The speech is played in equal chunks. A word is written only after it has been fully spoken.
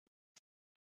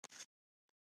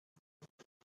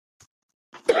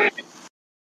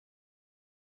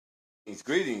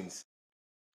Greetings.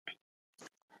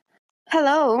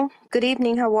 Hello, good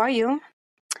evening. How are you?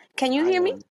 Can you I hear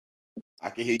me? am. I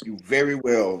can hear you very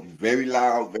well, very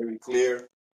loud, very clear.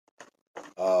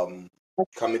 Um,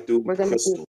 Coming through We're gonna do.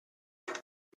 crystal.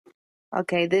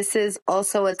 Okay, this is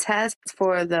also a test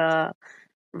for the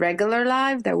regular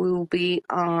live that we will be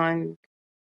on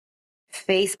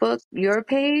Facebook, your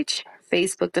page,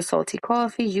 Facebook, The Salty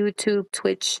Coffee, YouTube,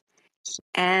 Twitch,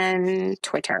 and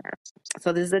Twitter.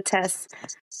 So this is a test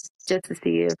just to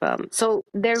see if So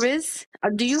there is.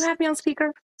 Do you have me on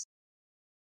speaker?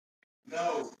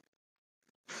 No,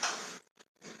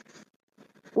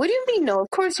 What do you mean? No, of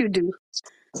course you do.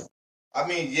 I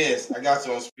mean yes. I got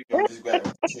you on speaker. I'm just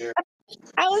grabbing a chair.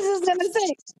 I was just gonna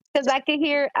say because I could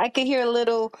hear a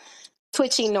little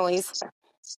twitchy noise.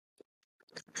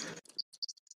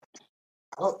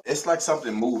 It's like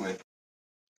something moving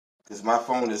because my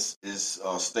phone is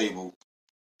stable.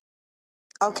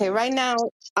 Okay, right now,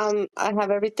 I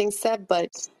have everything set, but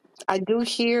I do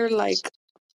hear like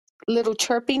little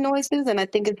chirpy noises, and I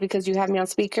think it's because you have me on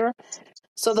speaker.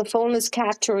 So the phone is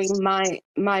capturing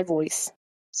my voice.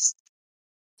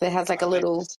 So it has like I a think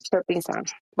little chirping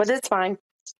sound, but it's fine.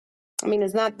 I mean,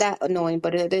 it's not that annoying,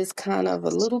 but it is kind of a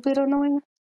little bit annoying.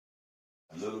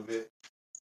 a little bit.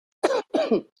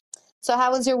 So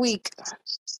how was your week?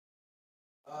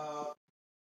 Uh,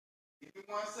 Give me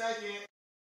 1 second.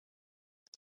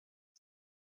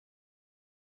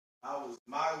 How was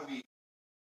my week?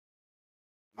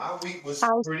 My week was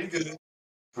How's pretty good.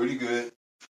 Pretty good.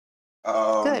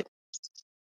 Um, good?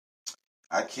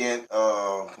 I can't.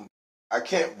 I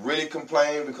can't really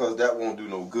complain because that won't do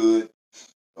no good.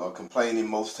 Complaining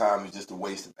most times is just a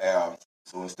waste of air.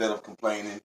 So instead of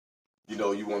complaining, you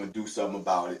want to do something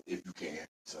about it if you can.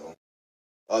 So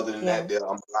other than Yeah, that, there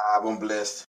I'm alive, I'm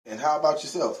blessed. And how about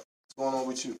yourself? What's going on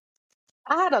with you?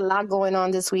 I had a lot going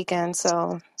on this weekend,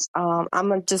 so I'm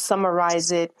gonna just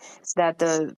summarize it. That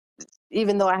the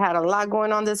Even though I had a lot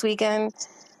going on this weekend,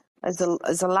 it's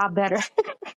a lot better.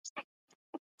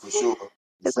 For sure, for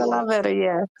It's a sure. lot better,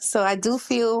 yeah. So I do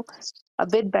feel a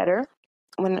bit better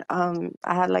when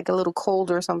I had like a little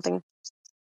cold or something,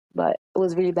 but it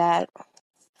was really bad.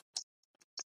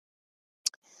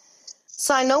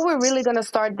 So I know we're really gonna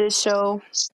start this show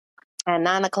at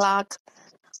 9 o'clock,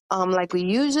 like we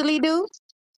usually do.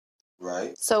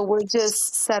 Right? So we're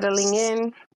just settling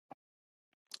in.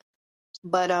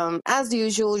 But as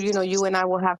usual, you and I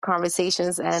will have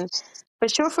conversations, and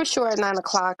for sure, at 9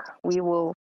 o'clock we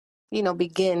will,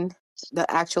 begin the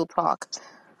actual talk.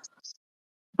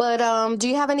 But do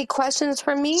you have any questions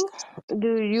for me?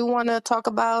 Do you want to talk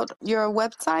about your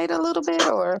website a little bit,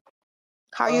 or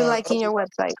how are you Uh, liking your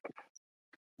website?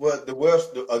 well,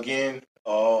 again,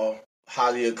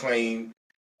 highly acclaimed,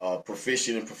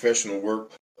 proficient and professional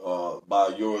work by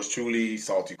yours truly,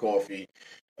 Salty Coffee.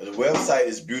 The website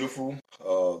is beautiful,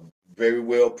 very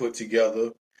well put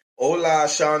together. Hola,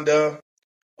 Shonda,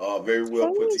 very well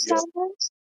Hey, put together. Shonda.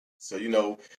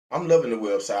 So I'm loving the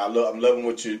website. I'm loving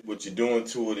what you're doing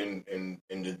to it, and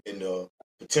the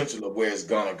potential of where it's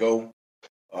gonna go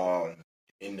um,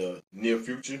 in the near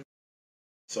future.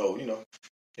 So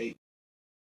hey,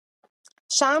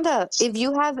 Shonda, if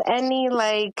you have any,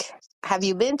 like, have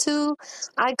you been to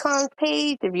Icon's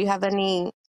page? If you have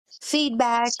any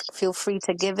feedback, feel free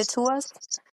to give it to us.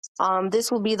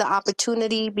 This will be the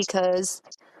opportunity because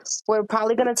we're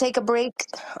probably going to take a break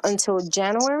until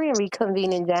January and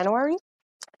reconvene in January.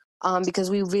 Because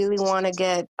we really want to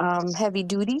get heavy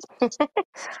duty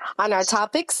on our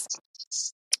topics.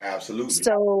 absolutely,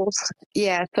 So,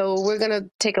 yeah, so we're going to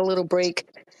take a little break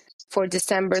for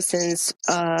December since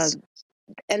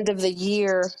end of the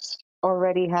year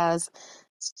already has,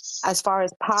 as far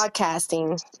as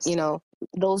podcasting,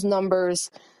 those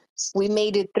numbers, we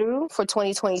made it through for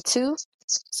 2022.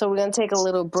 So we're going to take a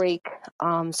little break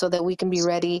so that we can be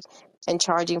ready and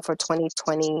charging for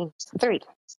 2023.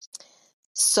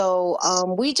 So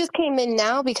we just came in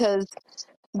now because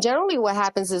generally what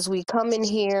happens is we come in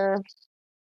here,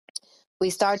 we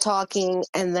start talking,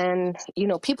 and then,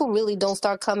 people really don't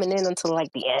start coming in until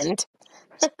like the end.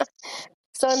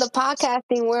 So in the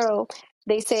podcasting world,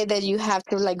 they say that you have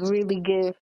to like really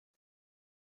give.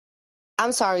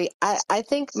 I'm sorry, I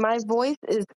think my voice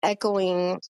is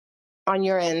echoing on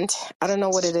your end. I don't know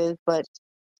what it is, but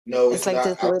no, it's it's like not.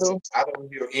 this little. I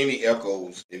don't hear any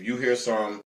echoes. If you hear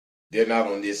some, they're not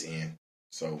on this end.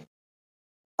 So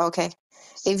Okay.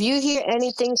 If you hear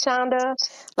anything, Shonda,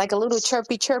 like a little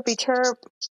chirpy, chirpy, chirp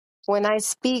when I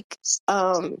speak,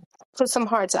 um, put some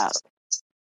hearts out.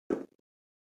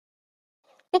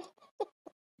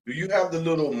 do you have the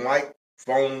little mic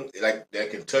phone like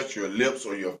that can touch your lips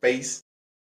or your face?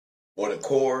 or the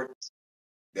cord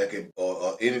that could,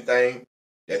 or anything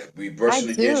that could be I brushing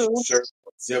against your do. shirt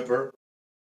zipper.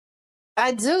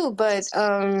 I do, but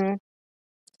It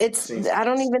it's seems I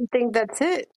don't even think that's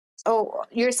it. Oh,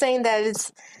 you're saying that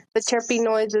it's the chirpy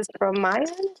noises from my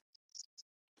end?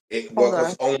 well, Hold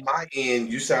because on. on my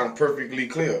end you sound perfectly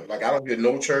clear. Like I don't hear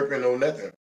no chirping, no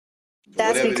nothing. So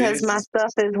That's whatever it because my is,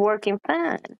 stuff is working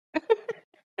fine.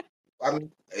 I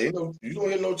mean, ain't no, you don't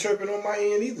hear no chirping on my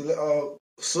end either,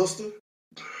 sister.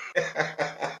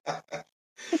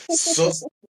 Sister,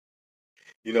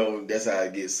 that's how I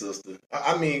get, sister.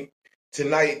 I mean,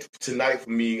 tonight for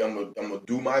me, I'm gonna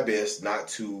do my best not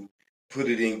to put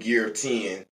it in gear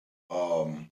 10,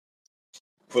 um,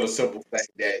 for the simple fact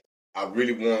that I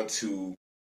really want to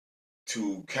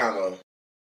kind of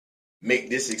make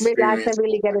this Relax experience and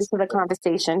really get into the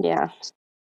conversation. Yeah.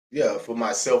 yeah, for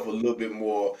myself a little bit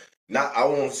more. Not, I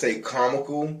won't say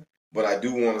comical, but I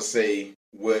do want to say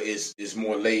where it's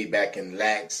more laid back and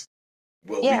lax,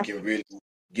 where we Yeah. can really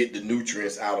get the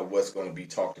nutrients out of what's going to be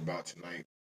talked about tonight.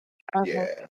 Okay.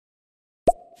 Yeah.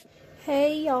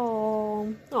 Hey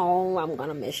y'all. Oh, I'm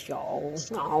gonna miss y'all.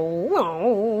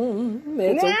 Oh,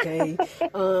 it's okay.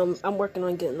 I'm working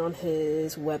on getting on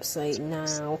his website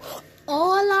now.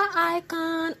 Hola,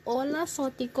 Icon. Hola,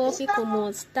 Soticopi. ¿Cómo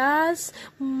estás?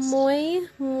 Muy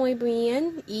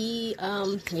bien.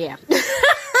 Yeah.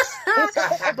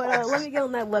 But let me get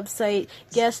on that website.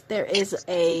 Guess there is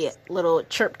a little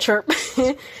chirp chirp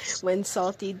when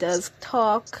Salty does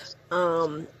talk.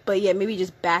 But yeah, maybe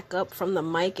just back up from the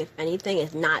mic if anything.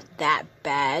 It's not that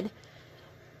bad.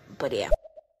 But yeah.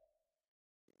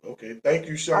 Okay. Thank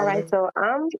you, All right.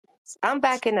 Shonda. So I'm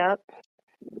backing up.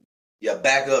 Yeah,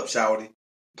 back up, Shawty.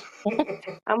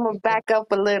 I'm gonna back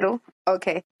up a little.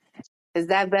 Okay. Is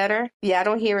that better? Yeah, I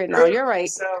don't hear it now. Girl, You're you right.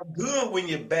 sound good when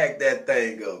you back that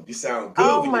thing up. You sound good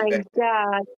Oh when you my back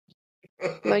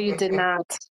God. No, you did that.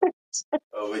 not.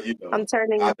 Oh, but I'm I,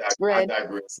 turning I red.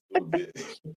 digress a little bit.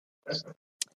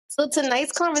 So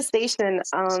tonight's conversation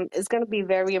is going to be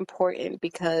very important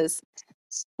because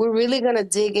we're really going to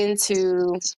dig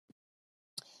into,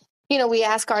 we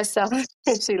ask ourselves,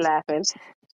 she laughing.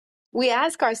 We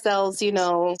ask ourselves,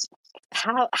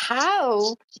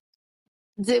 how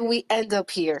did we end up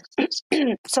here?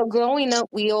 So growing up,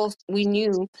 we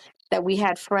knew that we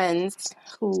had friends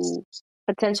who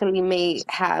potentially may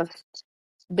have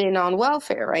been on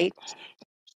welfare, right?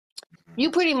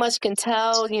 You pretty much can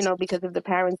tell, because if the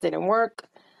parents didn't work,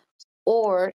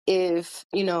 or if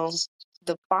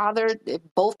if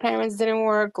both parents didn't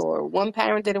work or one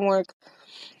parent didn't work,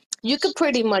 you could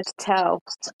pretty much tell.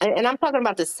 And I'm talking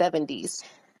about the 70s.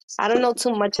 I don't know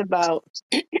too much about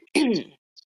the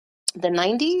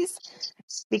 90s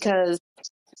because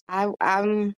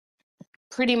I'm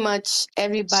pretty much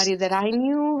everybody that I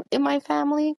knew in my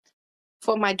family.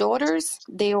 For my daughters,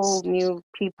 they all knew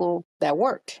people that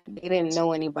worked. They didn't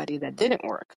know anybody that didn't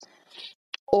work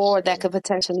or that Oh, could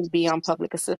potentially be on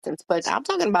public assistance. But I'm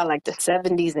talking about like the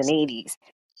 70s and 80s,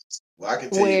 well, I can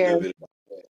tell you a where little bit about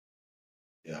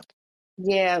that.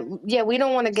 Yeah. yeah, we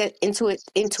don't want to get into it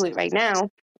right now,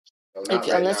 No, if not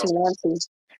right unless now. you want to.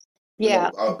 Yeah,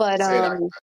 No, but said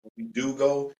we do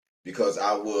go because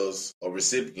I was a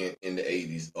recipient in the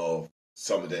 '80s of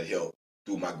some of that help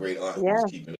through my great aunt who was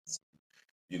yeah, keeping us.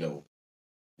 You know,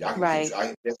 I right.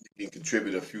 I definitely can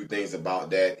contribute a few things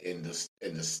about that in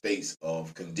the states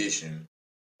of condition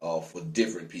for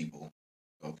different people.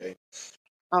 Okay,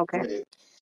 go Okay. ahead.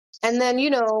 And then,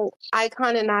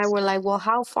 Icon and I were like, well,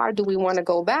 how far do we want to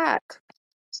go back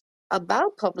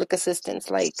about public assistance?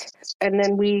 Like, and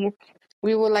then we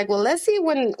were like, well, let's see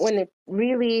when it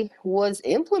really was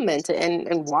implemented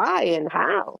and why and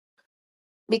how.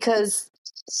 Because,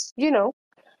 you know,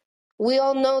 we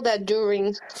all know that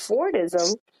during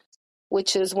Fordism,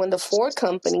 which is when the Ford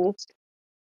company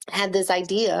had this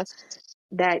idea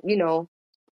that,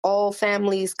 all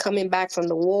families coming back from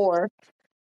the war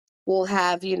will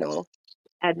have,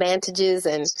 advantages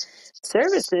and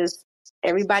services.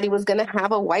 Everybody was going to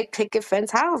have a white picket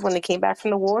fence house when they came back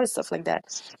from the war and stuff like that.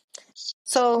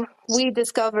 So we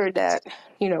discovered that,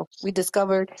 we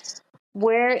discovered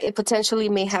where it potentially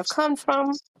may have come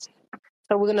from.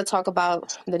 So we're going to talk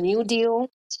about the New Deal,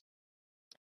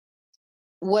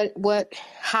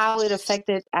 how it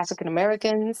affected African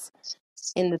Americans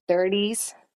in the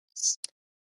 30s,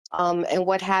 and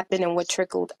what happened and what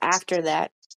trickled after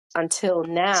that until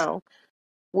now,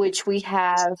 which we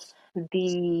have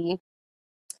the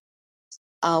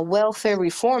Welfare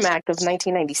Reform Act of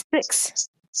 1996,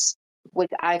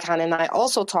 which Icon and I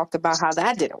also talked about how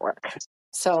that didn't work.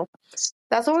 So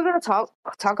that's what we're going to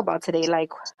talk about today.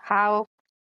 Like how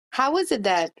is it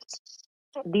that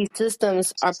these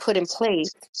systems are put in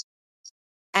place,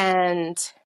 and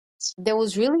there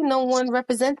was really no one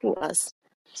representing us.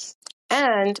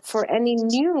 And for any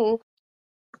new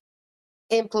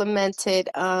implemented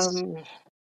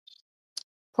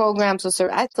programs or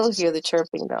service, I still hear the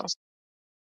chirping though.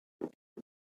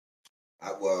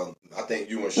 I think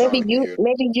you and Shonda can hear it.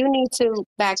 Maybe you need to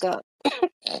back up.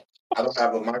 I don't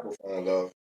have a microphone,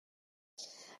 love.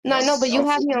 And No, I know, but you I'm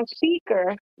have me sitting, on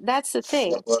speaker. That's the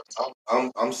yeah, thing. but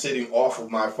I'm sitting off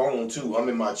of my phone too. I'm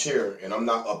in my chair and I'm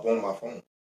not up on my phone.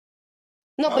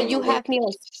 No, I but don't know you what. have me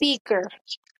on speaker.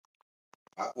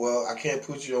 I can't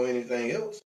put you on anything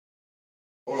else.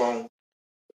 Hold on,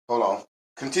 hold on.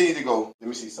 Continue to go. Let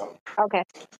me see something. Okay.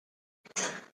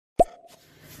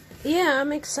 Yeah,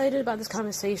 I'm excited about this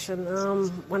conversation.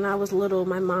 When I was little,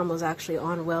 my mom was actually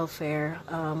on welfare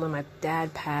when my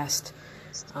dad passed.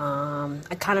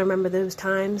 I kind of remember those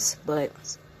times, but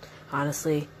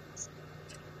honestly,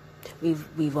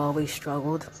 we've always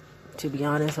struggled. To be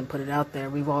honest, and put it out there,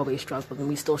 we've always struggled, and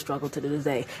we still struggle to this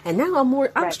day. And now I'm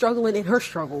Right. struggling in her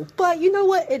struggle. But you know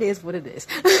what? It is what it is.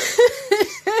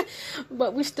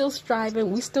 But we still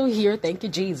striving. We still here. Thank you,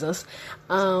 Jesus.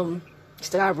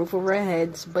 Still got a roof over our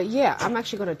heads. But yeah, I'm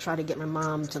actually gonna try to get my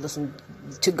mom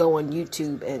to go on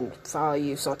YouTube and follow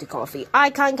you, Salty Coffee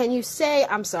Icon. Can you say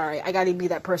I'm sorry? I gotta be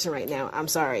that person right now. I'm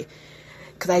sorry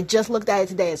because I just looked at it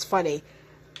today. It's funny.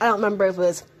 I don't remember if it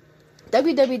was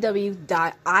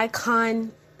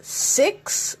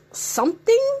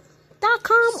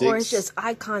www.icon6something.com or it's just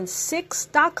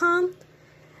icon6.com.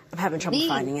 I'm having trouble The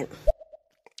finding it.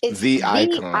 it's The the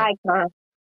icon. icon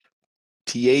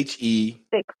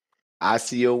six.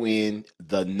 TheIcon,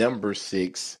 the number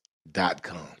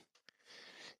 6.com.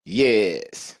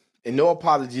 Yes. And no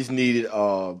apologies needed,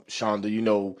 Shonda. You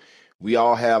know, we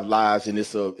all have lives and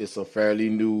it's a fairly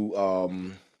new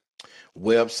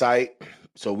website.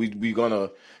 So we're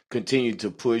gonna continue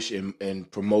to push and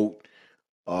promote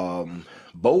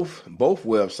both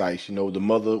websites, you know, the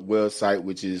mother website,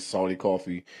 which is Salty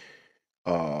Coffee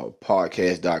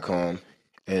podcast.com,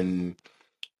 and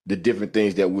the different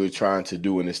things that we're trying to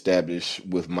do and establish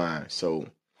with mine. So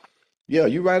yeah,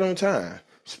 you're right on time.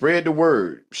 Spread the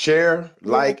word. Share, Yeah.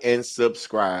 like, and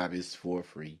subscribe. It's for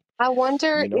free. I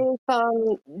wonder You know? if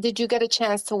did you get a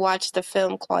chance to watch the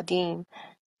film Claudine?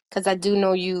 Because I do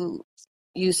know you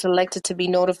selected to be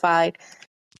notified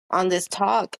on this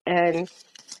talk, and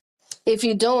if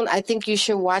you don't, I think you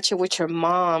should watch it with your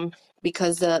mom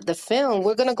because the film,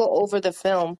 we're gonna go over the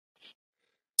film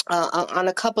on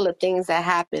a couple of things that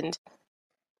happened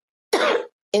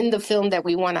in the film that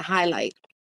we want to highlight.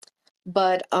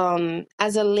 But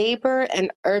as a labor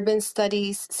and urban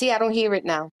studies, see, I don't hear it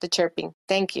now, the chirping.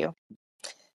 Thank you.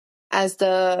 As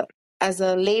the as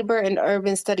a labor and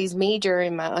urban studies major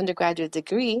in my undergraduate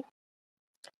degree,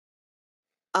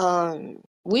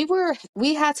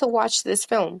 we had to watch this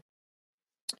film,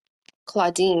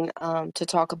 Claudine, to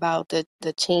talk about the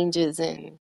changes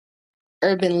in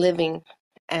urban living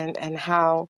and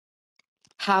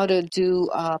how to do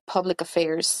public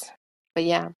affairs. But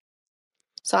yeah,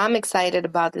 so I'm excited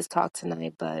about this talk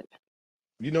tonight. But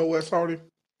You know what, Sardi?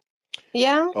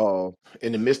 yeah, Uh,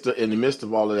 in the midst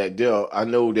of all of that, Dale, I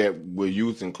know that we're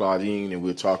using Claudine and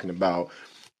we're talking about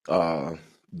uh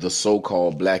the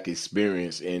so-called black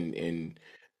experience in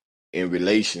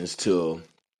relations to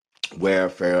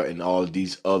welfare and all of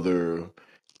these other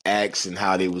acts and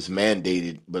how they was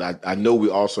mandated. But I know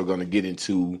we're also going to get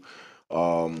into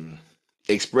um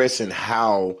expressing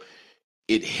how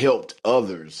it helped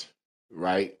others,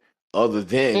 right? Other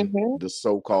than hmm the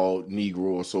so-called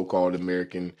Negro or so-called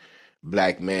American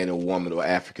black man or woman or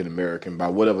African American, by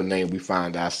whatever name we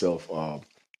find ourselves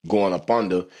going up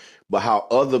under, but how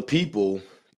other people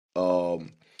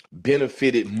um,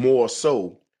 benefited more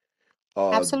so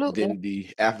absolutely. than the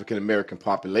African American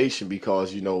population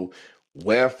because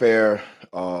welfare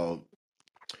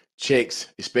checks,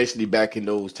 especially back in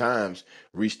those times,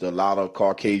 reached a lot of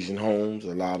Caucasian homes,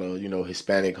 a lot of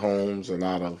Hispanic homes, a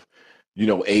lot of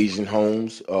Asian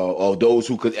homes, or those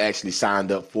who could actually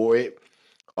signed up for it.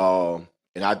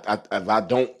 And if I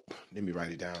don't, let me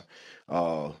write it down.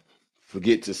 Uh,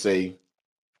 Forget to say,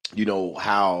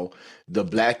 how the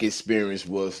black experience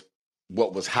was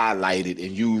what was highlighted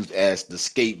and used as the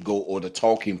scapegoat or the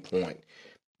talking point.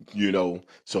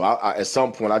 So at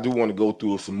some point I do want to go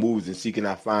through some movies and see can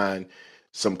I find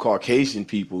some Caucasian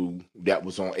people that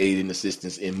was on aid and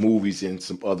assistance in movies and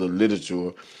some other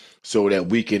literature so that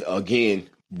we can again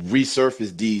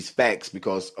resurface these facts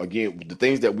because again the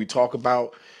things that we talk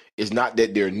about is not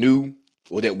that they're new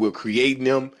or that we're creating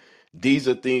them. These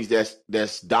are things that's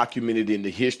documented in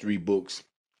the history books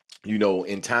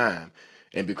in time.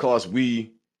 And because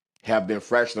we have been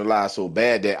fractionalized so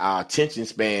bad that our attention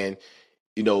span,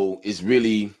 is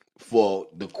really for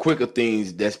the quicker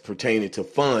things that's pertaining to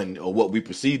fun or what we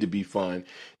perceive to be fun,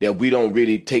 that we don't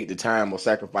really take the time or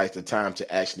sacrifice the time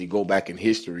to actually go back in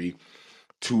history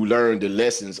to learn the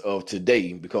lessons of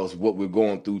today, because what we're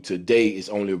going through today is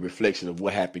only a reflection of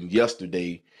what happened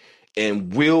yesterday,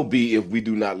 and will be, if we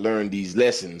do not learn these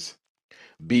lessons,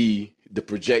 be the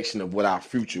projection of what our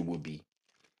future will be.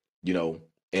 you know,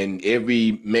 and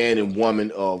every man and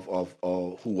woman of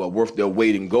who are worth their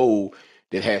weight in gold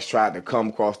that has tried to come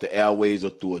across the airways or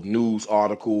through a news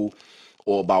article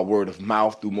or by word of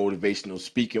mouth through motivational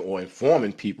speaking or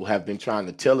informing people have been trying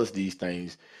to tell us these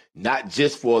things, not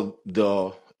just for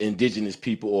the indigenous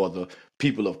people or the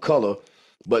people of color,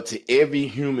 but to every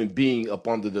human being up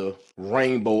under the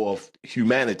rainbow of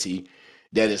humanity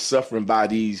that is suffering by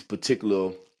these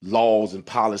particular laws and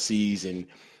policies and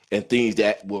things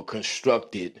that were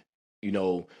constructed,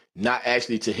 not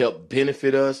actually to help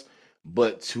benefit us,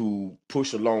 but to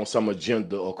push along some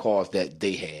agenda or cause that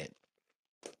they had.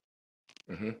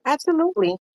 Mm-hmm.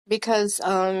 Absolutely. Because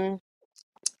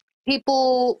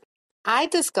people, I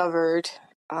discovered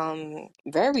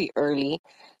very early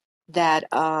that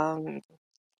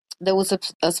there was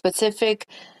a specific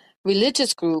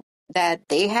religious group that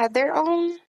they had their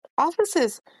own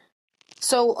offices.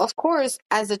 So, of course,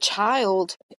 as a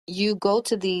child, you go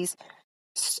to these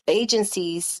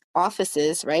agencies'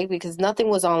 offices, right? Because nothing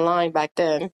was online back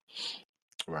then.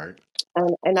 Right.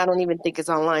 And I don't even think it's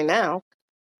online now.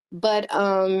 But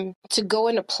to go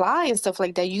and apply and stuff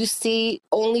like that, you see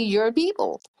only your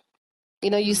people.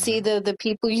 You see Mm-hmm. the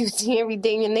people you see every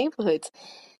day in your neighborhoods.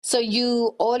 So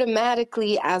you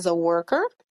automatically, as a worker,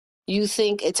 you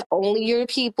think it's only your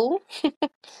people.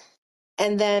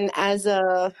 And then as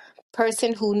a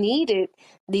person who needed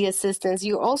the assistance,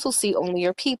 you also see only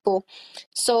your people.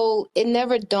 So it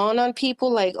never dawned on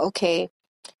people like, okay,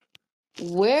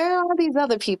 where are these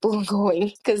other people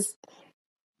going? Because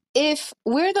if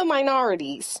we're the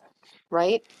minorities,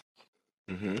 right,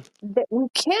 Mm-hmm. that we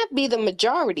can't be the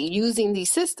majority using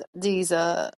these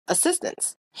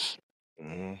assistants.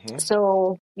 Mm-hmm.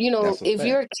 So, That's a if fact.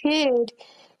 you're a kid,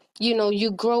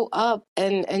 you grow up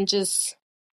and just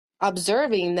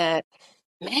observing that,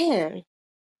 man,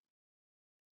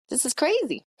 this is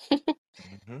crazy.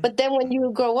 Mm-hmm. But then when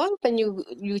you grow up and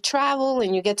you travel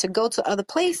and you get to go to other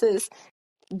places,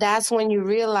 that's when you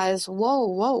realize,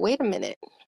 whoa, wait a minute.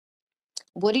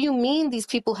 What do you mean these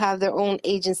people have their own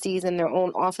agencies and their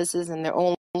own offices and their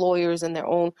own lawyers and their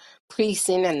own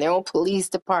precinct and their own police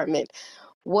department?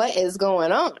 What is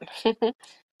going on?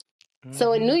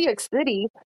 So in Mm-hmm. New York City,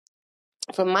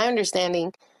 from my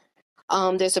understanding,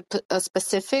 there's a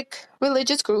specific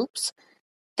religious groups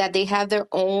that they have their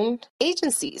own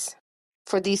agencies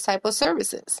for these type of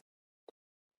services.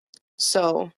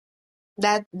 So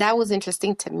that was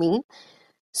interesting to me.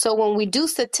 So when we do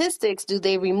statistics, do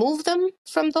they remove them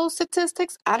from those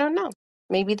statistics? I don't know.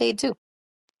 Maybe they do.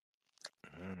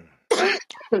 Mm.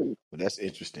 Well, that's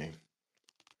interesting.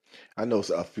 I know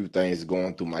a few things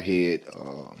going through my head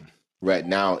right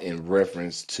now in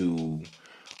reference to,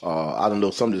 I don't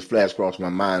know, some just flashed across my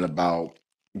mind about,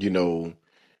 you know,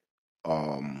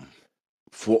 um,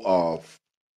 for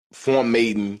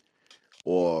formating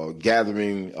or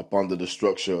gathering up under the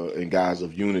structure and guise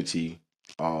of unity,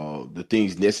 the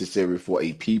things necessary for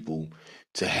a people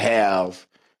to have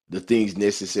the things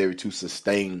necessary to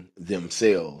sustain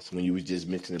themselves. When you were just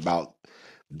mentioning about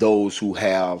those who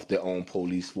have their own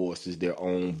police forces, their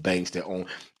own banks,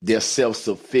 they're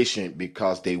self-sufficient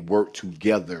because they work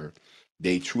together.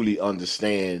 They truly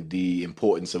understand the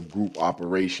importance of group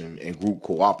operation and group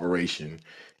cooperation,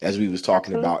 as we was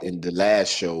talking about Absolutely. in the last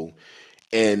show,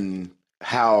 and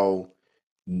how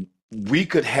we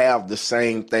could have the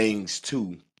same things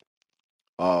too.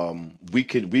 We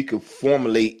could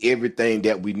formulate everything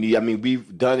that we need. I mean,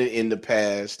 we've done it in the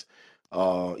past.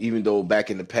 Even though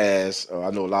back in the past, I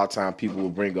know a lot of times people will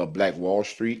bring up Black Wall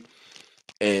Street,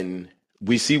 and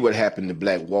we see what happened to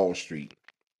Black Wall Street.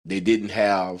 They didn't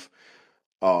have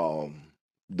um,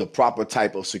 the proper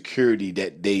type of security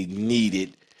that they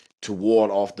needed to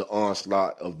ward off the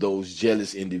onslaught of those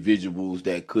jealous individuals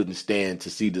that couldn't stand to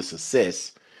see the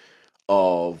success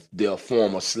of their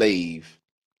former slave,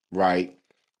 right?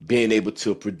 Being able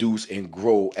to produce and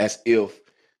grow as if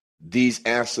these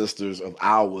ancestors of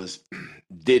ours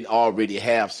didn't already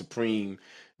have supreme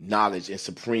knowledge and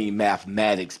supreme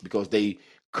mathematics, because they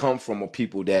come from a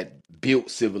people that built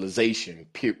civilization,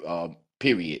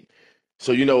 period.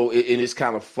 So, and it's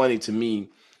kind of funny to me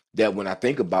that when I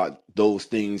think about those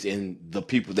things and the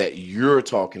people that you're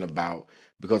talking about,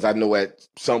 because I know at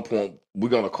some point we're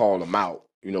gonna call them out,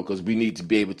 because we need to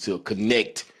be able to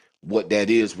connect what that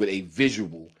is with a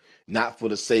visual, not for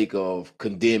the sake of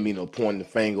condemning or pointing the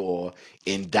finger or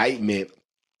indictment,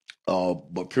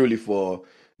 but purely for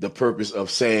the purpose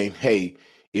of saying, hey,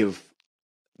 if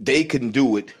they can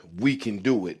do it, we can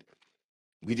do it.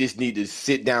 We just need to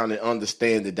sit down and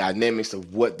understand the dynamics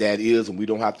of what that is, and we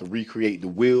don't have to recreate the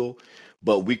wheel,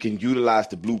 but we can utilize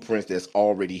the blueprints that's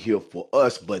already here for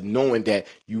us. But knowing that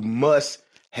you must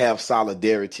have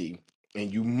solidarity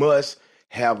and you must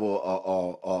have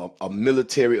a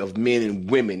military of men and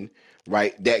women,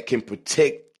 right, that can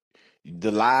protect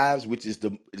the lives, which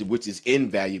is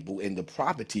invaluable, and the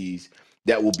properties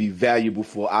that will be valuable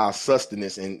for our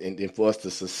sustenance and for us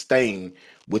to sustain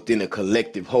within a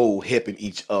collective whole, helping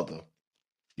each other.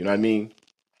 You know what I mean?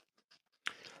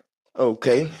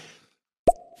 Okay.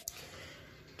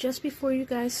 Just before you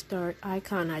guys start,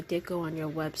 Icon, I did go on your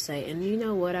website, and you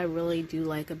know what I really do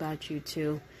like about you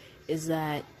too is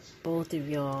that both of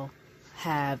y'all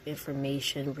have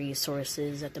information,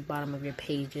 resources at the bottom of your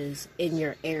pages in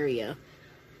your area.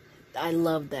 I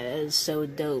love that. It is so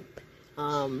dope.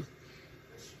 I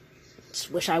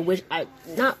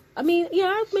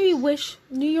maybe wish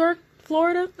New York,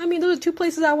 Florida. I mean, those are two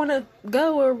places I want to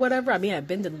go or whatever. I mean, I've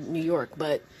been to New York,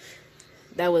 but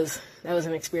that was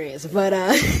an experience. But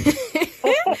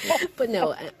but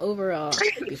no, overall,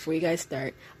 before you guys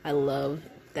start, I love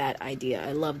that idea.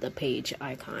 I love the page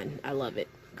icon. I love it.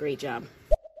 Great job.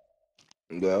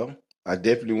 Well, I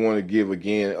definitely want to give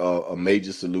again a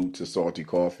major salute to Salty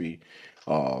Coffee.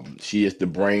 She is the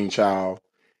brainchild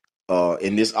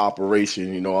in this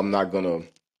operation. I'm not gonna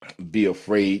be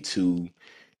afraid to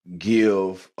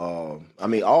give. I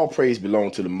mean, all praise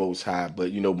belongs to the Most High,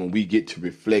 but when we get to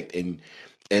reflect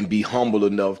and be humble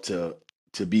enough to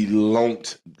be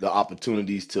loaned the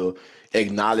opportunities to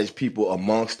acknowledge people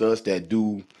amongst us that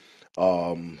do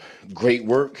great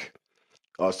work.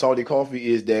 Salty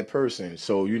Coffee is that person.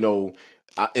 So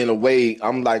in a way,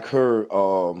 I'm like her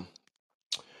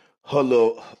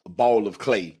little ball of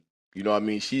clay. You know what I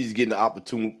mean? She's getting the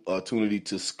opportunity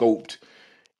to sculpt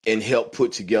and help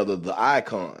put together the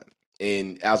icon.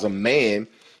 And as a man,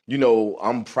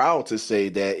 I'm proud to say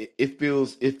that it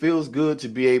feels good to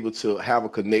be able to have a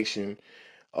connection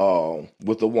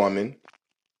with a woman,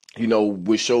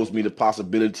 which shows me the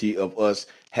possibility of us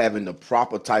having the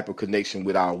proper type of connection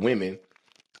with our women,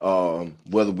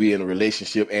 whether we're in a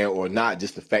relationship and or not.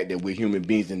 Just the fact that we're human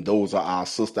beings and those are our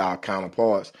sister, our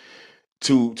counterparts,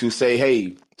 to say,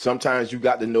 hey, sometimes you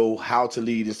got to know how to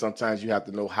lead, and sometimes you have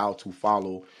to know how to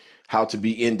follow, how to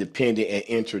be independent and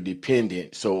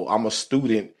interdependent. So I'm a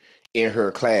student in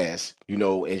her class,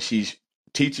 and she's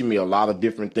teaching me a lot of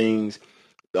different things.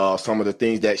 Some of the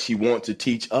things that she wants to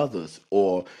teach others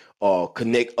or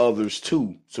connect others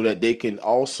to, so that they can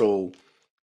also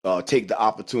take the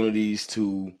opportunities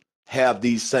to have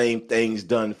these same things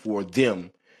done for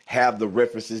them, have the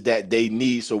references that they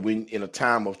need. So when in a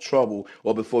time of trouble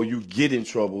or before you get in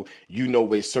trouble, you know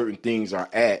where certain things are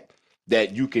at,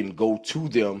 that you can go to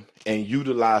them and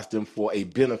utilize them for a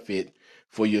benefit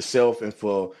for yourself and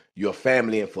for your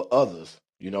family and for others.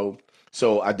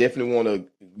 So I definitely want to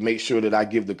make sure that I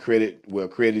give the credit where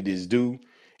credit is due,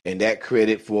 and that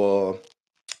credit for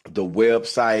the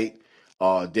website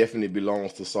definitely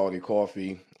belongs to Salty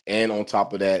Coffee. And on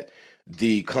top of that,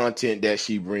 the content that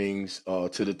she brings to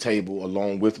the table,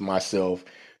 along with myself,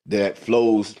 that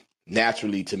flows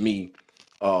naturally to me.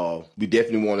 We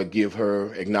definitely want to give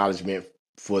her acknowledgement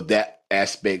for that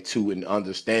aspect too, and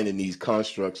understanding these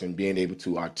constructs and being able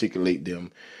to articulate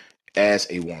them as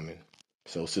a woman.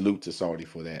 So salute to Salty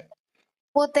for that.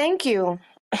 Well, thank you.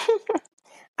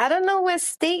 I don't know what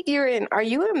state you're in. Are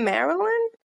you in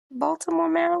Maryland? Baltimore,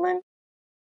 Maryland?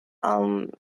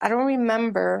 I don't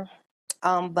remember.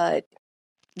 But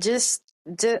just,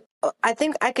 I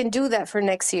think I can do that for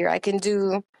next year. I can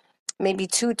do maybe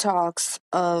 2 talks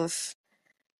of,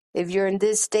 if you're in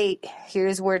this state,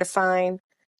 here's where to find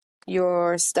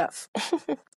your stuff.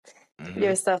 Hmm.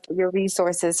 Your stuff, your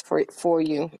resources for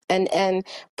you. And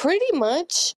pretty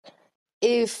much,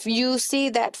 if you see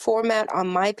that format on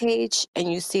my page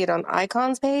and you see it on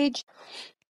Icon's page,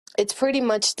 it's pretty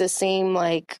much the same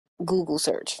like Google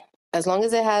search. As long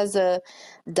as it has a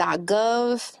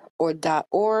 .gov or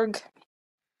 .org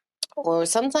or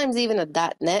sometimes even a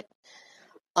 .net,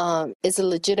 it's a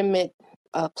legitimate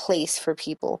place for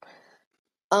people.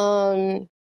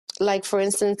 Like for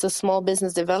instance, the Small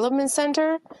Business Development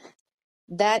Center,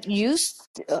 that used,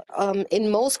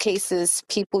 in most cases,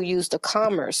 people use the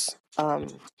commerce. And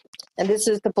this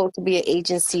is supposed to be an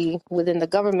agency within the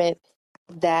government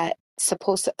that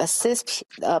supposed to assist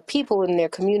people in their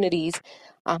communities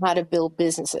on how to build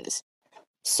businesses.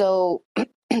 So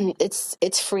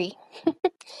it's free,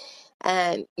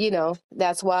 and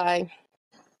that's why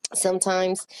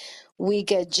sometimes we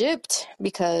get gypped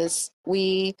because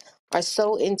we are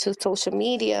so into social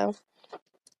media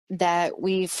that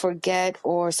we forget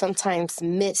or sometimes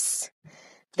miss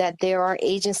that there are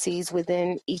agencies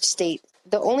within each state.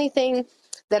 The only thing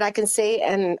that I can say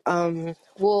and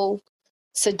will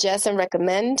suggest and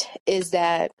recommend is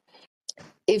that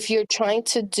if you're trying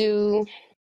to do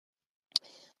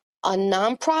a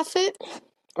nonprofit,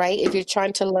 right? If you're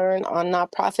trying to learn on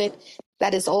nonprofit,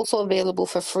 that is also available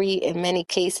for free in many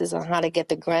cases on how to get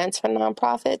the grants for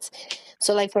nonprofits.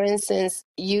 So, like for instance,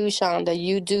 you, Shonda,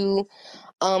 you do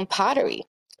pottery.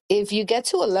 If you get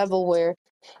to a level where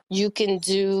you can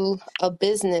do a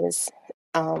business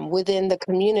within the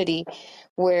community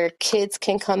where kids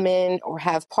can come in or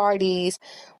have parties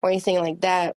or anything like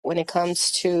that, when it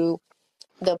comes to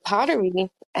the pottery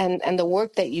and the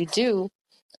work that you do,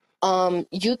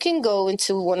 you can go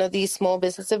into one of these small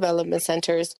business development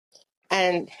centers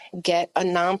and get a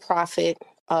nonprofit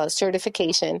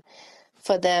certification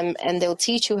for them, and they'll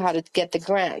teach you how to get the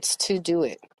grants to do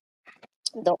it.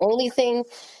 The only thing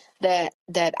that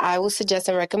I would suggest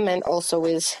and recommend also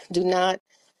is do not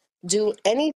do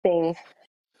anything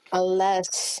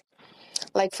unless,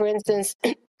 like for instance,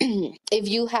 if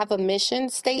you have a mission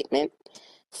statement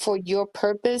for your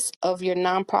purpose of your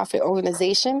nonprofit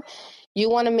organization, you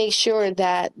want to make sure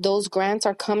that those grants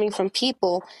are coming from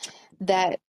people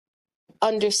that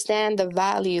understand the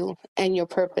value and your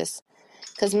purpose.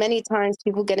 Because many times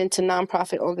people get into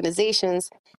nonprofit organizations,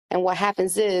 and what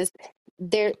happens is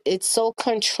it's so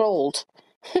controlled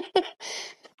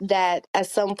that at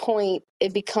some point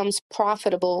it becomes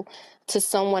profitable to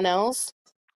someone else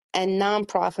and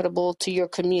non-profitable to your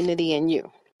community and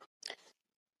you.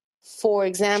 For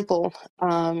example,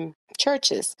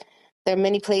 churches. There are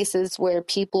many places where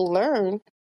people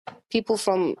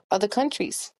from other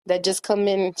countries that just come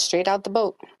in straight out the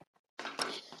boat.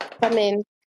 Come in,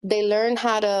 they learn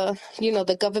how to,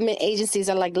 the government agencies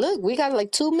are like, look, we got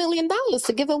like $2 million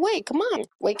to give away. Come on,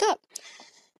 wake up.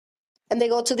 And they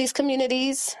go to these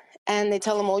communities and they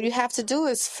tell them, all you have to do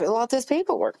is fill out this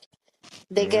paperwork.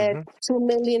 They get Mm-hmm. $2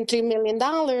 million, $3 million,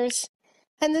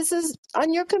 and this is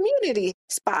on your community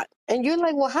spot. And you're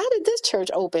like, well, how did this church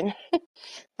open?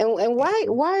 And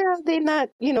why are they not,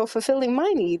 fulfilling my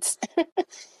needs?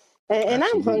 And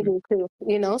I'm Absolutely. hungry too,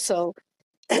 so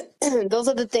those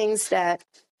are the things that,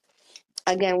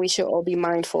 again, we should all be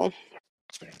mindful.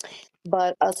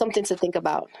 But something to think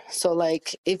about. So,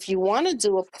 like, if you want to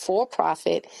do a for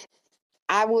profit,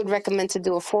 I would recommend to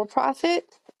do a for profit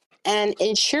and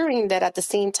ensuring that at the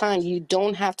same time you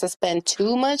don't have to spend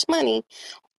too much money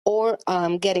or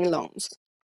getting loans.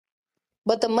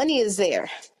 But the money is there.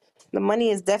 The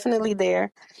money is definitely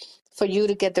there for you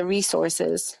to get the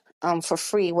resources for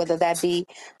free, whether that be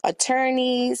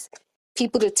attorneys,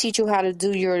 people to teach you how to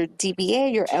do your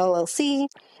DBA, your LLC.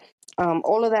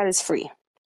 All of that is free.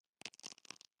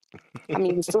 I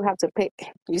mean, you still have to pay.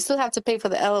 You still have to pay for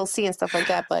the LLC and stuff like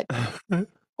that. But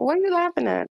what are you laughing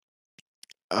at?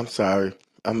 I'm sorry.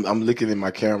 I'm looking in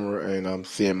my camera and I'm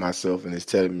seeing myself and it's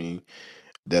telling me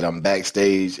that I'm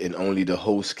backstage and only the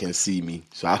host can see me.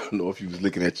 So I don't know if you was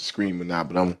looking at your screen or not,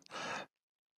 but I'm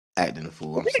acting a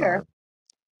fool. I'm Where? sorry.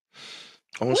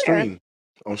 On Where? stream.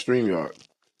 On StreamYard.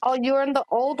 Oh, you're in the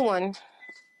old one.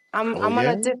 I'm Oh I'm on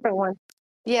a yeah? different one.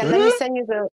 Yeah, let me Huh? send you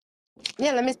the.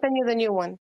 Yeah, let me send you the new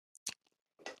one.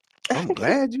 I'm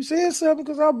glad you said something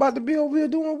because I'm about to be over here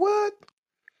doing what?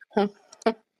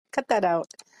 Cut that out.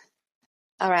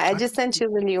 All right, I I just can sent see.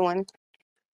 you the new one.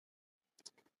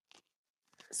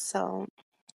 So,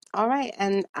 all right,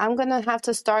 and I'm gonna have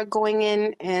to start going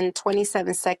in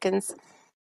 27 seconds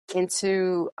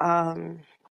into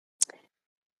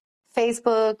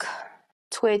Facebook,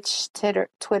 Twitch,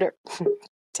 Twitter,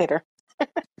 Titter.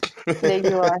 There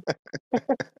you are.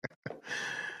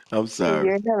 I'm sorry.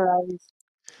 You're hilarious.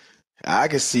 I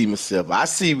can see myself. I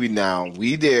see we now.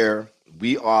 We there.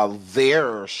 We are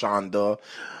there, Shonda.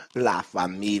 La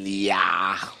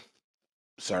familia.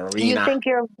 You Serena. think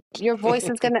your voice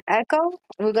is gonna echo?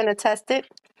 We're gonna test it.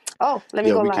 Oh, let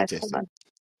me Yeah, go we can live. test Hold it. on.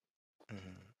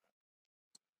 Mhm.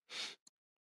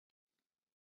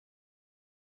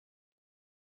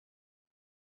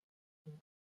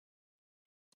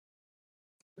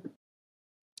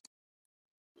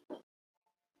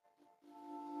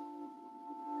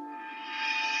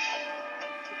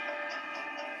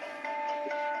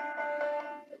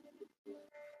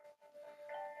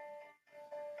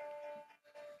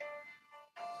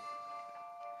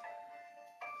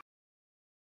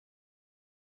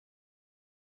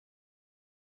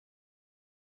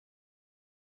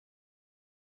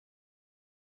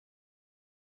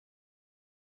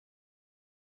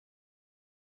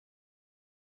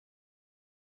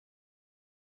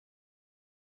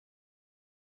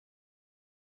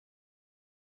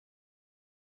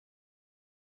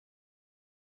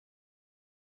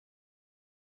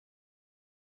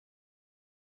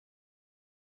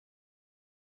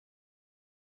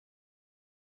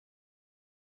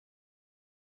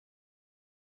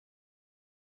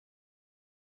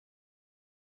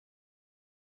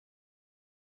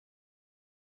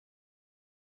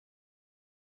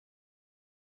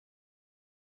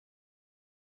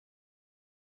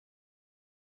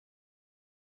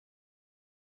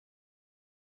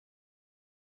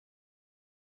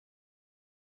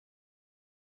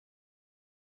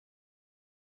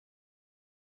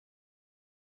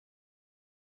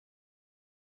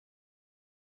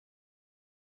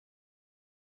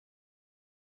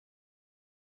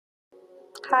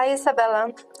 Hi,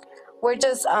 Isabella. We're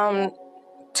just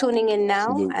tuning in now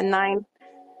Salute. at 9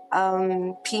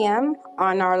 p.m.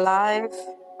 on our live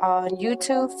on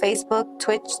YouTube, Facebook,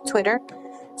 Twitch, Twitter.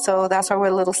 So that's why we're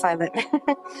a little silent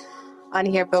on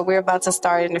here, but we're about to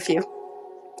start in a few.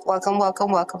 Welcome,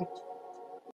 welcome, welcome.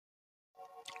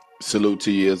 Salute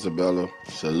to you, Isabella.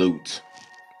 Salute.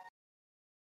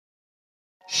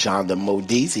 Shonda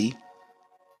Modizi.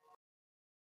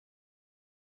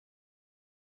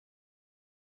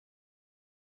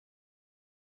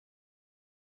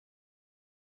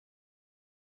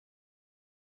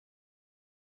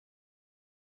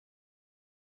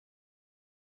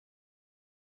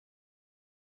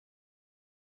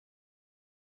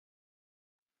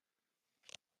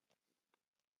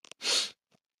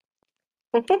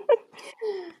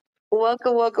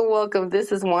 Welcome, welcome, welcome.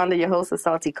 This is Wanda, your host of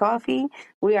Salty Coffee.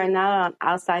 We are now on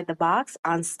Outside the Box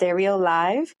on Stereo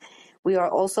Live. We are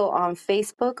also on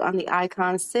Facebook on the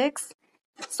Icon 6,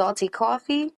 Salty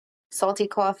Coffee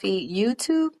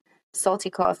YouTube, Salty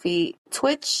Coffee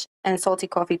Twitch, and Salty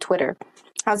Coffee Twitter.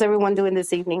 How's everyone doing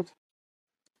this evening?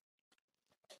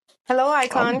 Hello, I'm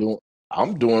Icon. doing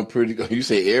I'm doing pretty good. You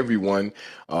say everyone,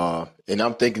 and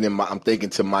I'm thinking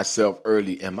to myself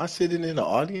early, am I sitting in the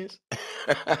audience?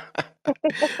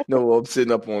 No, I'm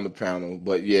sitting up on the panel.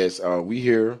 But yes, we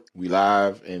here, we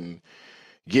live and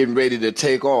getting ready to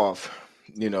take off,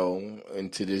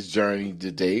 into this journey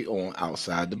today on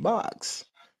Outside the Box.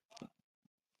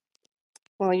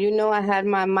 Well, you know I had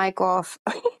my mic off.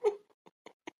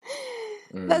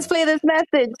 Let's Mm, play this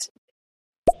message.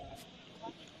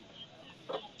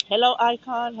 Hello,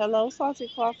 Icon. Hello,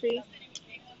 Salty Coffee.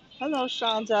 Hello,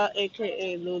 Shonda,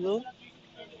 aka Lulu.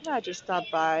 Yeah, I just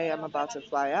stopped by. I'm about to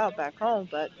fly out back home,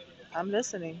 but I'm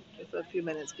listening for a few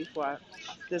minutes before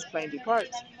this plane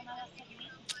departs.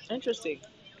 Interesting.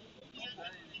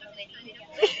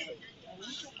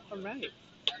 All right.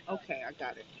 Okay, I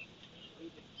got it.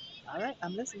 All right,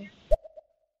 I'm listening.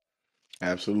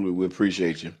 absolutely, we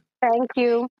appreciate you. Thank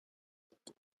you.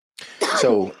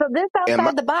 So, So this am I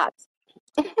outside the box.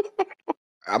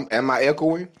 am I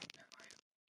echoing?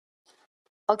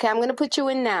 Okay, I'm going to put you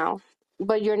in now,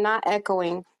 but you're not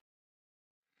echoing.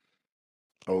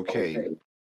 Okay.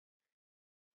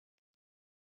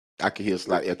 I can hear a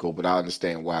slight echo, but I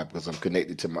understand why because I'm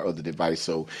connected to my other device.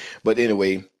 So, but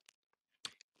anyway,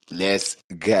 let's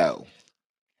go.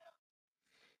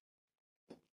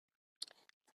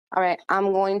 All right,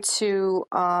 I'm going to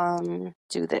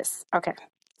do this. Okay.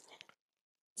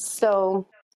 So,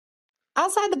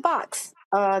 outside the box.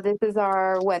 This is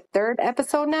our third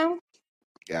episode now?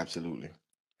 Absolutely.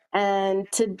 And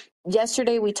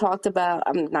yesterday we talked about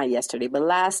not yesterday, but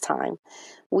last time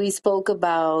we spoke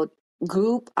about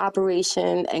group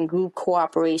operation and group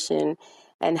cooperation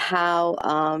and how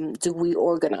do we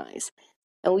organize.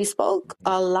 And we spoke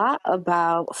a lot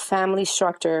about family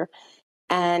structure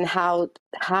and how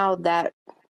that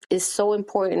is so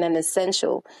important and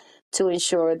essential to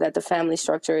ensure that the family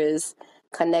structure is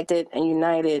connected and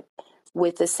united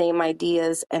with the same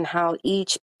ideas, and how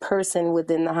each person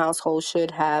within the household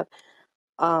should have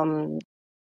um,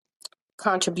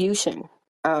 contribution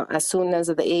as soon as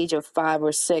at the age of 5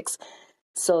 or 6,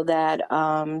 so that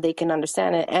they can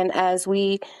understand it. And as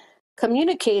we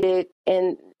communicated,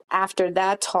 and after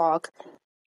that talk,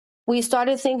 we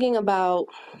started thinking about,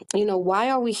 why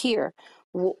are we here?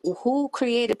 Who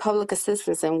created public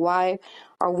assistance, and why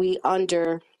are we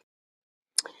under?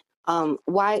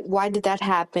 Why did that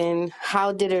happen?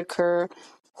 How did it occur?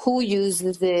 Who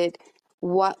uses it?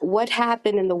 What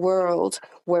happened in the world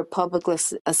where public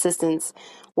assistance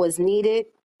was needed,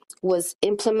 was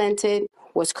implemented,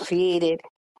 was created?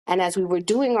 And as we were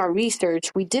doing our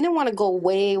research, we didn't want to go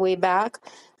way, way back.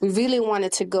 We really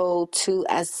wanted to go to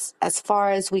as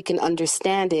far as we can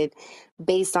understand it,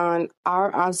 based on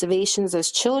our observations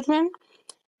as children,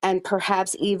 and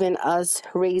perhaps even us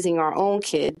raising our own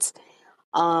kids,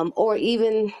 or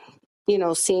even,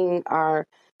 seeing our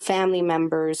family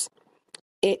members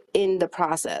in the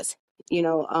process. You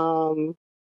know,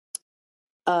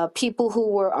 people who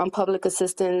were on public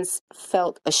assistance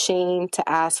felt ashamed to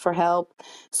ask for help.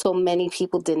 So many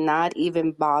people did not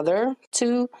even bother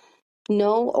to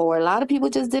know, or a lot of people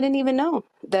just didn't even know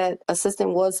that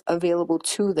assistance was available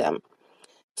to them.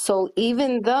 So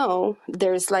even though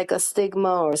there's like a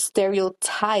stigma or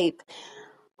stereotype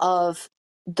of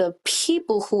the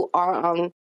people who are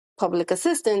on public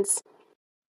assistance,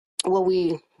 what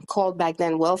we called back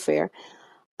then welfare,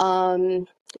 um,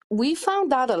 we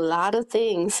found out a lot of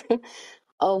things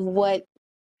of what,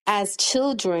 as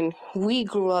children, we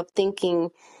grew up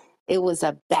thinking it was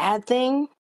a bad thing,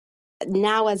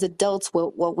 now as adults,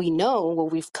 what we know,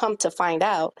 what we've come to find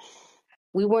out,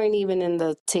 we weren't even in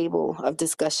the table of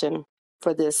discussion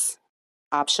for this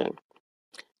option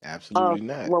of Absolutely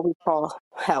not. what we call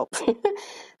help.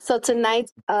 So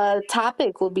tonight's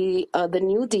topic will be the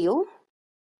New Deal,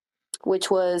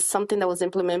 which was something that was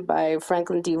implemented by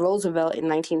Franklin D. Roosevelt in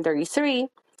 1933.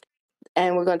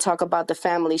 And we're going to talk about the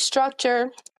family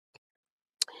structure.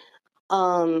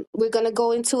 We're going to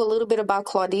go into a little bit about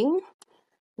Claudine,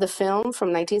 the film from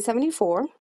 1974.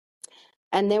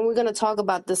 And then we're going to talk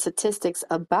about the statistics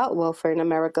about welfare in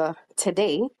America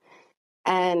today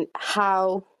and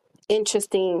how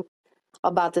interesting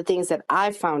about the things that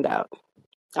I found out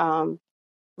um,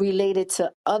 related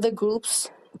to other groups,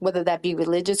 whether that be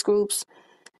religious groups,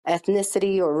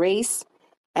 ethnicity, or race,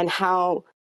 and how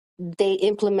they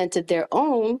implemented their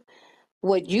own,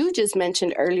 what you just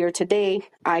mentioned earlier today,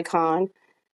 Icon,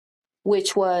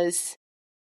 which was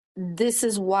this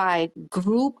is why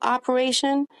group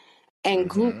operation and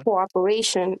group Mm-hmm.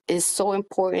 cooperation is so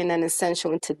important and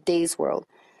essential in today's world.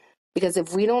 Because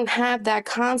if we don't have that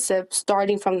concept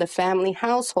starting from the family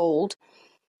household,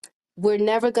 we're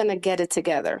never going to get it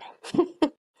together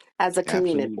as a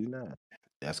community. Absolutely not.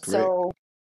 That's correct. So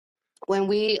when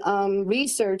we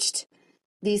researched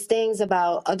these things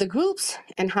about other groups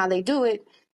and how they do it,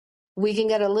 we can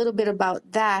get a little bit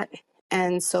about that.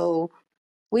 And so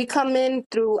we come in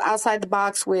through outside the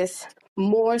box with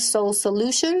more so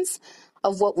solutions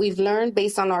of what we've learned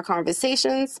based on our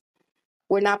conversations.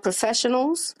 We're not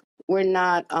professionals. We're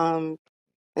not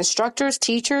instructors,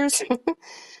 teachers.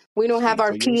 We don't have Speak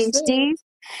our for yourself. PhDs,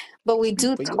 but we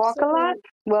Speak do for talk a lot. yourself.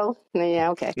 Well,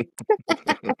 yeah, okay.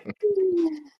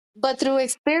 But through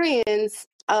experience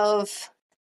of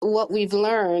what we've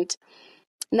learned,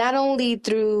 not only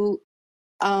through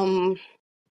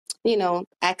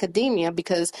academia,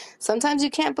 because sometimes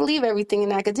you can't believe everything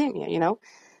in academia.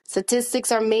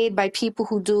 Statistics are made by people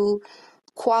who do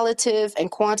qualitative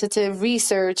and quantitative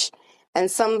research.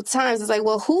 And sometimes it's like,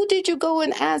 well, who did you go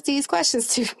and ask these questions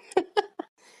to?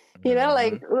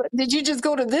 Like, Mm-hmm. did you just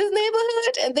go to this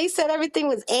neighborhood and they said everything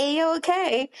was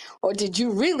A-OK? Or did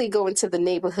you really go into the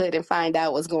neighborhood and find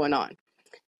out what's going on?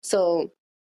 So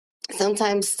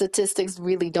sometimes statistics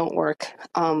really don't work.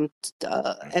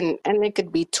 And it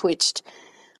could be twitched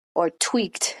or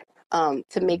tweaked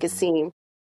to make it Mm-hmm. seem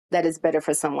that it's better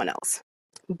for someone else.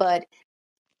 But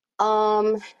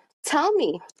tell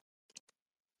me,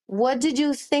 what did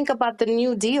you think about the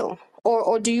New Deal?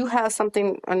 Or do you have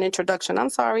something, an introduction? I'm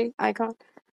sorry, Icon.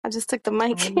 I just took the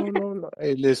Oh mic. no, no, no.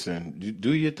 Hey, listen, you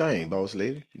do your thing, boss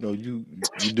lady.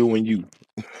 You doing you.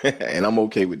 And I'm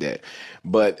okay with that.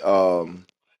 But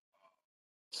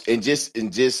and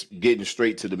just getting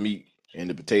straight to the meat and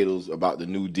the potatoes about the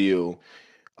New Deal,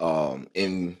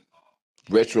 in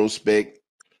retrospect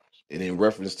and in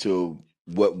reference to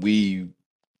what we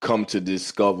come to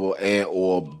discover and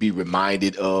or be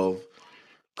reminded of,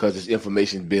 because this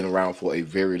information's been around for a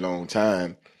very long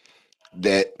time,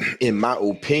 that in my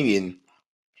opinion,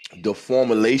 the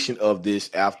formulation of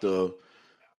this after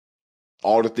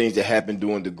all the things that happened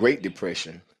during the Great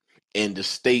Depression and the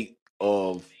state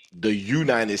of the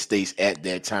United States at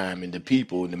that time and the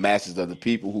people and the masses of the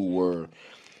people who were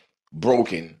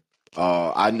broken.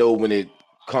 I know when it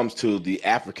comes to the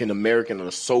African American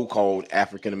or so-called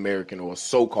African American or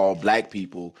so-called black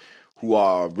people who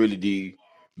are really the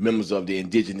members of the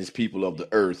indigenous people of the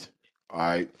earth, all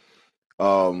right,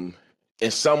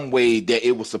 in some way that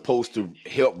it was supposed to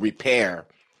help repair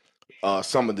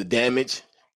some of the damage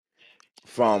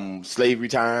from slavery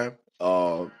time,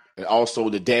 and also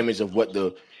the damage of what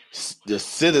the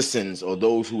citizens or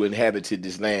those who inhabited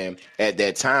this land at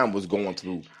that time was going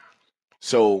through.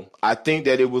 So I think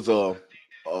that it was a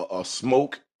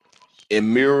smoke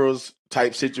and mirrors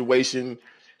type situation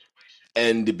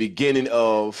and the beginning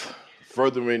of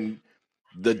furthering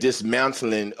the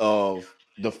dismantling of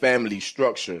the family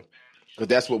structure, because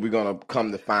that's what we're gonna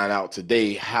come to find out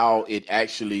today, how it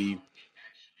actually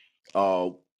uh,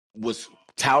 was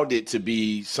touted to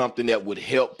be something that would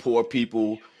help poor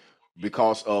people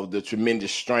because of the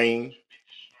tremendous strain.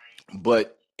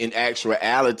 But in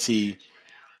actuality,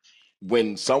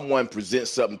 when someone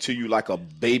presents something to you like a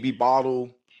baby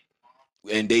bottle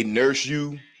and they nurse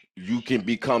you, you can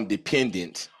become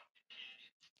dependent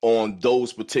on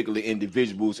those particular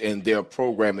individuals and their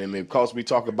programming. And because we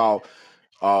talk about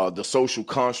the social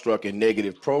construct and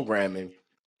negative programming,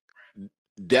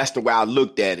 that's the way I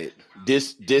looked at it.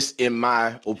 This, in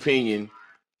my opinion,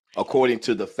 according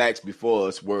to the facts before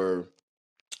us, were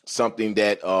something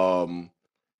that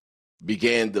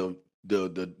began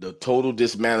the total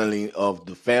dismantling of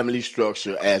the family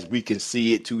structure as we can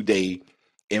see it today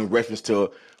in reference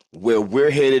to where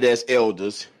we're headed as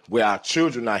elders, where our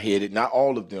children are headed. Not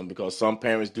all of them, because some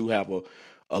parents do have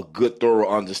a good, thorough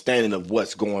understanding of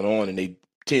what's going on, and they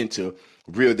tend to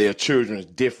rear their children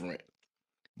different.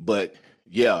 But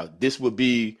yeah, this would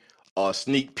be a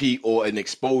sneak peek or an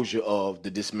exposure of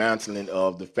the dismantling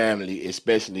of the family,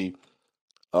 especially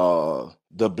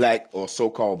the black or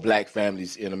so-called black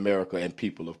families in America and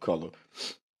people of color.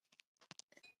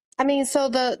 I mean, so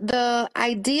the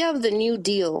idea of the New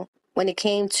Deal when it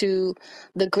came to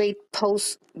the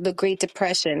Great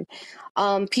Depression,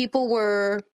 people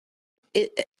were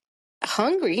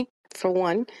hungry for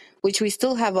one, which we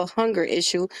still have a hunger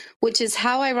issue. Which is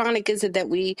how ironic is it that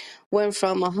we went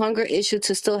from a hunger issue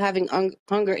to still having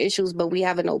hunger issues, but we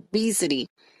have an obesity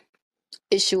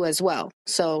issue as well.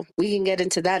 So we can get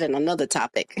into that in another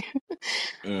topic.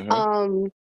 Mm-hmm.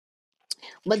 um,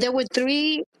 but there were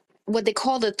what they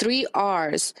call the three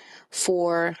R's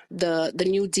for the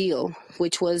New Deal,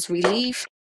 which was relief,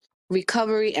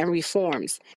 recovery, and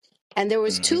reforms. And there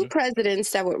was two Mm-hmm.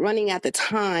 presidents that were running at the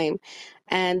time,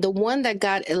 and the one that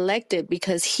got elected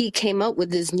because he came up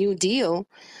with this New Deal,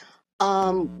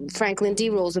 Franklin D.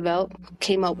 Roosevelt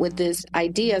came up with this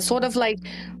idea, sort of like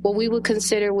what we would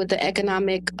consider with the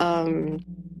economic,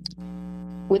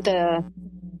 with the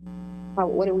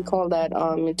what do we call that?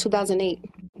 In 2008,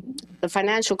 the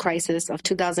financial crisis of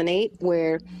 2008,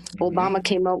 where Mm-hmm. Obama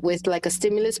came up with like a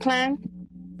stimulus plan.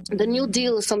 The New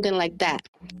Deal is something like that.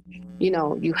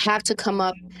 You have to come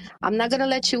up. I'm not going to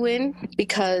let you in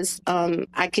because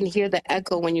I can hear the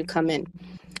echo when you come in.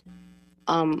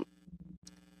 Um,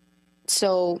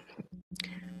 so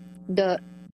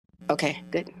okay,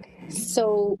 good.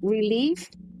 So relief,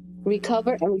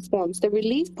 recover, and reforms. The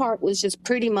relief part was just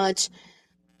pretty much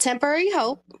temporary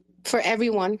help for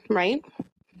everyone, right?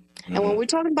 And when Mm-hmm. we're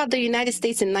talking about the United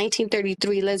States in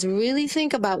 1933, let's really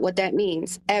think about what that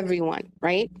means. Everyone,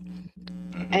 right?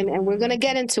 Mm-hmm. And we're going to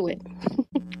get into it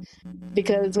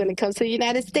because when it comes to the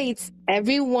United States,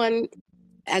 everyone,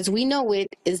 as we know it,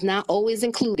 is not always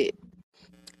included.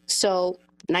 So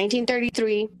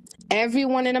 1933,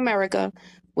 everyone in America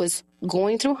was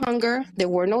going through hunger. There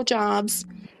were no jobs.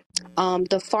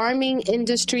 The farming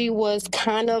industry was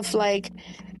kind of like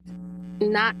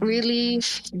not really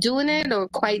doing it or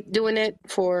quite doing it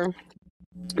for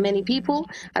many people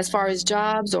as far as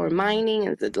jobs or mining,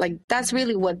 and like that's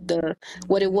really what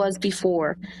it was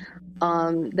before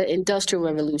the Industrial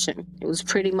Revolution. It was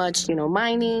pretty much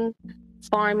mining,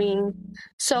 farming.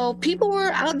 So people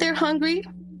were out there hungry.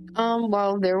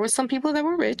 Well, there were some people that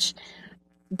were rich,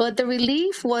 but the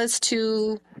relief was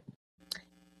to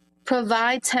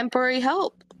provide temporary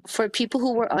help for people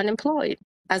who were unemployed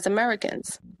as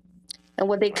Americans. And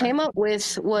what they Right. came up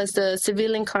with was the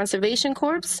Civilian Conservation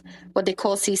Corps, what they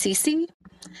call CCC,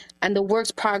 and the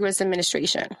Works Progress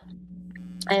Administration.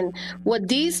 And what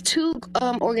these two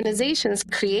organizations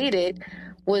created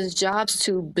was jobs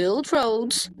to build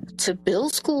roads, to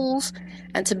build schools,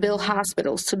 and to build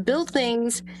hospitals, to build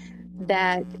things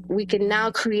that we can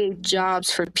now create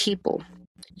jobs for people.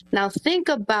 Now, think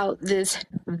about this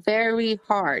very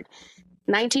hard.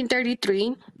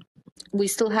 1933, we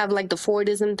still have like the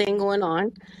Fordism thing going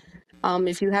on.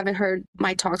 If you haven't heard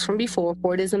my talks from before,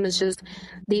 Fordism is just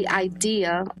the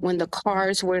idea when the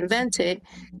cars were invented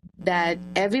that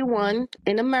everyone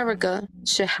in America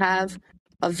should have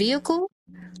a vehicle,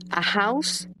 a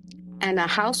house, and a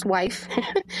housewife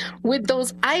with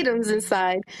those items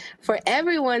inside for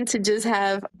everyone to just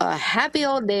have a happy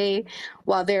old day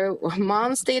while their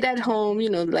mom stayed at home,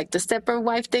 like the stepper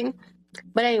wife thing.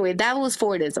 But anyway, that was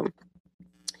Fordism.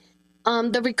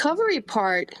 The recovery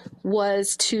part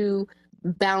was to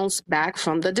bounce back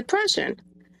from the Depression.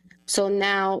 So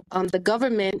now the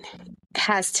government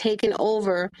has taken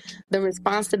over the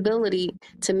responsibility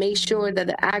to make sure that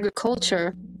the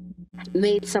agriculture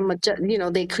made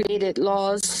they created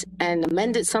laws and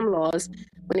amended some laws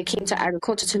when it came to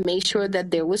agriculture to make sure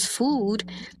that there was food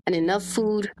and enough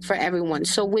food for everyone.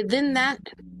 So within that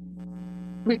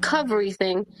recovery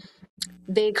thing,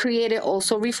 they created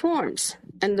also reforms.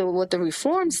 And what the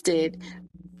reforms did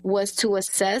was to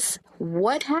assess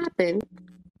what happened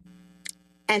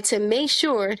and to make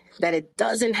sure that it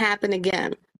doesn't happen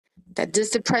again. That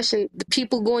this depression, the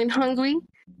people going hungry,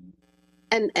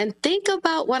 and think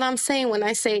about what I'm saying when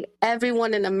I say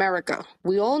everyone in America.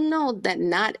 We all know that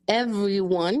not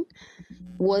everyone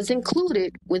was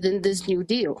included within this New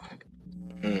Deal.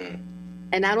 Mm.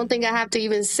 And I don't think I have to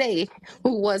even say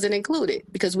who wasn't included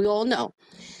because we all know.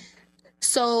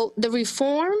 So the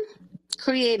reform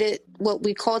created what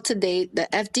we call today the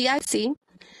FDIC,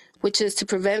 which is to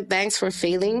prevent banks from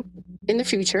failing in the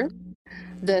future.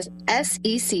 the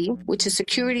SEC, which is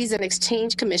Securities and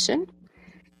Exchange Commission.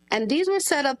 And these were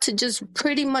set up to just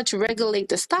pretty much regulate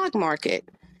the stock market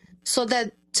so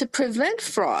that to prevent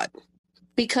fraud.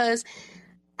 Because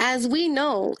as we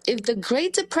know, if the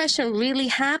Great Depression really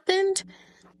happened,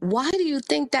 why do you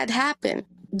think that happened?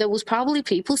 There was probably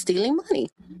people stealing money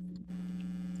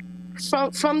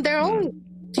from their own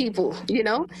people, you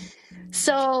know?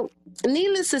 So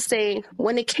needless to say,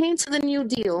 when it came to the New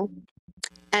Deal,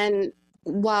 and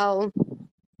while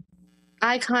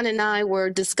Icon and I were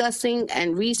discussing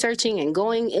and researching and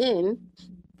going in,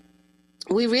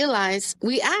 we realized,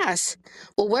 we asked,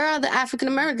 well, where are the African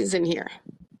Americans in here?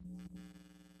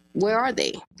 Where are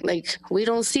they? Like, we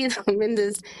don't see them in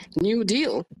this New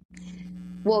Deal.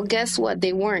 Well, guess what?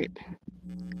 They weren't.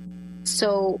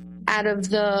 So out of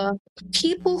the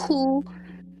people who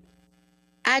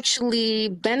actually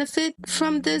benefit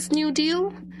from this New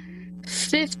Deal,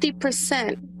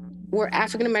 50% were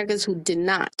African Americans who did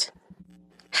not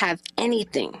have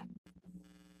anything.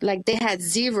 Like, they had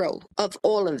zero of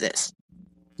all of this.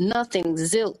 Nothing,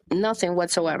 nothing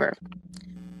whatsoever.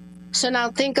 So now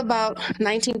think about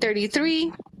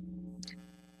 1933.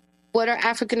 What are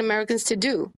African Americans to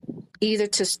do? Either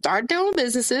to start their own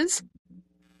businesses,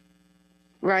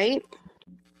 right?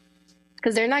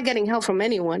 Because they're not getting help from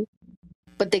anyone,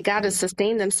 but they got to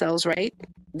sustain themselves, right?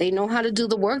 They know how to do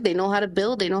the work. They know how to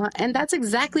build. They know how, and that's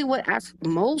exactly what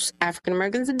most African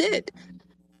Americans did.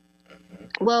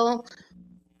 Well,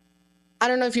 I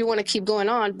don't know if you want to keep going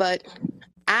on, but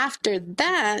after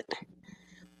that,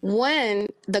 when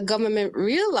the government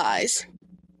realized,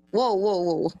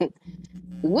 whoa,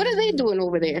 what are they doing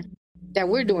over there that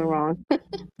we're doing wrong?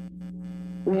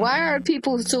 Why are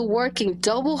people still working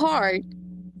double hard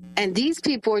and these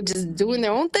people are just doing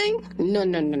their own thing?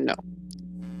 No.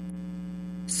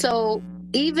 So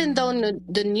even though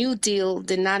the New Deal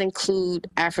did not include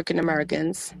African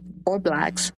Americans or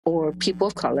Blacks or people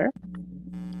of color,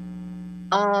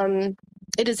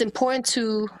 it is important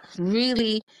to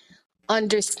really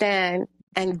understand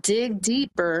and dig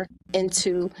deeper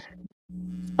into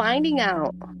finding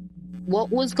out what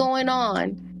was going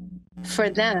on for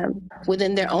them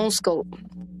within their own scope,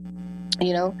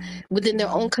 you know, within their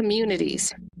own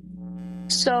communities.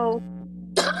 So,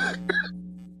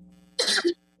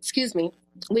 excuse me,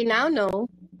 we now know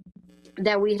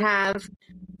that we have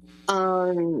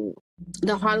the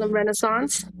Harlem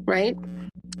Renaissance, right?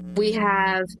 We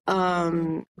have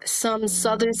some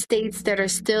southern states that are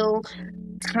still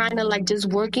kind of like just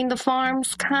working the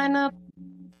farms, kind of,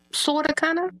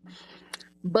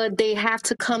 but they have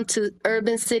to come to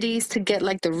urban cities to get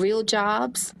like the real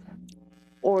jobs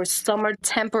or summer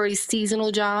temporary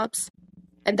seasonal jobs.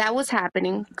 And that was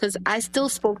happening because I still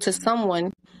spoke to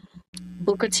someone,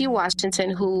 Booker T.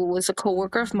 Washington, who was a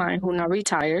coworker of mine who now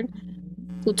retired,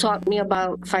 who taught me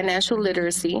about financial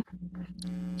literacy.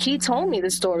 He told me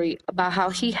the story about how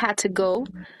he had to go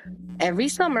every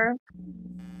summer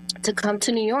to come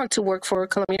to New York to work for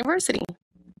Columbia University.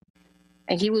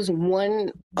 And he was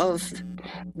one of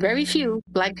very few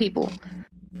Black people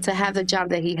to have the job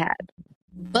that he had.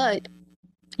 But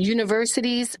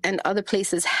universities and other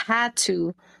places had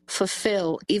to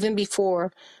fulfill, even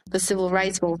before the civil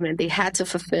rights movement, they had to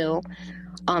fulfill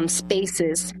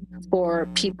spaces for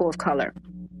people of color.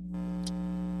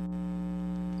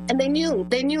 And they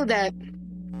knew that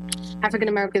African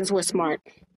Americans were smart.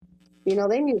 You know,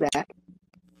 they knew that.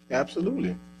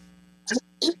 Absolutely.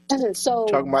 So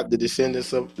talking about the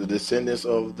descendants of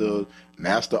the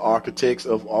master architects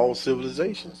of all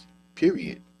civilizations.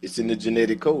 Period. It's in the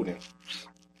genetic coding.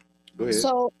 Go ahead.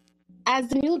 So as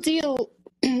the New Deal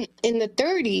in the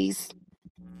 30s,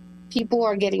 people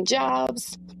are getting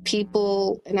jobs,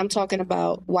 and I'm talking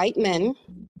about white men.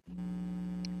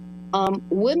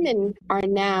 Women are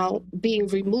now being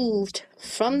removed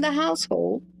from the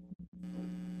household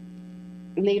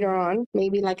later on,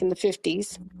 maybe like in the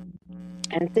 50s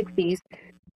and 60s,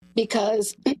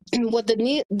 because what the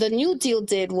New Deal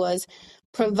did was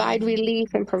provide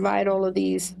relief and provide all of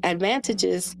these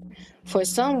advantages for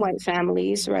some white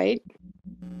families, right?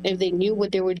 If they knew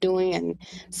what they were doing, and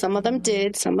some of them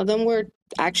did, some of them were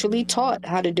actually taught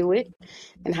how to do it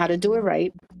and how to do it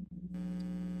right.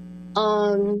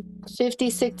 50s,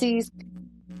 60s,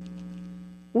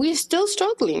 we're still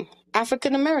struggling.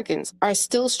 African Americans are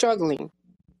still struggling.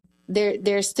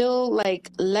 They're still like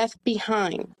left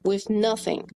behind with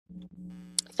nothing.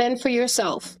 Fend for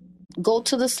yourself. Go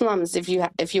to the slums if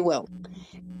you will.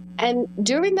 And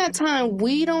during that time,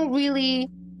 we don't really.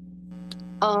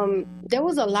 There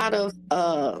was a lot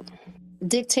of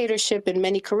dictatorship in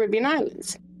many Caribbean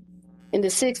islands. In the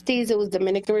 60s, it was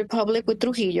Dominican Republic with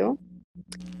Trujillo.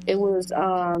 It was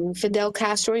Fidel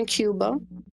Castro in Cuba.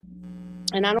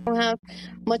 And I don't have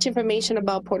much information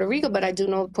about Puerto Rico, but I do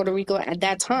know Puerto Rico at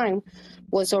that time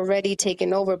was already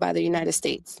taken over by the United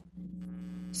States.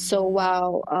 So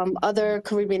while other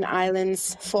Caribbean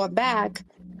islands fought back,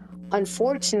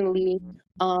 unfortunately,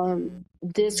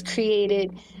 this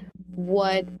created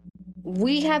what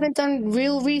we haven't done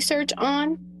real research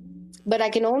on, but I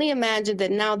can only imagine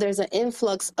that now there's an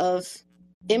influx of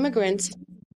immigrants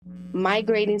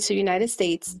migrating to the United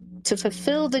States to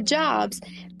fulfill the jobs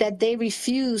that they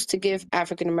refuse to give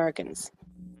African Americans.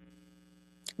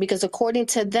 Because according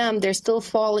to them, they're still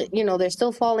falling, they're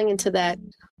still falling into that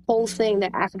whole thing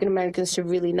that African Americans should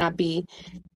really not be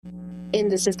in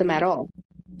the system at all,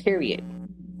 period.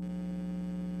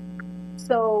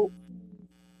 So,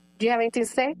 do you have anything to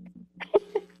say?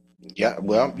 Yeah,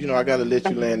 well, I got to let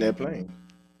you land that plane.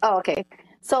 Oh, okay.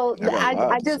 So I got a I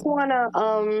lot to just say. want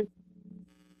to,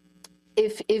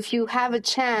 if you have a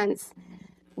chance,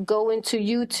 go into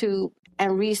YouTube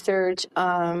and research.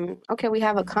 Okay, we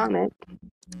have a comment.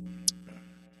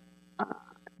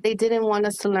 They didn't want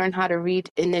us to learn how to read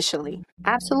initially.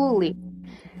 Absolutely.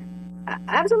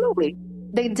 Absolutely.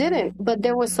 They didn't, but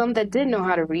there were some that did know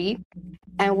how to read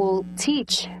and will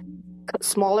teach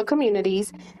smaller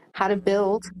communities how to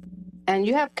build. And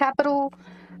you have capital,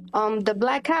 the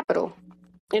Black Capital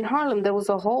in Harlem. There was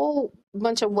a whole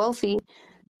bunch of wealthy.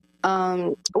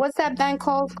 What's that bank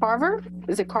called? Carver?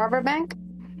 Is it Carver Bank?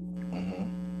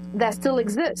 That still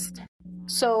exists.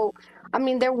 So, I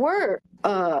mean, there were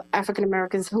African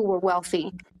Americans who were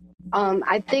wealthy.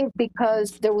 I think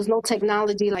because there was no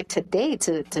technology like today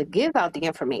to give out the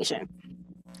information.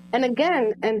 And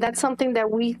again, and that's something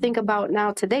that we think about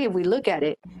now today. If we look at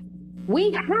it,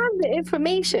 we have the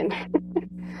information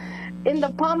in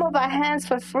the palm of our hands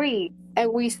for free,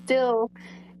 and we still,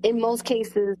 in most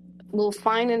cases, will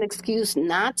find an excuse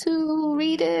not to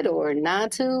read it or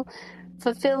not to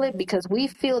fulfill it because we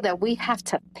feel that we have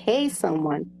to pay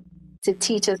someone to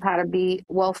teach us how to be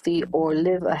wealthy or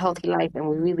live a healthy life, and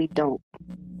we really don't.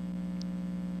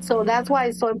 So that's why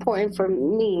it's so important for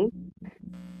me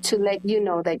to let you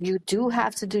know that you do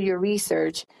have to do your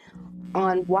research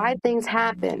on why things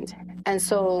happened. And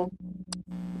so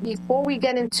before we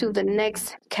get into the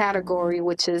next category,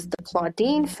 which is the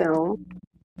Claudine film,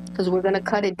 because we're going to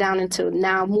cut it down into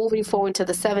now moving forward to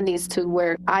the 70s to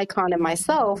where Icon and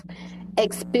myself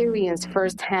experienced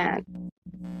firsthand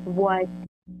what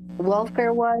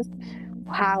welfare was,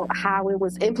 how it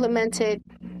was implemented,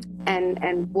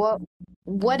 and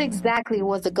what exactly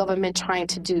was the government trying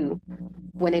to do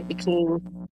when it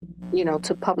became,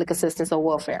 to public assistance or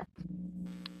welfare.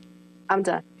 I'm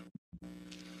done.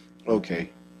 Okay,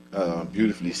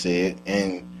 beautifully said.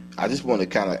 And I just want to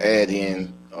kind of add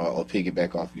in or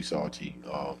piggyback off you, Salty,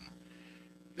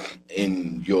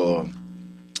 in your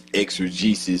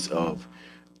exegesis of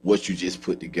what you just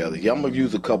put together. Yeah, I'm gonna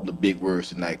use a couple of big words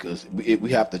tonight because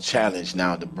we have to challenge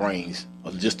now the brains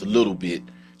just a little bit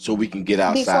so we can get Before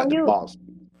outside the you box.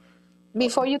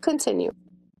 before you continue,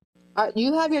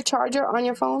 you have your charger on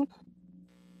your phone?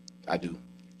 I do.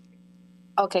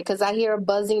 Okay, because I hear a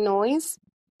buzzing noise,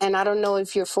 and I don't know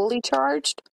if you're fully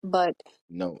charged, but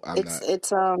No, I'm it's not.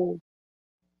 it's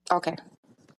okay.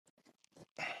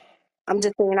 I'm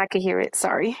just saying I could hear it.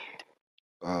 Sorry.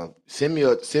 Send me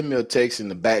a text in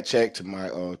the back check to my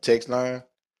text line,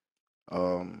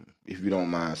 if you don't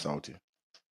mind, Salty.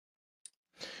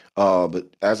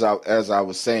 But as I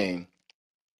was saying,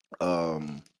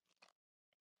 um,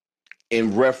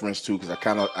 in reference to, because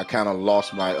I kind of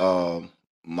lost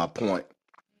my point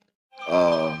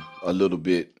a little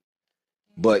bit,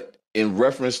 but in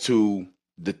reference to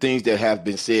the things that have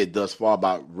been said thus far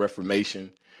about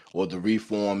reformation or the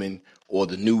reforming or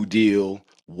the New Deal,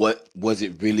 what was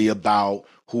it really about?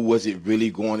 Who was it really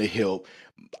going to help?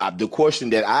 The question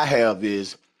that I have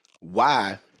is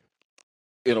why,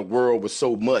 in a world with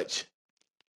so much,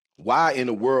 why in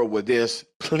a world where there's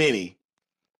plenty,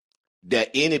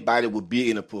 that anybody would be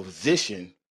in a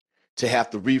position to have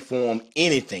to reform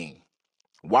anything?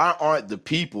 Why aren't the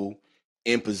people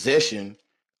in possession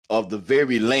of the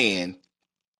very land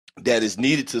that is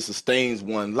needed to sustain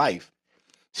one life?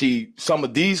 See, some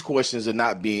of these questions are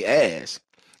not being asked.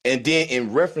 And then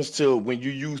in reference to when you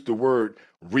use the word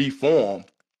reform,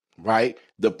 right?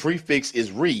 The prefix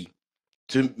is re,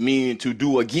 to mean to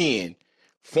do again.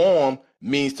 Form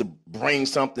means to bring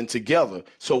something together.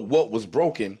 So what was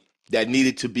broken that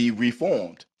needed to be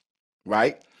reformed,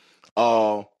 right?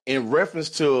 In reference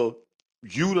to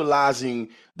utilizing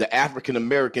the African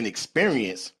American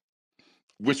experience,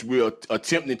 which we're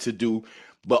attempting to do,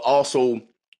 but also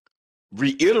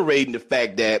reiterating the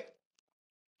fact that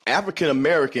African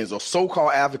Americans or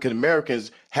so-called African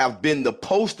Americans have been the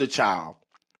poster child,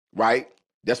 right?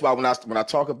 That's why when I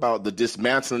talk about the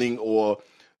dismantling or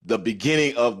the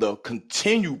beginning of the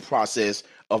continued process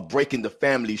of breaking the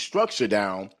family structure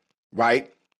down,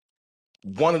 right?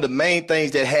 One of the main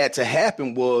things that had to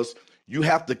happen was you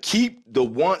have to keep the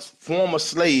once former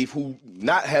slave who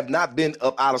have not been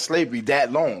up out of slavery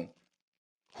that long,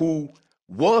 who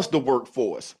was the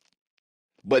workforce,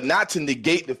 but not to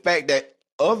negate the fact that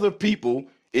other people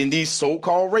in these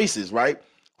so-called races, right,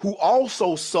 who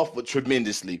also suffered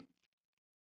tremendously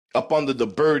up under the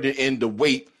burden and the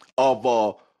weight of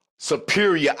a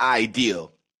superior idea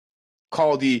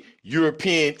called the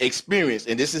European experience.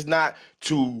 And this is not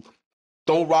to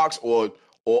throw rocks or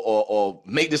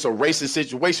make this a racist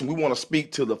situation. We want to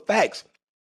speak to the facts,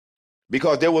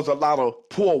 because there was a lot of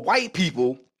poor white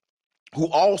people who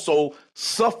also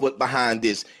suffered behind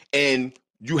this. And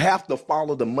you have to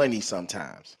follow the money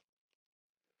sometimes.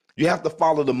 You have to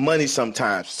follow the money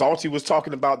sometimes. Salty was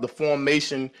talking about the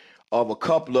formation of a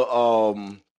couple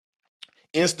of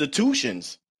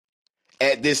institutions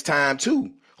at this time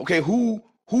too. Okay,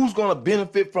 who's going to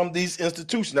benefit from these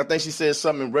institutions? I think she said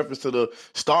something in reference to the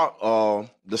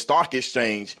stock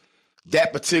exchange,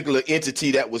 that particular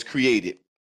entity that was created,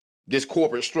 this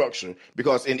corporate structure.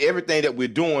 Because in everything that we're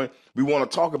doing, we want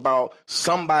to talk about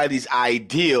somebody's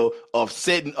ideal of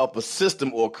setting up a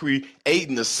system or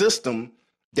creating a system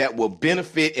that will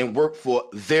benefit and work for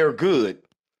their good.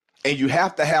 And you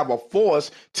have to have a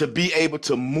force to be able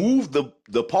to move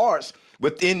the parts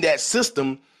within that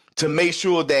system to make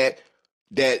sure that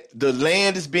the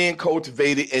land is being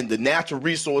cultivated and the natural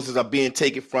resources are being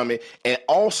taken from it, and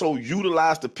also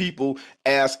utilize the people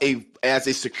as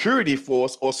a security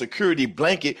force or security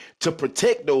blanket to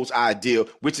protect those ideals,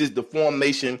 which is the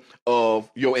formation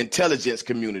of your intelligence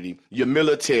community, your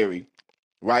military,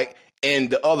 right?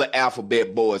 And the other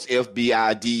alphabet boards,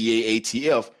 FBI, DEA,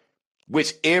 ATF,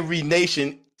 which every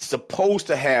nation is supposed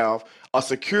to have a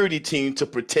security team to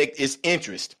protect its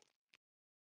interest.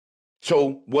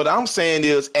 So what I'm saying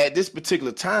is, at this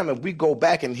particular time, if we go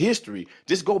back in history,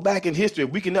 just go back in history, if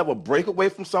we can never break away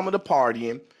from some of the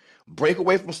partying, break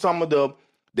away from some of the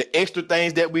extra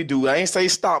things that we do. I ain't say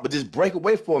stop, but just break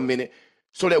away for a minute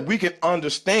so that we can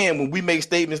understand when we make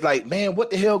statements like, man,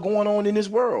 what the hell going on in this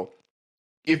world?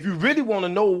 If you really want to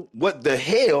know what the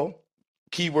hell,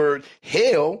 keyword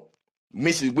hell,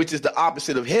 which is the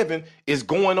opposite of heaven, is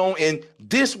going on in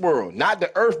this world, not the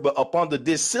earth, but up under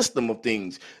this system of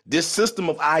things, this system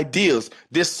of ideas,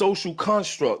 this social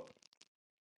construct,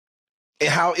 and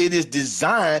how it is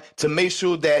designed to make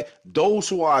sure that those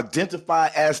who are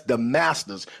identified as the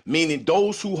masters, meaning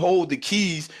those who hold the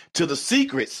keys to the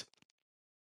secrets,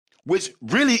 which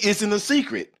really isn't a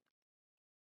secret,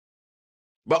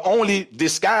 but only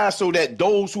disguised so that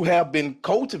those who have been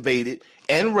cultivated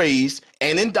and raised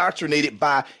and indoctrinated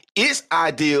by its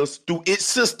ideals through its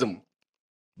system,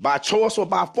 by choice or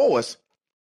by force,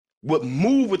 would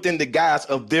move within the guise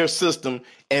of their system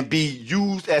and be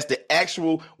used as the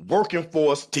actual working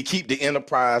force to keep the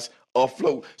enterprise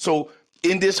afloat. So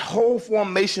in this whole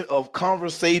formation of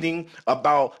conversating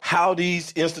about how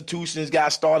these institutions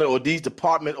got started, or these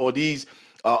departments, or these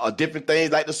different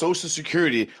things like the Social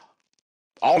Security,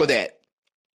 all of that,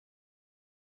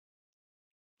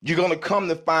 you're going to come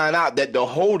to find out that the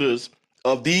holders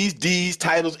of these deeds,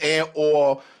 titles, and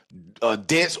or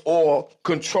debts or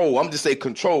control, I'm just say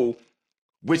control,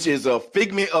 which is a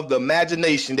figment of the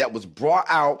imagination that was brought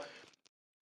out,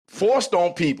 forced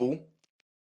on people,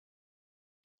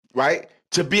 right,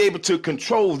 to be able to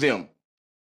control them.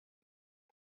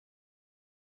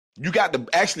 You got to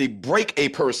actually break a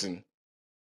person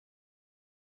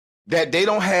that they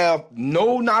don't have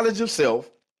no knowledge of self,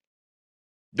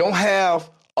 don't have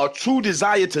a true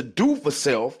desire to do for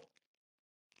self,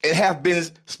 and have been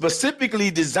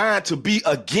specifically designed to be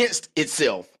against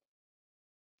itself.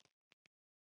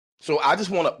 So I just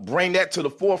want to bring that to the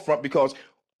forefront, because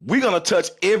we're going to touch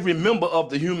every member of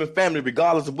the human family,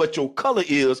 regardless of what your color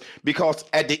is, because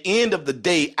at the end of the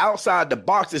day, outside the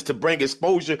box is to bring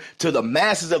exposure to the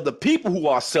masses of the people who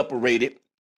are separated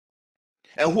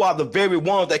and who are the very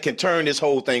ones that can turn this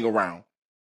whole thing around.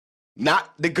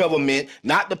 Not the government,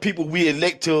 not the people we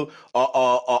elect to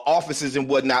offices and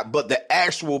whatnot, but the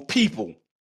actual people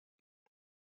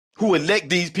who elect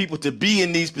these people to be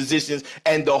in these positions,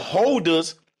 and the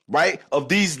holders, right, of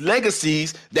these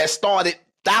legacies that started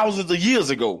thousands of years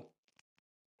ago.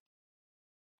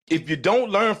 If you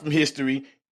don't learn from history,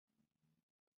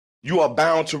 you are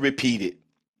bound to repeat it.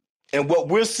 And what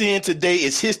we're seeing today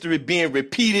is history being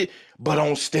repeated, but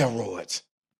on steroids.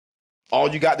 All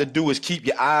you got to do is keep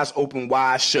your eyes open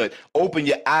wide shut. Open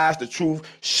your eyes to truth,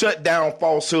 shut down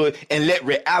falsehood, and let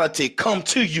reality come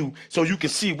to you so you can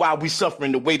see why we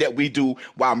suffering the way that we do,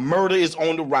 why murder is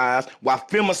on the rise, why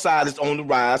femicide is on the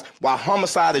rise, why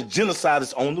homicide and genocide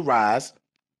is on the rise,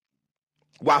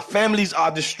 why families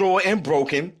are destroyed and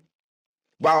broken,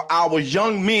 while our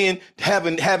young men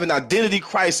having identity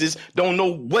crisis, don't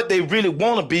know what they really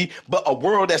want to be, but a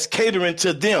world that's catering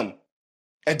to them.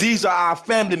 And these are our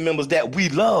family members that we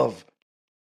love.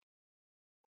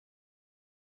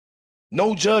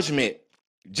 No judgment,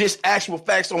 just actual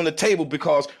facts on the table,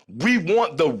 because we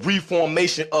want the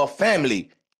reformation of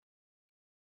family,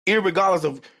 irregardless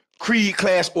of creed,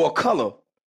 class, or color.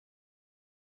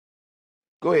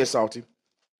 Go ahead, Salty.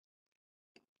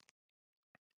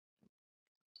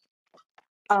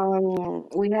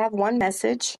 We have one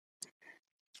message.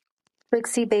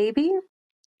 Trixie Baby,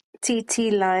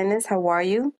 TT Linus, how are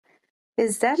you?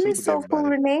 Is that Miss Salute Soulful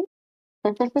everybody.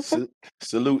 Renee?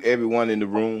 Salute everyone in the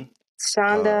room.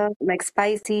 Shonda,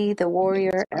 McSpicy, The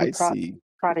Warrior, and Spicy.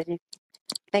 Prodigy.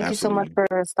 Thank you so much Absolutely.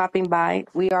 for stopping by.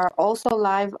 We are also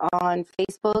live on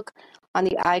Facebook on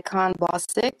the Icon Boss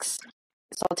 6,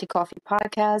 Salty Coffee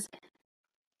Podcast,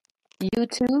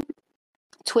 YouTube,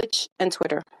 Twitch, and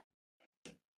Twitter.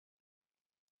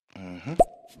 Mm-hmm.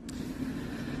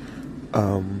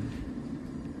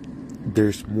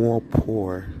 There's more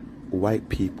poor white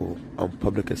people on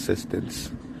public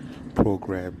assistance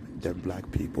program than black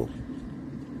people.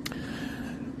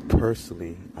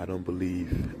 Personally, I don't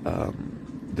believe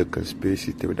the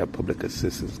conspiracy theory that public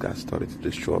assistance got started to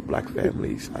destroy black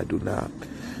families. I do not.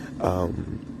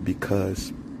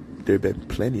 Because there have been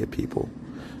plenty of people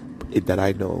that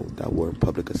I know that were in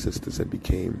public assistance and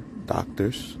became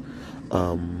doctors.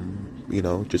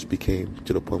 Just became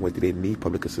to the point where they didn't need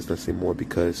public assistance anymore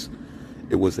because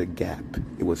it was a gap.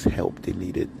 It was help they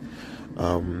needed.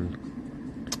 I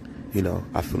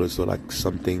feel as though like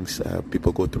some things,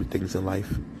 people go through things in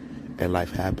life and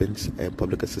life happens and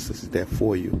public assistance is there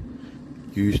for you.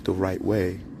 Used the right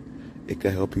way, it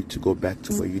can help you to go back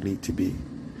to where you need to be.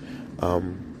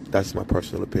 That's my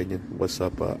personal opinion. What's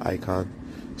up, Icon,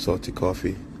 Salty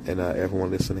Coffee, and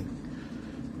everyone listening?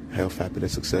 Health,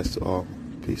 happiness, success to all.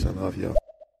 Peace and love, y'all.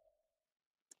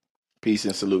 Peace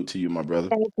and salute to you, my brother.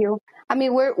 Thank you. I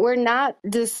mean, we're not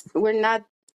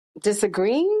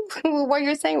disagreeing with what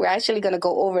you're saying. We're actually going to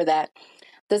go over that.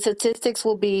 The statistics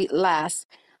will be last.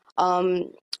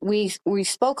 We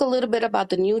spoke a little bit about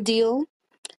the New Deal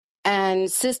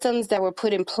and systems that were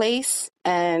put in place,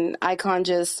 and Icon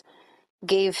just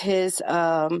gave his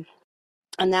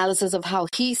analysis of how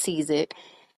he sees it.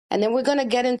 And then we're going to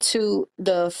get into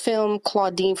the film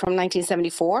Claudine from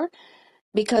 1974,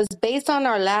 because based on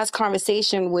our last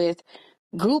conversation with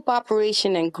group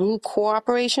operation and group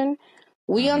cooperation,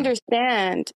 we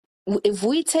understand if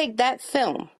we take that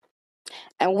film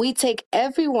and we take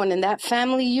everyone in that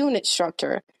family unit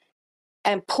structure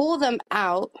and pull them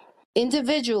out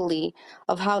individually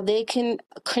of how they can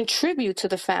contribute to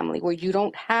the family where you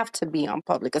don't have to be on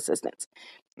public assistance.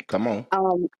 Come on.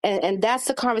 And that's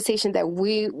the conversation that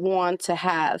we want to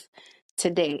have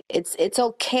today. It's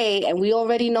okay, and we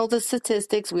already know the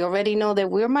statistics. We already know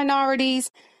that we're minorities,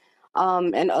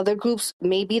 and other groups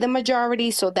may be the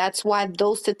majority. So that's why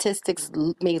those statistics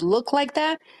may look like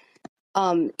that,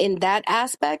 in that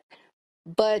aspect.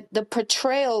 But the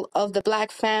portrayal of the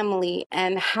Black family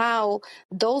and how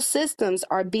those systems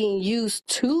are being used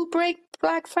to break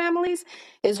Black families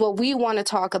is what we want to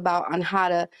talk about, on how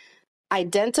to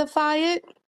identify it,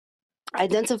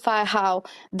 identify how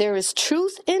there is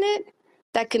truth in it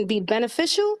that can be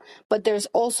beneficial, but there's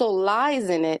also lies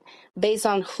in it based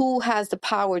on who has the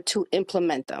power to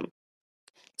implement them.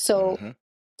 So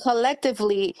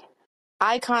collectively,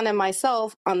 Icon and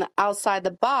myself, on the outside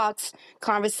the box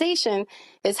conversation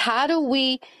is, how do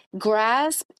we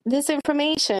grasp this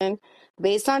information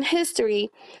based on history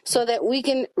so that we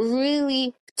can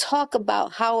really talk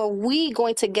about how are we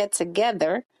going to get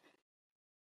together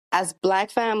as Black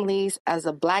families, as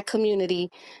a Black community,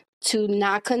 to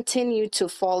not continue to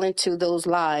fall into those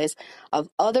lies of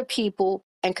other people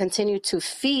and continue to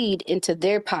feed into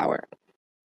their power.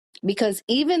 Because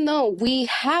even though we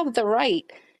have the right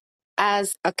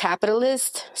as a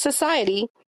capitalist society,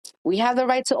 we have the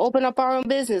right to open up our own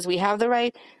business. We have the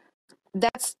right.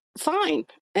 That's fine.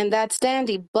 And that's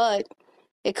dandy. But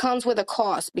it comes with a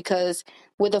cost, because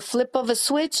with a flip of a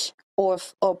switch or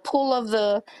pull of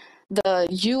the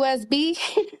USB,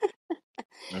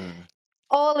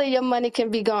 all of your money can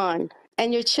be gone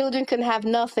and your children can have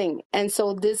nothing. And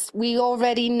so this, we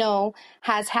already know,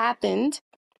 has happened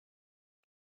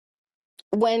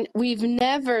when we've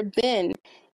never been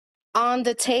on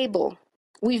the table.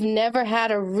 We've never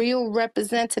had a real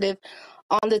representative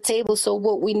on the table. So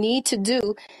what we need to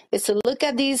do is to look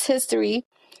at these history,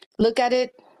 look at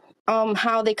it,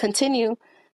 how they continue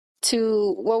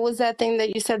to, what was that thing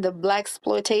that you said, the black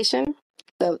exploitation,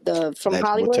 the from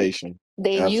Hollywood. Exploitation.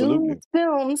 They use Absolutely.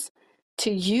 films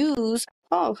to use.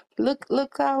 Oh, look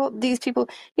how these people.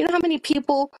 You know how many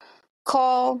people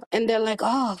call and they're like,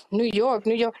 "Oh, New York,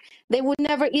 New York." They would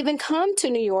never even come to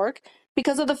New York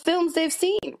because of the films they've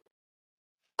seen.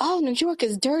 Oh, New York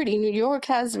is dirty. New York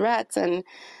has rats, and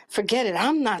forget it.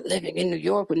 I'm not living in New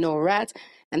York with no rats.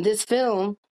 And this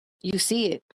film, you see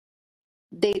it.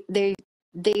 They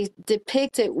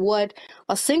depicted what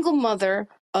a single mother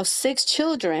of 6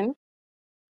 children,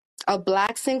 a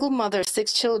black single mother of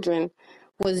 6 children,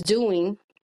 was doing,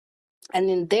 and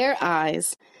in their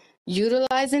eyes,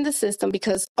 utilizing the system,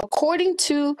 because according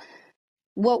to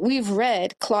what we've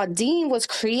read, Claudine was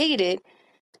created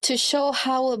to show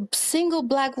how a single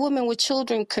black woman with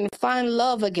children can find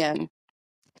love again.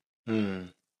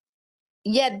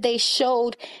 Yet they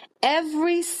showed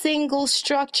every single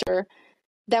structure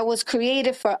that was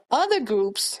created for other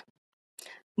groups,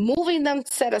 moving them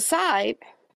set aside,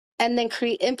 and then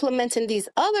implementing these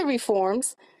other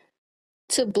reforms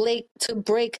to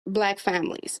break black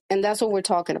families. And that's what we're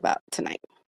talking about tonight.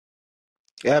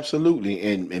 Absolutely.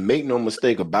 And make no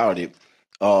mistake about it.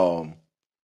 Um,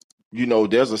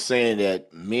 there's a saying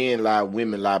that men lie,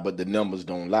 women lie, but the numbers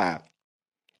don't lie.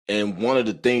 And one of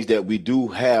the things that we do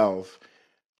have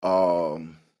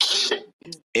um,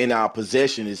 in our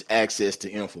possession is access to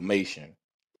information,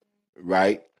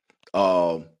 right?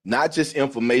 Not just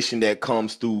information that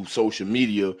comes through social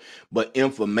media, but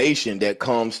information that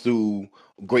comes through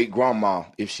great grandma,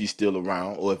 if she's still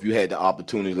around, or if you had the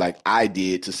opportunity, like I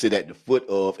did, to sit at the foot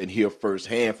of and hear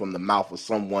firsthand from the mouth of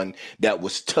someone that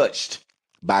was touched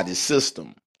by the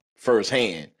system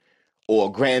firsthand, or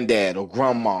a granddad or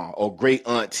grandma or great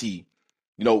auntie,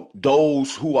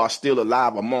 those who are still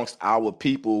alive amongst our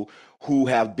people who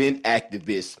have been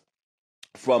activists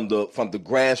from the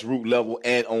grassroots level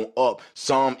and on up,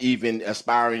 some even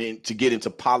aspiring to get into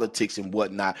politics and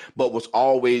whatnot, but was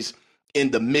always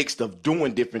in the mix of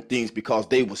doing different things because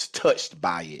they was touched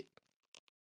by it.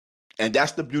 And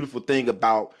that's the beautiful thing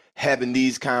about having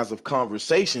these kinds of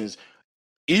conversations.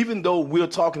 Even though we're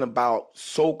talking about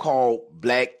so-called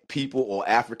black people or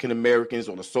African Americans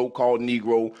or the so-called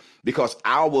Negro, because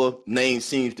our name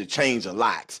seems to change a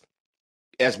lot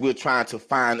as we're trying to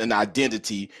find an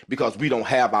identity, because we don't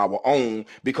have our own,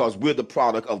 because we're the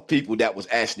product of people that was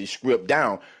actually stripped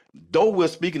down. Though we're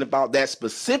speaking about that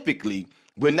specifically,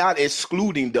 we're not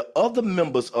excluding the other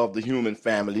members of the human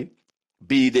family,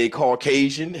 be they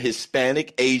Caucasian,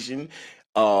 Hispanic, Asian,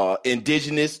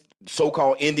 indigenous,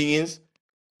 so-called Indians,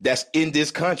 that's in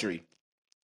this country,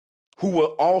 who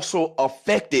were also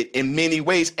affected in many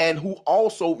ways and who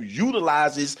also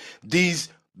utilizes these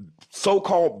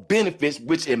so-called benefits,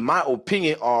 which in my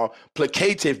opinion are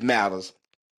placative matters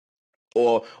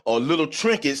or little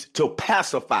trinkets to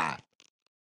pacify.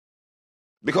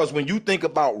 Because when you think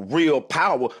about real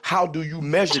power, how do you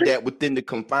measure that within the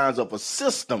confines of a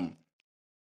system?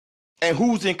 And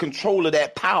who's in control of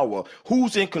that power?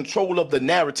 Who's in control of the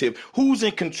narrative? Who's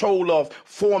in control of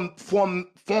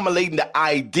formulating the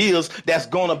ideas that's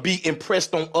going to be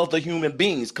impressed on other human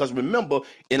beings? Because remember,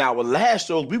 in our last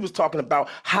shows, we was talking about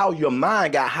how your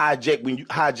mind got hijacked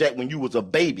when you was a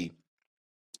baby.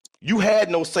 You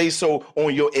had no say-so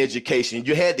on your education.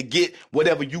 You had to get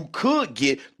whatever you could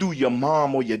get through your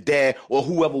mom or your dad or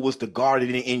whoever was the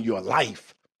guardian in your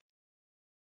life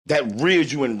that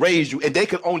reared you and raised you, and they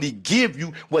could only give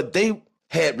you what they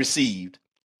had received.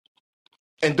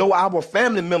 And though our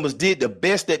family members did the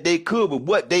best that they could with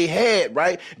what they had,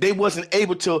 right, they wasn't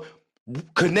able to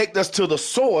connect us to the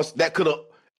source that could have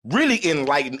really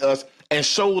enlightened us and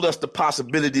showed us the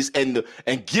possibilities and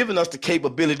given us the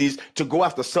capabilities to go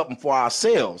after something for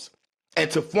ourselves and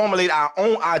to formulate our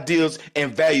own ideas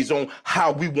and values on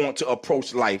how we want to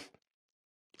approach life,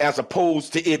 as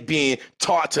opposed to it being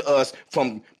taught to us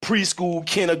from preschool,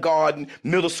 kindergarten,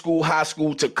 middle school, high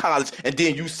school to college, and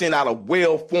then you send out a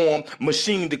well-formed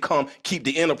machine to come keep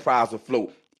the enterprise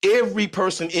afloat. Every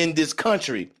person in this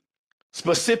country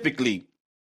specifically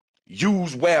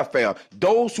use welfare.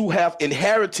 Those who have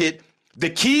inherited the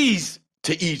keys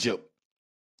to Egypt,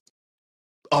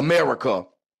 America,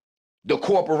 the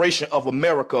corporation of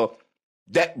America,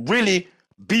 that really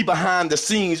be behind the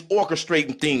scenes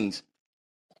orchestrating things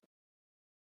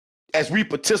as we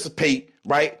participate,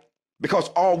 right? Because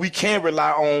all we can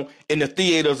rely on in the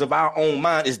theaters of our own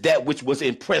mind is that which was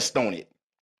impressed on it.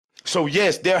 So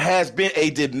yes, there has been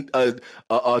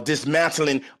a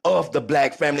dismantling of the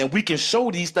black family, and we can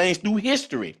show these things through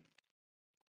history.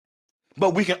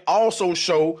 But we can also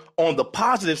show on the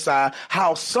positive side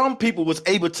how some people was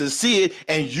able to see it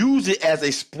and use it as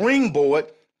a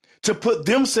springboard to put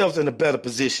themselves in a better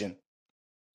position,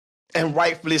 and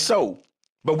rightfully so.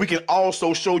 But we can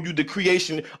also show you the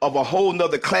creation of a whole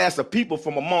nother class of people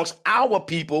from amongst our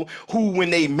people who, when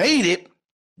they made it,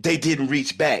 they didn't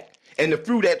reach back. And the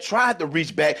few that tried to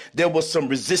reach back, there was some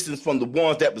resistance from the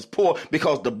ones that was poor,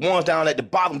 because the ones down at the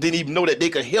bottom didn't even know that they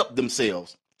could help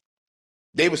themselves.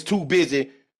 They was too busy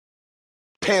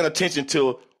paying attention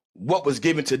to what was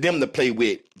given to them to play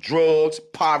with: drugs,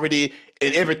 poverty,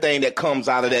 and everything that comes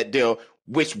out of that deal,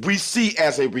 which we see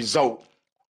as a result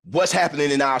what's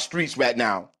happening in our streets right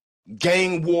now.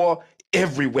 Gang war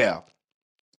everywhere.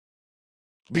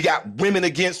 We got women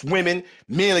against women,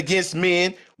 men against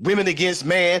men, women against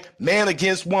man, man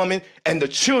against woman, and the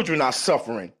children are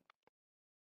suffering.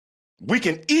 We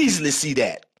can easily see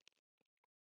that.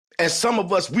 And some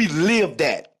of us, we live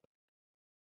that.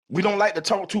 We don't like to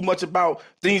talk too much about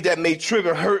things that may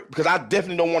trigger hurt, because I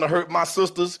definitely don't want to hurt my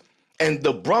sisters and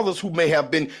the brothers who may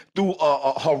have been through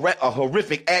a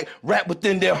horrific act right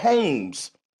within their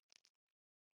homes.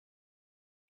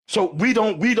 So we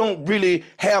don't really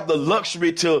have the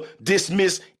luxury to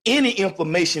dismiss any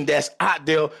information that's out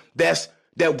there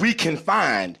that we can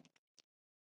find,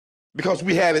 because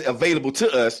we have it available to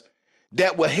us,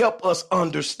 that will help us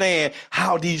understand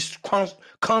how these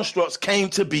constructs came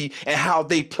to be and how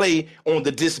they play on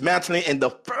the dismantling and the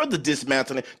further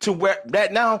dismantling, to where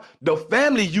that now the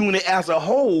family unit as a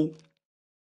whole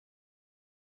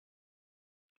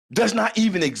does not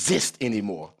even exist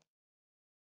anymore.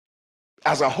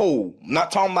 As a whole, I'm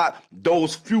not talking about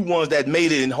those few ones that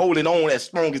made it and holding on as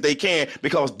strong as they can,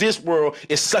 because this world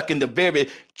is sucking the very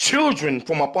children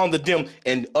from up under them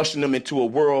and ushering them into a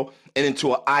world and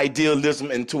into an idealism,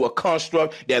 into a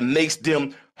construct that makes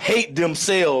them hate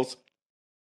themselves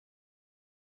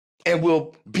and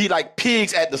will be like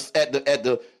pigs at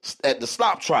the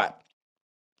slop trot,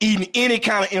 eating any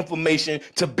kind of information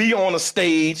to be on a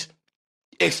stage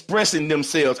expressing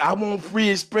themselves. I want free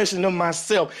expression of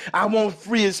myself. I want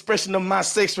free expression of my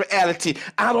sexuality.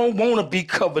 I don't want to be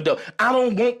covered up. I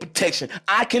don't want protection.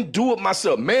 I can do it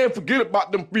myself. Man, forget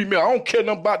about them females. I don't care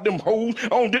nothing about them hoes.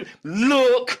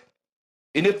 Look.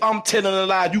 And if I'm telling a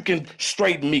lie, you can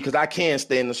straighten me, because I can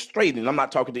stand the straightening. I'm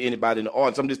not talking to anybody in the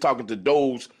audience. I'm just talking to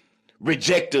those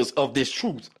rejectors of this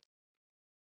truth.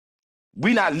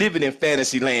 We're not living in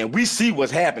fantasy land. We see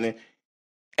what's happening.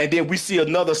 And then we see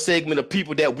another segment of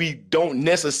people that we don't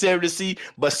necessarily see,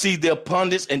 but see their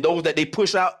pundits and those that they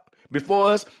push out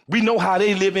before us. We know how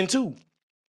they live in too.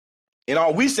 And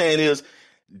all we saying is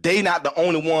they not the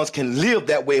only ones can live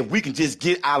that way, if we can just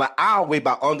get out of our way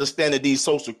by understanding these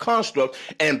social constructs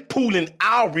and pooling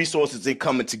our resources and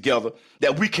coming together,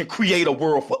 that we can create a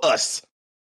world for us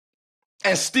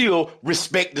and still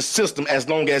respect the system as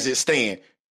long as it stands.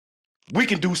 We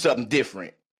can do something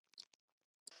different.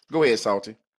 Go ahead,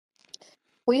 Salty.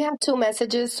 We have 2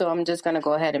 messages, so I'm just going to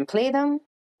go ahead and play them.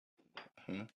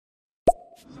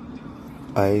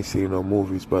 I ain't seen no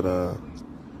movies, but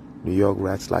New York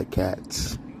rats like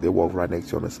cats. They walk right next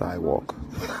to you on the sidewalk.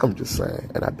 I'm just saying,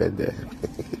 and I've been there.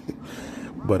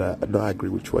 But no, I agree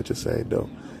with what you're saying, though.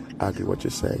 I agree with what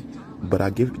you're saying. But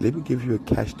let me give you a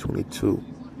catch-22.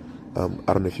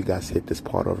 I don't know if you guys hit this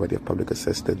part already of public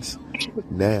assistance.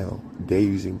 Now they're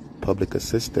using public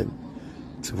assistance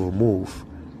to remove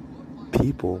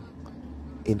people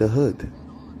in the hood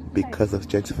because of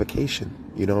gentrification.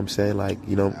 You know what I'm saying? Like,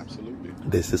 Absolutely.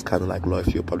 this is kind of like law.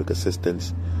 If you're public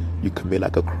assistance, you commit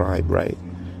like a crime, right?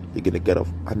 You're gonna get off.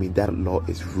 I mean, that law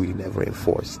is really never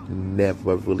enforced.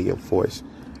 Never really enforced.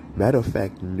 Matter of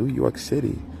fact, New York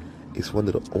City is one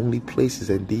of the only places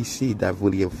in DC that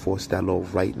really enforce that law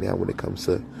right now when it comes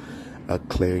to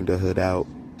clearing the hood out,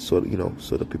 so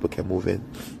that people can move in.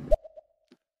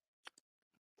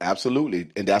 Absolutely,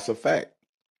 and that's a fact.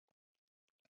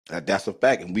 That's a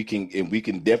fact, and we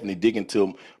can definitely dig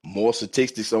into more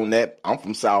statistics on that. I'm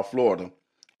from South Florida,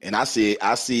 and I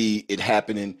see it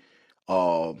happening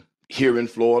here in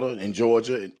Florida, in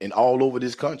Georgia, and all over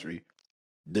this country.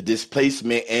 The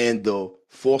displacement and the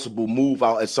forcible move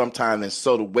out, at sometimes in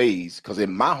subtle ways. Because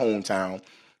in my hometown,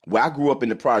 where I grew up in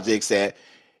the projects at,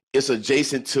 it's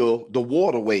adjacent to the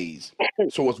waterways,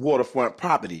 so it's waterfront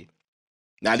property.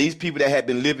 Now, these people that had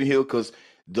been living here, because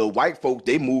the white folk,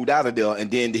 they moved out of there, and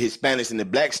then the Hispanics and the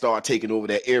blacks started taking over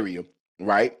that area,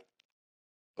 right?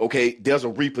 Okay, there's a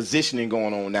repositioning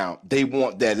going on now. They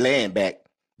want that land back.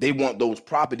 They want those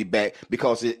property back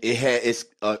because it's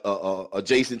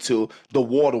adjacent to the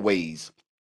waterways,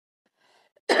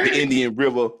 the Indian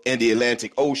River and the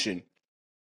Atlantic Ocean.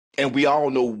 And we all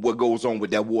know what goes on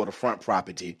with that waterfront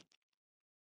property.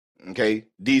 Okay,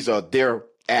 these are their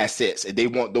assets, and they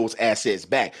want those assets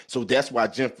back. So that's why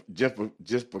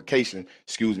gentrification,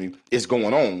 is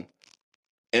going on,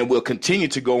 and will continue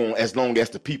to go on as long as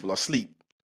the people are asleep.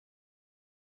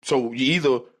 So you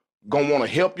either gonna want to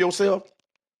help yourself,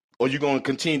 or you're gonna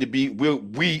continue to be.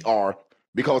 We are,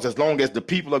 because as long as the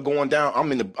people are going down,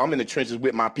 I'm in the trenches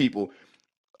with my people.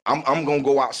 I'm gonna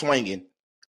go out swinging.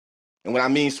 And when I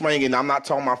mean swinging, I'm not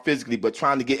talking about physically, but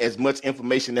trying to get as much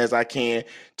information as I can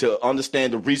to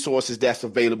understand the resources that's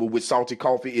available, which Salty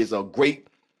Coffee is a great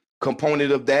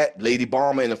component of that. Lady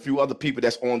Balmer and a few other people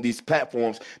that's on these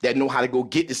platforms that know how to go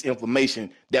get this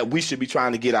information that we should be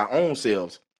trying to get our own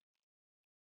selves.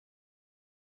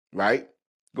 Right?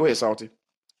 Go ahead, Salty.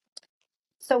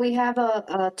 So we have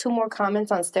two more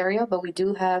comments on stereo, but we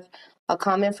do have a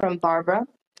comment from Barbara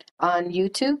on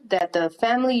YouTube that the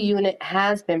family unit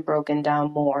has been broken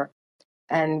down more,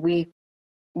 and we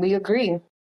agree,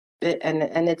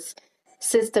 and it's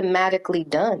systematically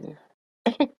done.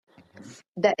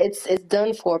 That it's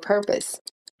done for a purpose.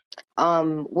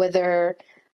 Whether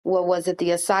what was it,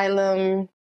 the asylum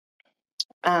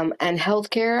and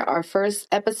healthcare, our first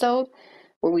episode,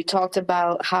 where we talked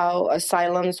about how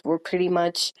asylums were pretty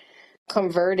much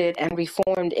converted and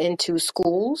reformed into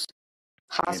schools,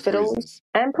 And hospitals, prisons.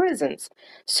 and prisons. And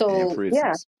So yeah,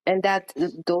 prisons. and that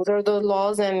those are the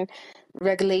laws and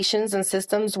regulations and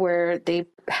systems where they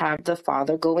have the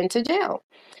father go into jail,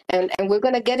 and we're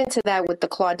going to get into that with the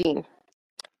Claudine.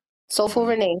 Soulful Mm-hmm.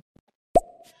 Renee.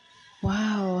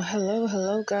 Wow,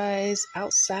 hello, guys.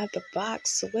 Outside the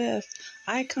box with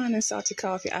Icon and Salty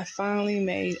Coffee. I finally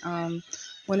made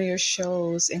one of your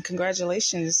shows, and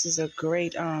congratulations. This is a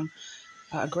great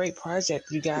project,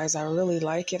 you guys. I really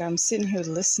like it. I'm sitting here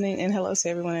listening, and hello to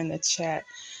everyone in the chat.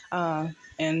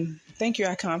 And thank you,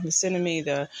 Icon, for sending me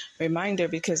the reminder,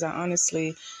 because I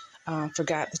honestly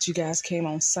forgot that you guys came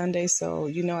on Sunday. So,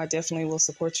 I definitely will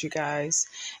support you guys,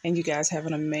 and you guys have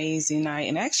an amazing night.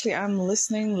 And actually, I'm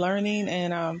listening, learning,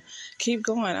 and keep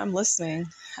going. I'm listening.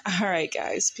 All right,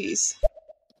 guys. Peace.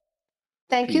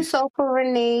 Thank you, Peace. Soulful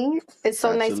Renee. It's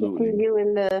so nice to see Absolutely. you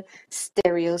in the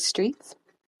stereo streets.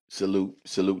 Salute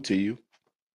to you.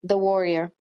 The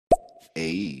warrior.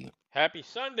 Hey. Happy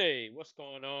Sunday. What's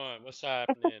going on? What's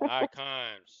happening?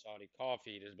 Icons, Saudi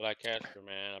Coffee. This is Black Casper,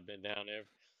 man. I've been down there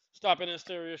stopping in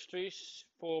Stereo Streets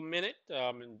for a minute.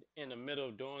 In the middle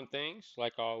of doing things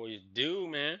like I always do,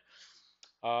 man.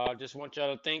 Just want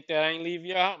y'all to think that I ain't leave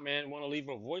you out, man. Want to leave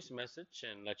a voice message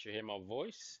and let you hear my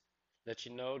voice. Let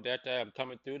you know that I'm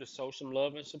coming through to show some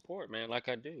love and support, man, like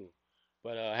I do.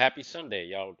 But happy Sunday,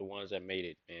 y'all, the ones that made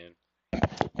it, man.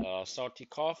 Salty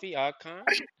Coffee, Icon.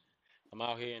 I'm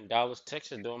out here in Dallas,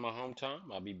 Texas, doing my hometown.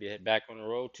 I'll be back on the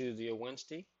road Tuesday or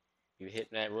Wednesday. Be hitting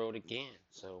that road again.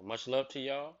 So much love to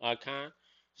y'all. Icon,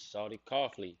 Saudi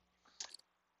Coffee.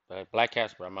 Black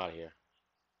Casper, I'm out here.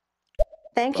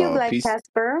 Thank you, Black Peace.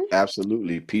 Casper.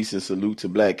 Absolutely. Peace and salute to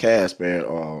Black Cass, man.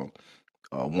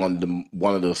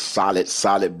 One of the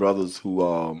solid brothers who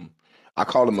I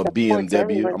call him a Supports BMW.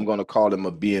 everybody. I'm gonna call him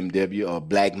a BMW, a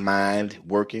black mind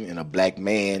working and a black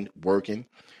man working.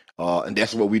 And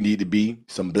that's what we need to be,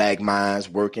 some black minds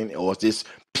working, or it's just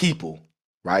people,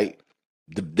 right?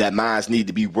 That minds need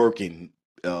to be working.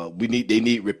 They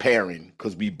need repairing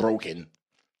because we broken.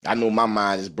 I know my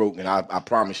mind is broken. I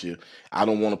promise you. I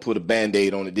don't want to put a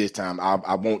band-aid on it this time.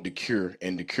 I want the cure,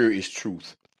 and the cure is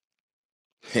truth.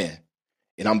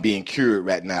 And I'm being cured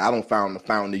right now. I don't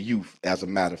found the youth, as a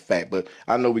matter of fact. But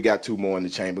I know we got two more in the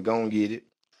chamber. Go and get it.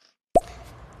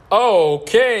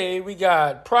 Okay, we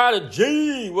got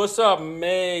Prodigy. What's up,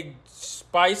 Meg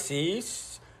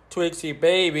Spices, Twixie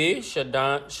Baby,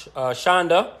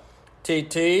 Shonda,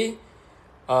 TT,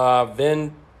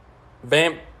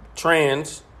 Vamp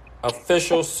Trans,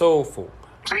 Official Soulful.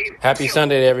 Happy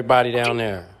Sunday to everybody down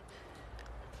there.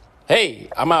 Hey,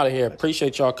 I'm out of here.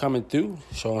 Appreciate y'all coming through,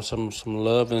 showing some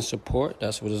love and support.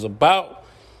 That's what it's about.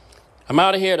 I'm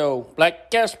out of here, though. Black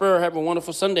Casper, have a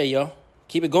wonderful Sunday, y'all.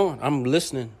 Keep it going. I'm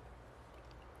listening.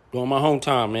 Doing my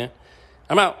hometown, man.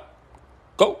 I'm out.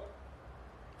 Go.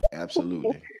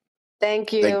 Absolutely. Thank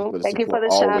Thank you you. for the Thank you for support.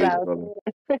 the shout Always, out. brother.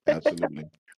 Absolutely.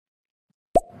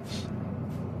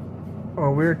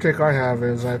 A weird take I have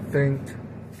is I think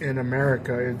in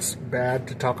America it's bad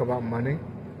to talk about money.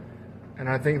 And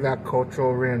I think that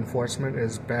cultural reinforcement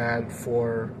is bad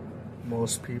for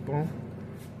most people.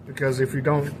 Because if you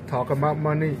don't talk about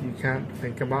money, you can't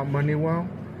think about money well.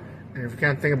 And if you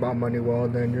can't think about money well,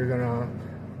 then you're gonna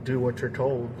do what you're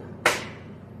told.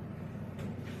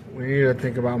 We need to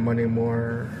think about money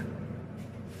more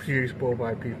people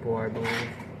by people, I believe,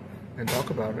 and talk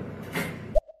about it.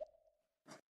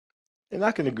 And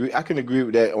I can agree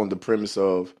with that on the premise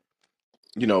of,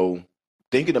 you know,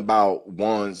 thinking about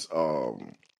one's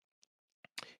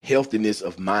healthiness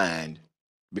of mind,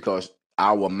 because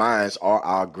our minds are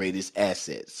our greatest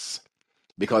assets.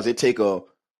 Because it take a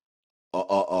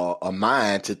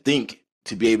mind to think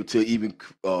to be able to even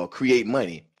create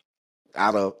money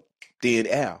out of thin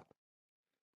air.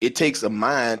 It takes a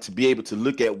mind to be able to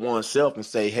look at oneself and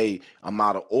say, hey, I'm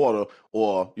out of order,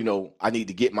 or, I need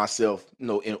to get myself,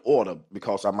 in order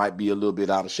because I might be a little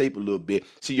bit out of shape a little bit.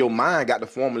 See, your mind got to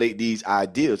formulate these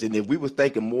ideas. And if we were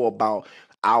thinking more about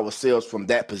ourselves from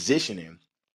that positioning,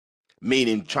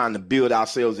 meaning trying to build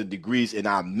ourselves in degrees in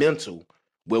our mental,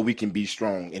 where we can be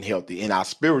strong and healthy, in our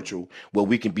spiritual, where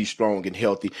we can be strong and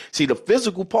healthy. See, the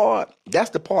physical part, that's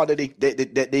the part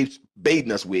that they've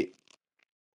baiting us with.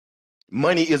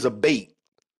 Money is a bait.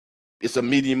 It's a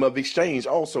medium of exchange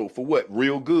also for what?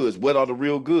 Real goods. What are the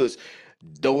real goods?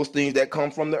 Those things that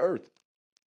come from the earth.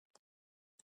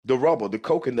 The rubber, the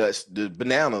coconuts, the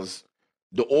bananas,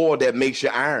 the oil that makes you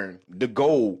iron, the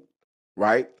gold,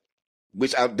 right?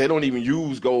 They don't even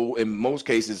use gold in most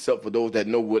cases, except for those that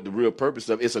know what the real purpose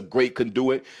of. It's a great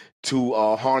conduit to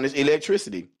harness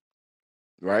electricity,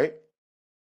 right?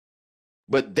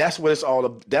 But that's what it's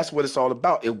all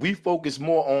about. If we focus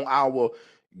more on our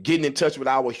getting in touch with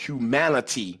our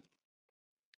humanity,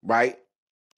 right?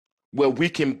 Where we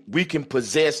can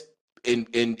possess in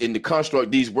the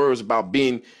construct these words about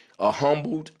being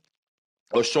humbled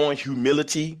or showing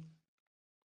humility,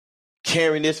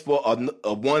 caring this for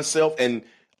oneself and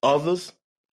others,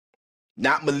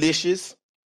 not malicious,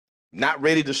 not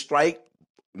ready to strike,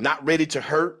 not ready to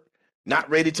hurt, not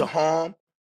ready to harm,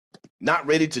 not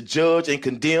ready to judge and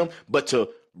condemn, but to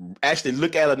actually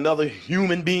look at another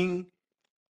human being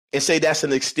and say that's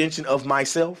an extension of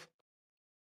myself.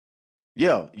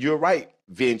 Yeah, you're right,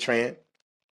 Vin Tran.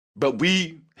 But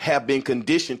we have been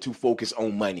conditioned to focus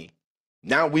on money.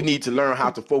 Now we need to learn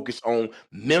how to focus on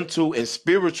mental and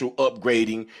spiritual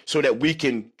upgrading so that we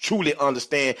can truly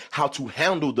understand how to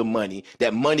handle the money,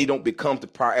 that money don't become the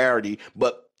priority,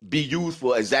 but be used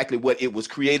for exactly what it was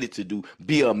created to do,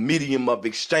 be a medium of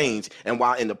exchange. And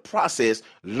while in the process,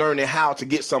 learning how to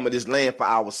get some of this land for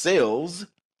ourselves,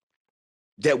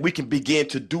 that we can begin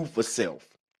to do for self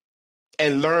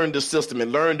and learn the system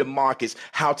and learn the markets,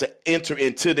 how to enter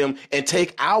into them and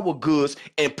take our goods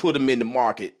and put them in the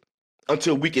market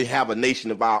until we can have a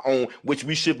nation of our own, which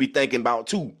we should be thinking about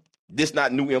too. This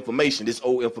not new information, this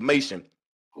old information.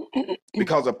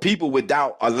 Because a people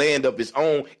without a land of its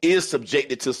own is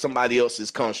subjected to somebody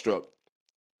else's construct.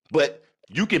 But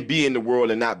you can be in the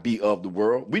world and not be of the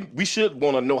world. We should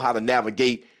want to know how to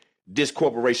navigate this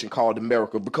corporation called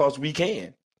America, because we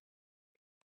can.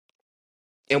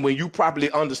 And when you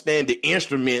properly understand the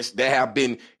instruments that have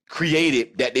been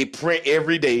created, that they print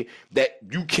every day, that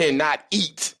you cannot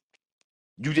eat,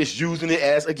 you just using it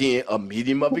as, again, a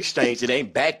medium of exchange. It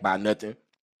ain't backed by nothing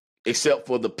except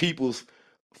for the people's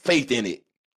faith in it.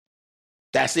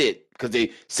 That's it. Because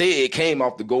they say it came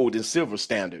off the gold and silver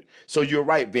standard. So you're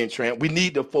right, Ben Trant. We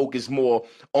need to focus more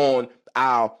on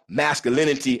our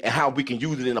masculinity and how we can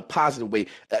use it in a positive way,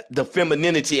 the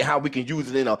femininity and how we can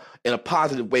use it in a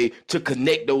positive way to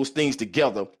connect those things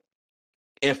together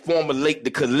and formulate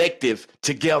the collective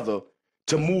together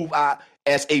to move out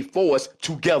as a force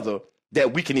together,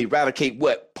 that we can eradicate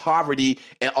what poverty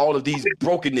and all of these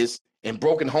brokenness and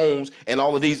broken homes and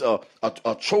all of these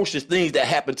atrocious things that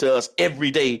happen to us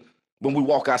every day when we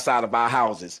walk outside of our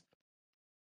houses.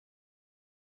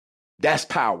 That's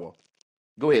power.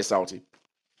 Go ahead, Salty.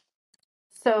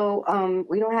 So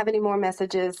we don't have any more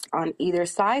messages on either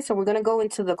side. So we're going to go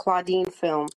into the Claudine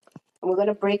film. And we're going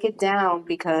to break it down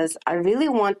because I really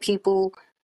want people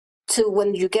to,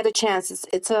 when you get a chance,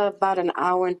 it's about an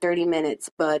hour and 30 minutes.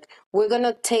 But we're going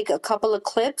to take a couple of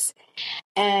clips.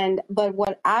 But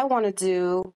what I want to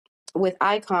do with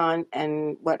Icon,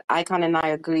 and what Icon and I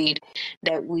agreed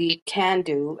that we can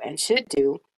do and should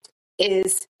do,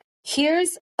 is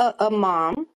here's a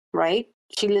mom, right?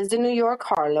 She lives in New York,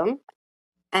 Harlem.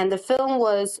 And the film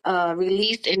was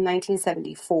released in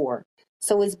 1974.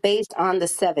 So it's based on the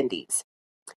 70s.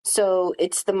 So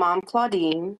it's the mom,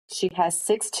 Claudine. She has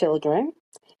 6 children.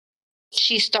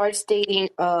 She starts dating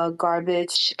a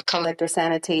garbage collector,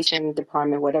 sanitation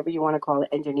department, whatever you want to call it,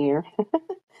 engineer,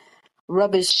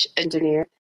 rubbish engineer,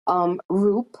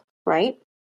 Roop, right?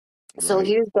 So Right.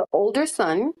 here's the older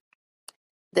son.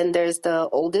 Then there's the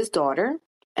oldest daughter.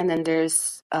 and then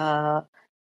there's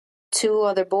two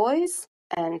other boys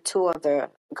and two other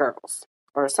girls,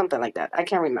 or something like that. I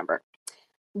can't remember.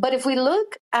 But if we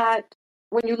look at,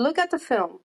 when you look at the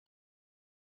film,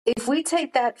 if we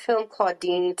take that film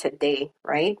Claudine today,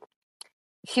 right?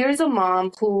 Here's a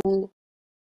mom who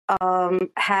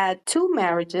had two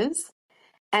marriages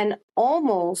and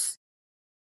almost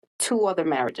two other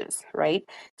marriages, right?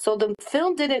 So the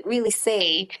film didn't really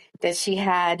say that she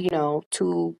had,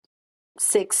 two,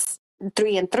 six,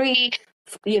 three and three,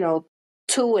 you know,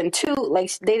 two and two.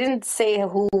 Like they didn't say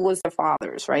who was the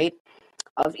fathers, right,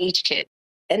 of each kid.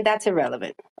 And that's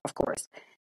irrelevant, of course.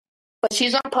 But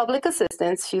she's on public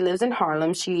assistance. She lives in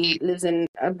Harlem. She lives in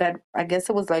a bed, I guess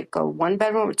it was like a 1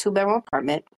 bedroom or 2 bedroom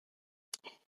apartment.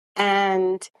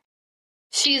 And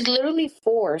she's literally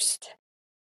forced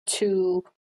to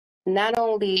not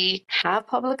only have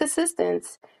public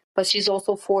assistance, but she's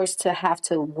also forced to have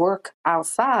to work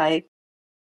outside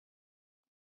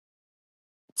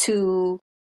to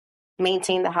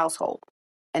maintain the household.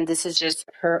 And this is just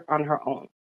her on her own.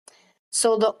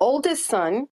 So the oldest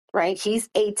son, right, he's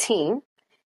 18,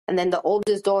 and then the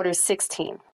oldest daughter is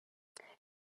 16.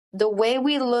 The way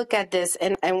we look at this,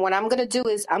 and what I'm going to do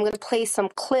is I'm going to play some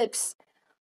clips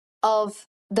of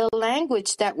the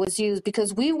language that was used,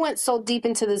 because we went so deep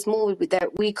into this movie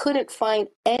that we couldn't find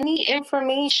any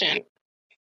information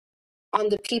on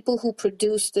the people who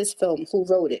produced this film, who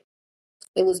wrote it.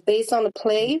 It was based on a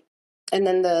play, and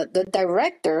then the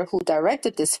director who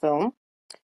directed this film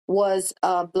was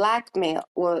a black male,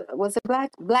 was it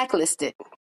blacklisted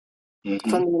Mm-hmm.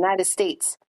 from the United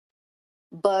States,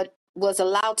 but was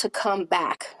allowed to come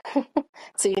back to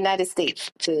the United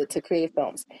States to create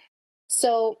films.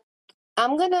 So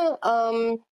I'm gonna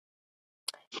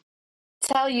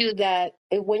tell you that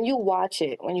when you watch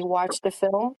it, when you watch the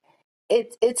film,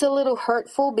 it's a little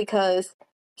hurtful, because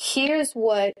here's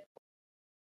what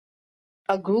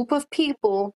a group of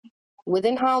people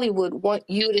within Hollywood want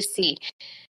you to see.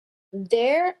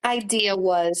 Their idea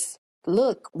was,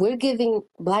 look, we're giving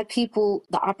Black people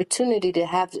the opportunity to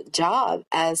have a job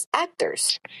as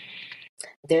actors.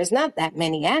 There's not that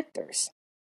many actors.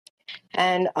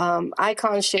 And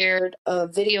Icon shared a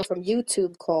video from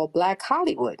YouTube called Black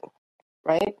Hollywood,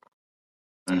 right?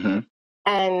 Mm-hmm.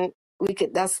 And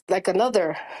that's like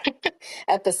another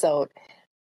episode.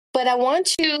 But I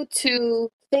want you to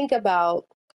think about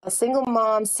a single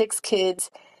mom, 6 kids,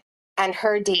 and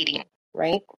her dating,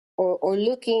 right? Or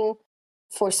looking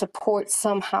for support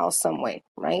somehow, some way,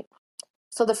 right?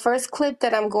 So the first clip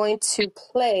that I'm going to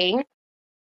play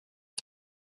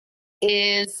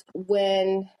is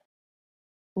when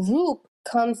Roop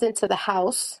comes into the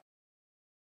house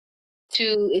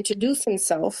to introduce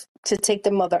himself to take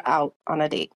the mother out on a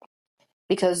date.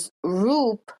 Because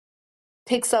Roop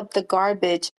picks up the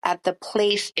garbage at the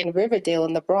place in Riverdale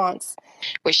in the Bronx,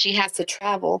 where she has to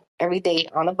travel every day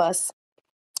on a bus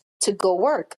to go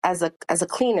work as a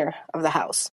cleaner of the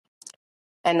house.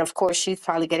 And of course, she's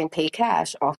probably getting paid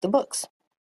cash off the books.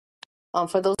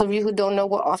 For those of you who don't know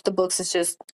what off the books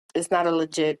is, it's not a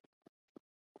legit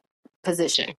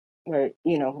position where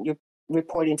you're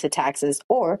reporting to taxes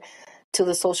or to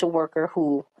the social worker,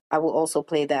 who I will also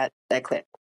play that clip.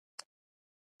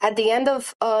 At the end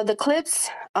of the clips,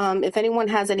 if anyone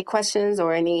has any questions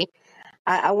or any,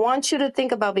 I want you to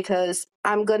think about, because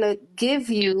I'm going to give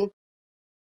you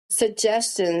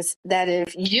suggestions that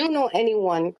if you know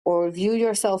anyone or if you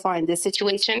yourself are in this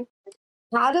situation,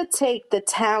 how to take the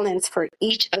talents for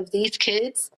each of these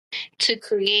kids to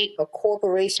create a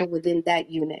corporation within that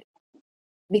unit.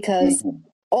 Because Mm-hmm.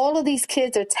 all of these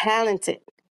kids are talented.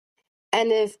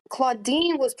 And if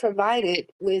Claudine was provided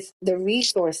with the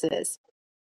resources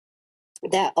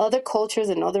that other cultures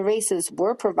and other races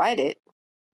were provided,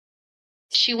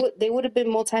 they would have been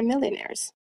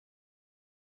multimillionaires.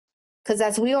 Because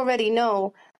as we already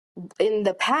know, in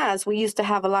the past, we used to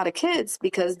have a lot of kids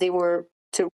because they were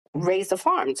to raise the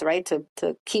farms, right? To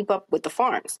keep up with the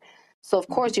farms. So of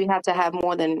course you have to have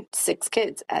more than 6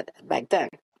 kids back then.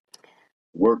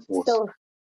 Workforce. So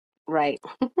right.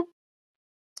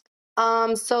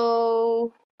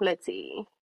 So let's see.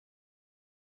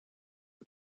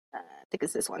 I think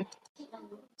it's this one.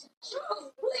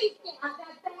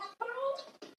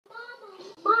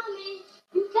 Mommy,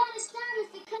 you gotta start us.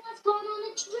 The car's going on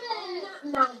a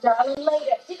trip. No, darling,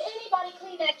 later. Did anybody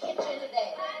clean that kitchen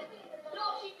today? No,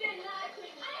 she didn't. I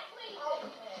cleaned it. I cleaned it.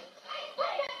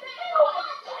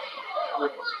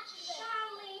 Okay.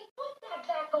 Charlene, put that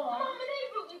back on. Mama, they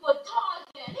really were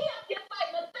Tarzan. He up here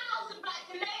fighting 1,000 blacks,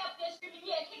 and they up there screaming,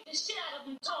 yeah, kick the shit out of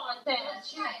them Tarzan. Don't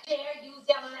you dare use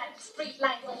yelling at the street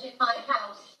language in my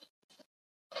house.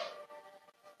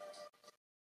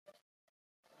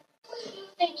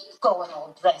 going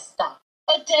all dressed up?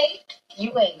 A date?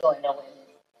 You ain't going nowhere.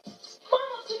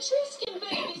 Mama, Patrice can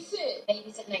babysit.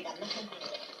 Babysitting ain't got nothing to do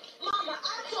with it. Mama,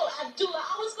 I told Abdullah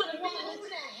I was going to meet him. Who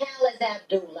the hell is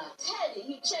Abdullah? Teddy.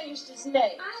 He changed his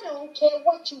name. I don't care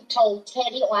what you told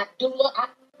Teddy or Abdullah.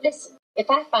 Listen, if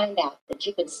I find out that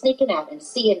you've been sneaking out and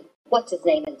seeing what's his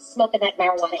name and smoking that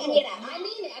marijuana, I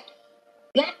mean that.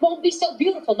 Black won't be so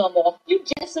beautiful no more. You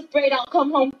just afraid I'll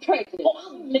come home pregnant. Oh,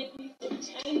 I'll make me think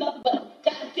I ain't nothing but a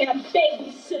goddamn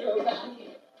babysitter around here.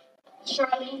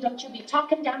 Charlene, don't you be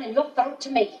talking down in your throat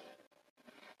to me.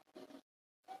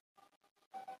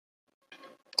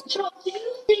 Charles, do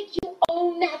you think you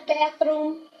own that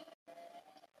bathroom?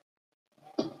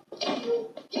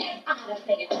 Get out of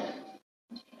there.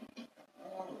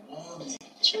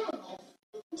 Charles,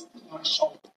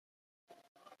 Marshall.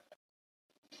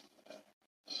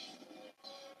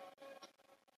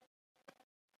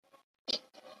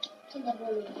 Come on,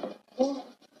 Willie. Go on.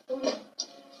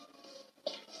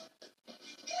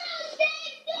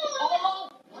 Oh,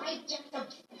 my God.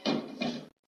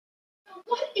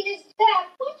 What is that?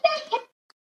 What the heck?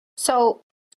 So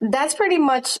that's pretty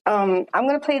much. I'm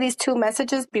going to play these two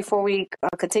messages before we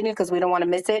continue because we don't want to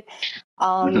miss it.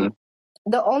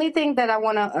 The only thing that I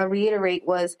want to reiterate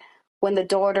was when the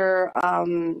daughter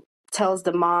tells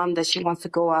the mom that she wants to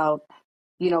go out,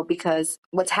 because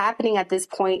what's happening at this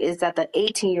point is that the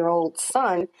 18-year-old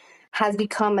son has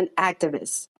become an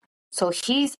activist. So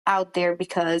he's out there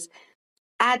because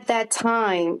at that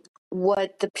time,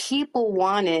 what the people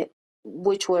wanted,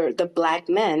 which were the black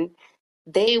men,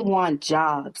 they want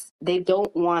jobs. They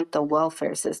don't want the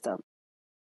welfare system.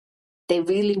 They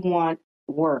really want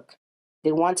work.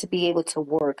 They want to be able to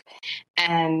work.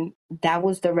 And that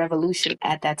was the revolution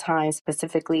at that time,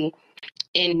 specifically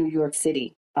in New York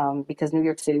City, because New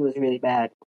York City was really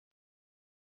bad.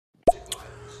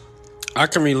 I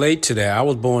can relate to that. I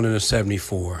was born in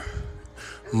 '74.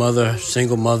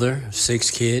 Single mother,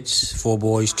 6 kids, 4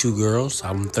 boys, 2 girls.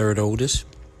 I'm third oldest.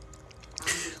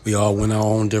 We all went our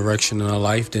own direction in our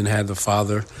life. Didn't have the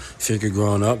father figure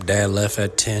growing up. Dad left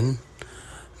at 10.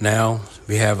 Now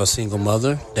we have a single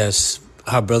mother that's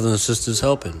her brothers and sisters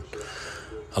helping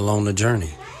along the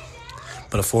journey.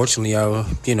 But unfortunately,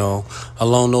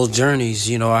 along those journeys,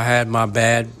 I had my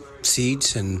bad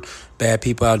seeds and bad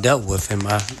people I dealt with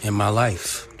in my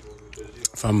life.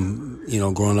 From,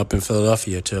 growing up in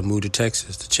Philadelphia to move to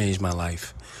Texas to change my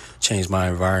life, change my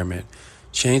environment,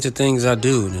 change the things I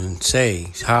do and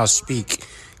say, how I speak.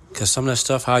 Because some of that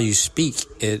stuff, how you speak,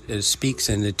 it speaks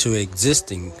into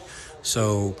existing.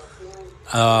 So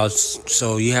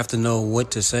you have to know what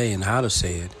to say and how to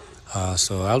say it.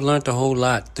 So I've learned a whole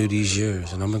lot through these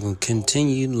years, and I'm going to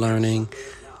continue learning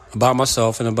about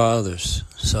myself and about others.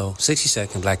 So 60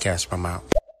 seconds, Black Casper, I'm out.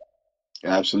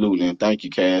 Absolutely, and thank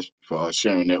you, Cash, for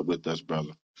sharing that with us,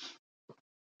 brother.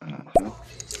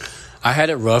 I had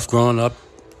it rough growing up,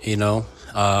 when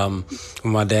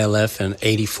my dad left in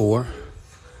 '84.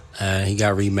 He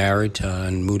got remarried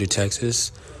and moved to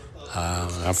Texas.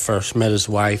 I first met his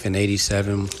wife in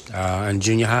 '87 in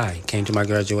junior high, came to my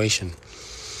graduation.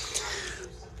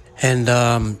 And,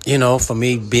 for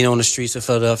me, being on the streets of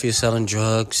Philadelphia selling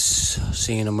drugs,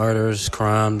 seeing the murders,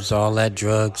 crimes, all that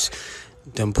drugs,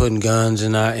 them putting guns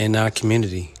in our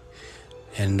community.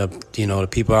 And, the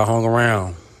people I hung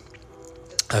around,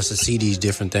 us to see these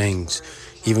different things.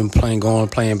 Even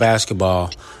playing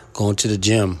basketball, going to the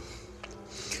gym.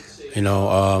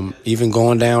 Even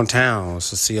going downtown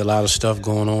to see a lot of stuff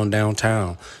going on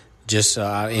downtown, just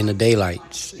in the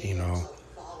daylights.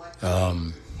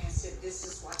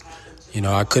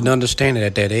 I couldn't understand it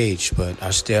at that age, but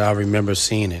I remember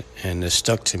seeing it, and it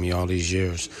stuck to me all these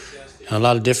years. And a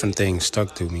lot of different things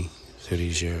stuck to me through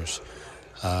these years.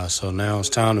 So now it's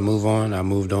time to move on. I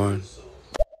moved on.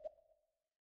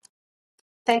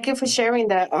 Thank you for sharing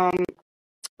that,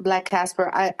 Black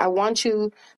Casper. I want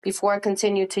you, before I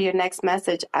continue to your next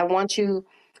message, I want you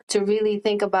to really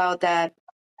think about that.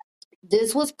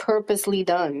 This was purposely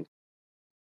done.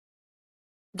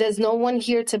 There's no one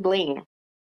here to blame.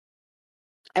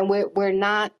 And we're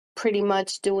not pretty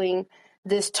much doing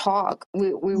this talk.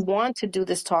 We want to do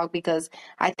this talk because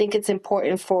I think it's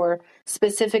important for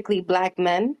specifically Black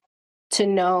men to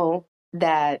know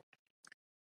that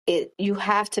you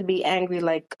have to be angry,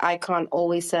 like Icon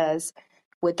always says,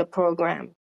 with the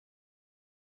program.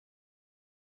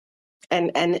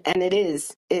 And it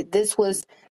is. This was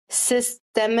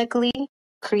systemically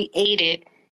created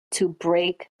to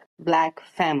break Black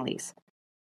families.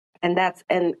 And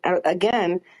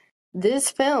again, this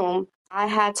film I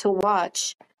had to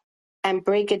watch and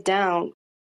break it down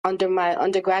under my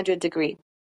undergraduate degree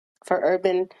for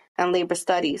urban and labor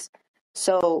studies.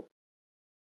 So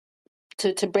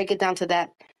to break it down to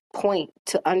that point,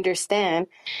 to understand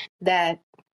that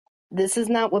this is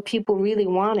not what people really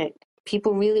wanted.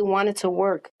 People really wanted to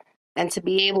work and to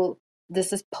be able,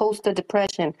 this is post the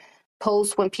depression,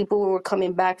 post when people were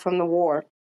coming back from the war.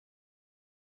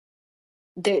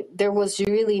 There was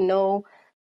really no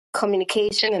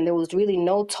communication and there was really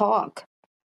no talk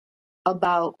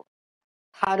about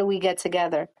how do we get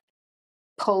together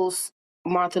post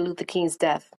Martin Luther King's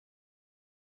death.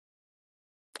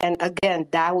 And again,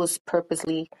 that was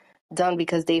purposely done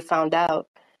because they found out,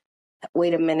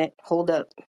 wait a minute, hold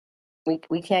up.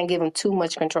 We can't give them too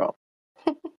much control.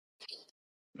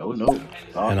 No.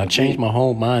 God And I changed forbid. my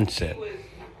whole mindset.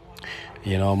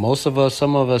 You know, most of us,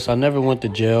 some of us, I never went to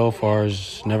jail far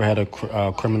as never had a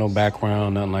criminal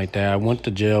background, nothing like that. I went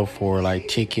to jail for like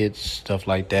tickets, stuff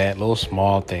like that, little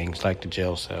small things like the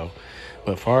jail cell.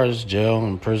 But far as jail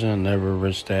and prison, I never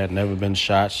risked that, never been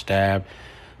shot, stabbed,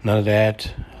 none of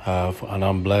that. And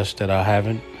I'm blessed that I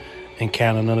haven't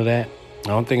encountered none of that. The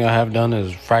only thing I have done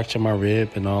is fracture my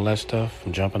rib and all that stuff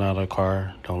from jumping out of a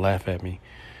car. Don't laugh at me.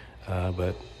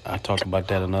 But I talk about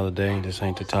that another day. This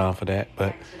ain't the time for that.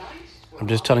 But I'm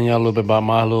just telling y'all a little bit about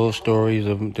my little stories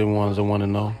of the ones I want to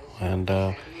know. And,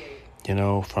 you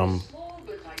know, from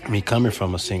me coming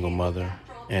from a single mother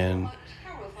and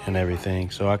everything.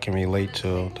 So I can relate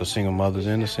to the single mothers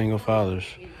and the single fathers.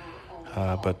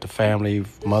 But the family,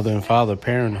 mother and father,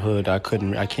 parenthood, I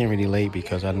can't really relate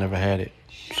because I never had it.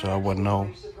 So I wouldn't know.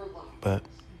 But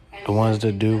the ones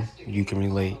that do, you can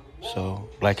relate. So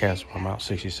Black Casper, I'm out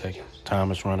 60 seconds.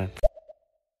 Time is running.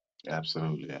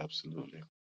 Absolutely.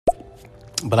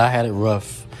 But I had it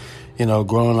rough, you know,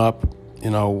 growing up, you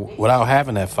know, without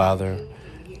having that father.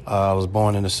 I was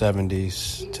born in the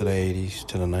 70s to the 80s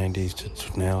to the 90s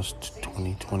to now it's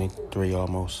 2023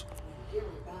 almost.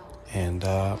 And,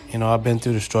 you know, I've been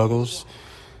through the struggles.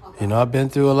 You know, I've been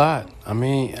through a lot. I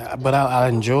mean, but I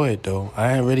enjoy it, though.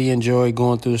 I really enjoy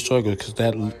going through the struggle because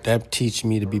that teaches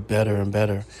me to be better and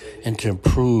better and to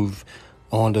improve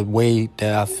on the way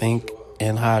that I think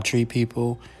and how I treat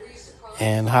people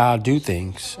and how I do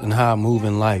things and how I move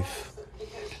in life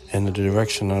and the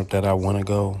direction that I want to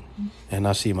go. And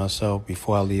I see myself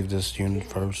before I leave this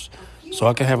universe, so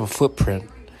I can have a footprint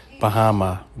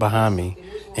behind me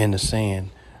in the sand.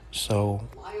 So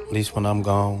at least when I'm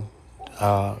gone,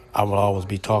 I will always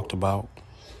be talked about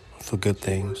for good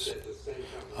things.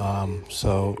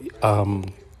 So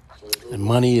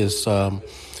money is,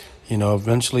 you know,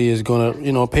 eventually is gonna,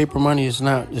 you know, paper money is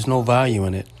not. There's no value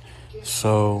in it.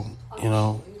 So you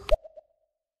know,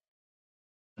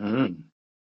 Mm-hmm.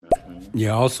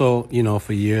 yeah. Also, you know,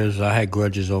 for years I had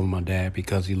grudges over my dad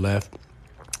because he left.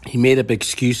 He made up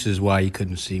excuses why he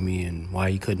couldn't see me and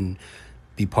why he couldn't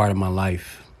be part of my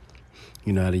life.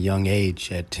 You know, at a young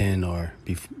age, at 10 or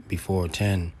before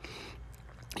 10,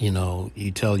 you know,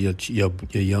 you tell your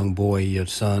young boy, your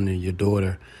son or your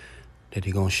daughter that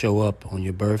they're going to show up on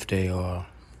your birthday or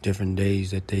different days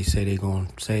that they say they're going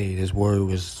to say. His word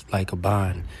was like a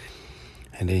bond,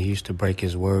 and then he used to break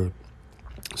his word.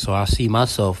 So I see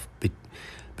myself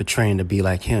betraying to be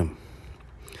like him.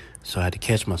 So I had to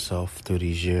catch myself through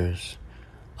these years,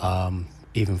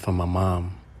 even from my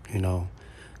mom, you know,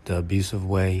 the abusive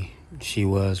way she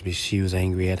was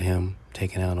angry at him,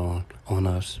 taking out on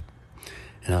us.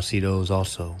 And I see those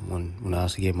also when I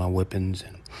used to get my whippings.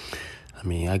 And I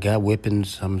mean, I got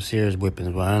whippings. I'm serious whippings.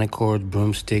 Bionic cords,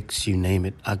 broomsticks, you name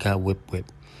it. I got whip.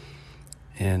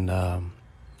 And,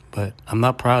 but I'm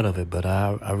not proud of it, but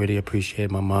I really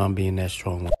appreciate my mom being that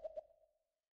strong.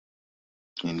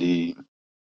 Indeed.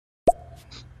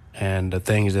 And the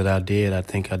things that I did, I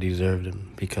think I deserved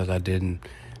them because I didn't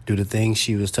do the things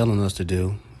she was telling us to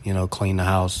do. You know, clean the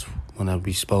house when I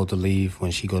be supposed to leave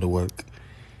when she go to work.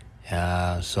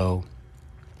 So,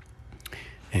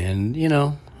 and you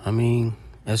know, I mean,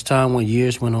 as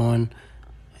years went on,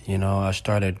 you know, I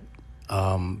started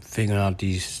figuring out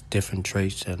these different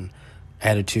traits and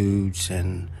attitudes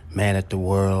and mad at the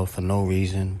world for no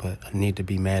reason, but I need to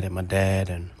be mad at my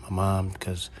dad and my mom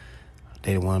because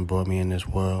they the one brought me in this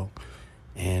world.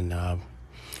 And I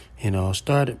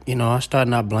started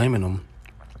not blaming them.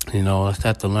 You know, I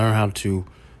started to learn how to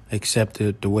accept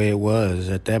it the way it was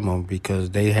at that moment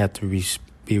because they have to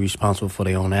be responsible for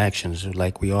their own actions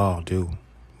like we all do.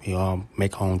 We all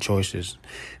make our own choices.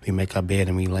 We make our bed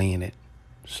and we lay in it.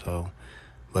 So,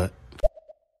 but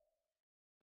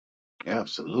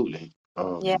Absolutely.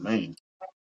 Oh Yeah. man,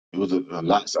 it was a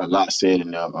lot said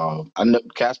in there.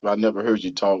 Casper, I never heard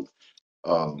you talk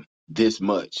this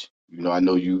much. You know, I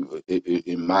know you.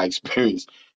 In my experience,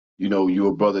 you know,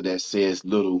 you're a brother that says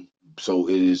little, so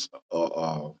it is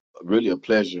really a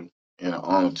pleasure and an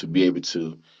honor to be able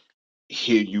to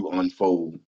hear you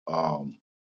unfold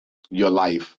your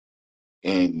life,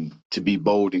 and to be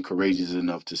bold and courageous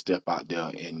enough to step out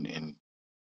there and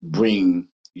bring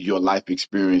your life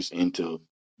experience into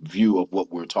view of what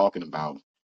we're talking about,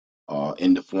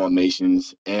 in the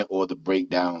formations and or the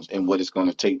breakdowns and what it's going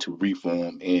to take to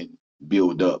reform and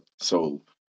build up. So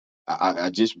I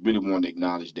just really want to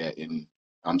acknowledge that, and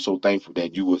I'm so thankful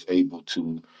that you was able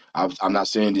to. I'm not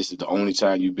saying this is the only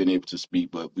time you've been able to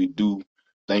speak, but we do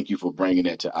thank you for bringing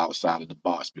that to outside of the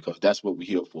box, because that's what we're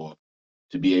here for,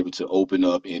 to be able to open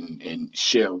up and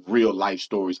share real life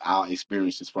stories, our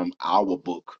experiences from our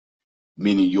book,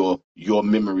 meaning your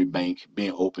memory bank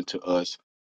being open to us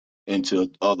and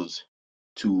to others,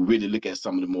 to really look at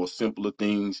some of the more simpler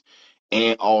things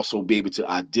and also be able to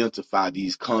identify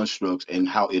these constructs and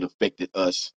how it affected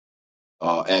us,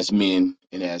 as men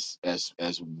and as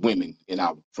women in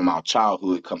our from our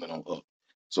childhood coming on up.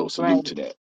 So Right. salute to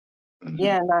that. Hmm.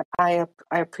 Yeah, and I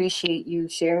appreciate you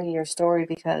sharing your story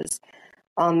because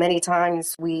many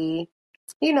times we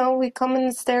come in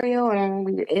the stereo and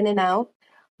we're in and out.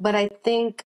 But I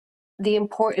think the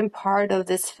important part of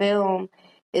this film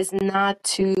is not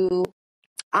to.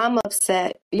 I'm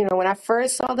upset. When I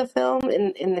first saw the film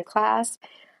in the class,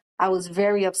 I was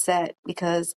very upset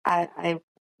because I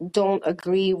don't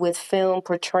agree with film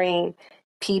portraying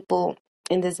people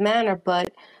in this manner.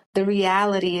 But the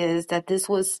reality is that this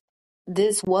was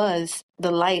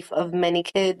the life of many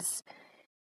kids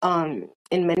in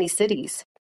many cities.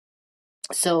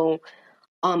 So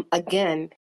again,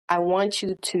 I want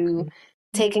you to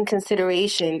take in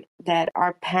consideration that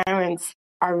our parents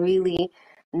are really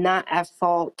not at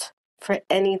fault for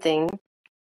anything.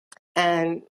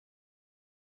 And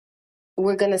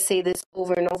we're going to say this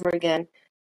over and over again.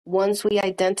 Once we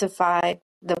identify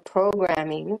the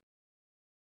programming,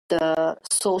 the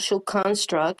social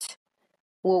construct,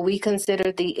 what we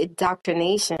consider the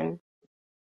indoctrination,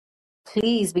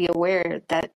 please be aware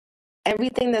that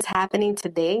everything that's happening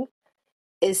today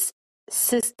is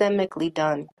systemically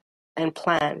done and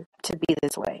planned to be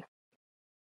this way.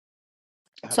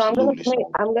 So I'm gonna Absolutely. play.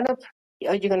 So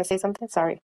Are you gonna say something?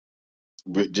 Sorry.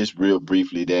 just real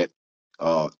briefly that,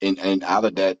 and out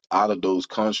of those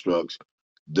constructs,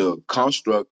 the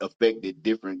construct affected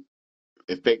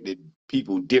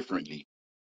people differently.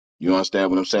 You understand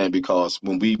what I'm saying? Because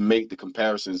when we make the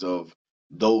comparisons of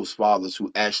those fathers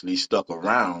who actually stuck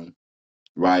around,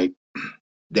 right,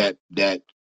 that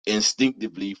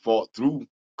instinctively fought through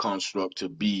construct to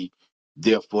be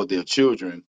there for their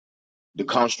children, the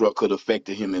construct could have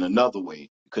affected him in another way.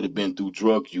 It could have been through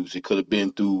drug use. It could have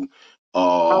been through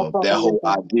that whole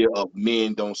Alcoholism. idea of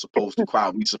men don't supposed to cry.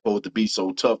 We supposed to be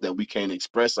so tough that we can't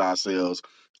express ourselves.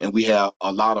 And we have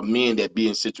a lot of men that be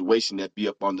in situations that be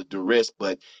up under duress,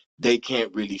 but they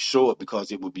can't really show it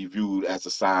because it would be viewed as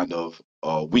a sign of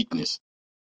weakness.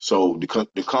 So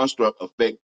the construct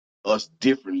affect us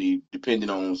differently depending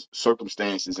on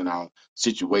circumstances and our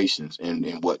situations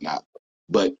and whatnot.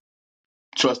 But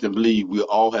trust and believe we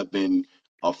all have been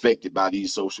affected by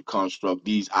these social constructs,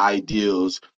 these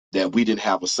ideals that we didn't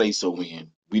have a say so in.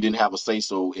 We didn't have a say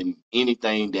so in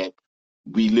anything that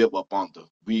we live up under.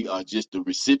 We are just the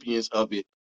recipients of it,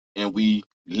 and we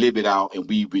live it out, and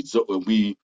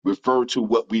we refer to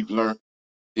what we've learned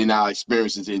in our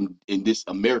experiences in this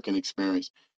American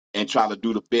experience, and try to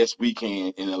do the best we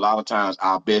can. And a lot of times,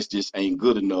 our best just ain't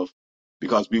good enough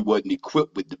because we wasn't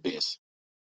equipped with the best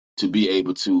to be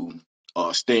able to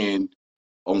stand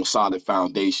on solid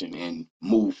foundation and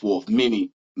move forth many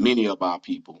of our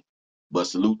people. But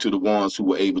salute to the ones who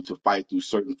were able to fight through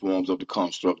certain forms of the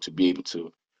construct to be able to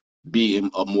be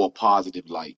in a more positive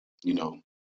light.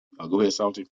 Go ahead,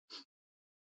 Salty.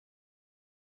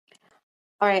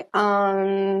 All right.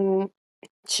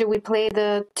 Should we play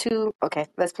the two? Okay,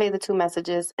 let's play the two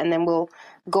messages, and then we'll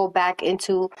go back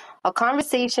into a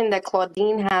conversation that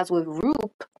Claudine has with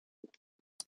Roop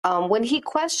when he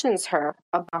questions her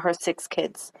about her 6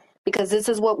 kids. Because this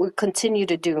is what we continue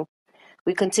to do.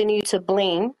 We continue to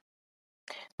blame.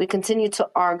 We continue to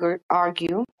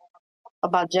argue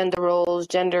about gender roles,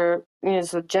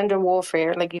 so gender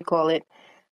warfare, like you call it.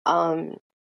 Um,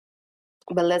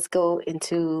 but let's go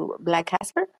into Black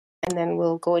Casper, and then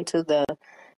we'll go into the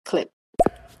clip.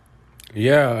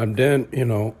 Yeah, and then,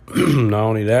 not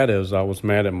only that is I was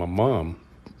mad at my mom,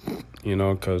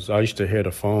 because I used to hear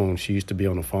the phone. She used to be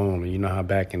on the phone. And you know how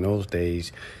back in those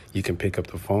days, you can pick up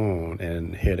the phone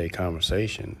and hear their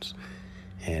conversations.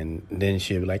 And then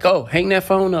she'd be like, oh, hang that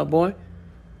phone up, boy.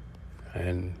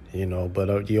 And,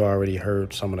 but you already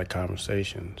heard some of the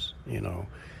conversations,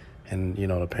 And,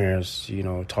 the parents,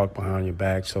 talk behind your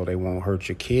back so they won't hurt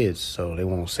your kids. So they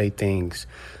won't say things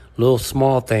little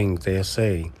small things they'll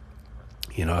say.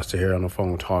 I sit here on the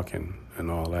phone talking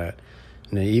and all that.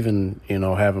 And then even,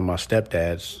 having my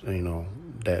stepdads,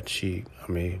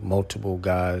 that multiple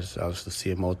guys, I was to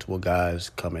see multiple guys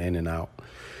come in and out.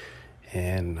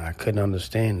 And I couldn't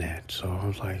understand that. So I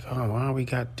was like, oh, why we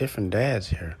got different dads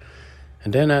here?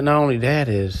 And then not only that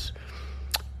is,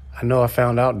 I know I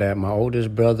found out that my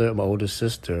oldest brother, my oldest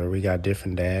sister, we got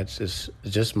different dads. It's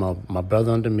just my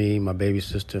brother under me, my baby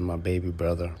sister, and my baby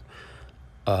brother.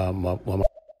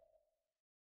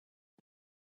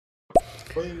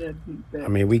 Bring that beat I back.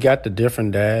 mean, we got the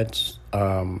different dads.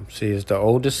 See, it's the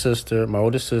oldest sister, my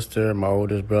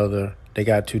oldest brother. They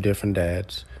got two different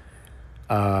dads.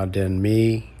 Then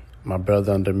me, my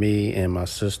brother under me, and my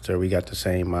sister, we got the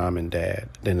same mom and dad.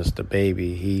 Then it's the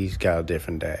baby. He's got a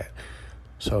different dad.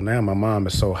 So now my mom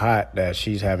is so hot that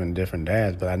she's having different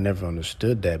dads, but I never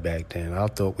understood that back then. I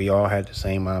thought we all had the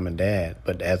same mom and dad.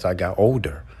 But as I got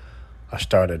older, I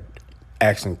started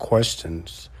asking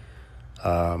questions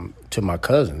to my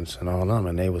cousins and all of them,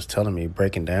 and they was telling me,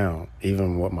 breaking down.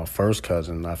 Even with my first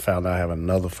cousin, I found out I have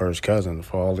another first cousin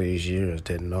for all these years,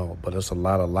 didn't know. But there's a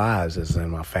lot of lies that's in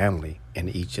my family, in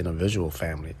each individual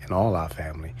family, in all our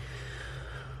family.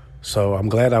 So I'm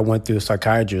glad I went through a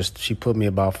psychiatrist. She put me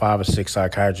about 5 or 6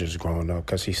 psychiatrists growing up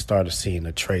because he started seeing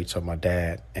the traits of my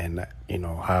dad and,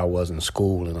 how I was in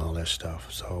school and all that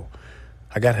stuff. So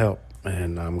I got help,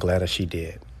 and I'm glad that she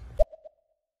did.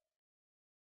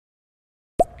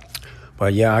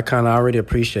 But yeah, I kind of already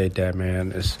appreciate that,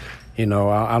 man. It's, I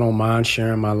don't mind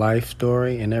sharing my life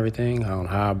story and everything on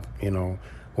how,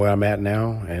 where I'm at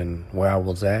now and where I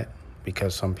was at,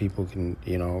 because some people can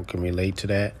relate to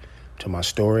that, to my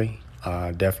story.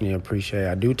 Definitely appreciate it.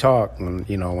 I do talk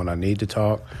when I need to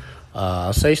talk. I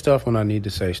say stuff when I need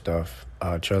to say stuff.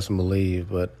 Trust and believe,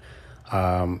 but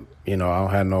I'm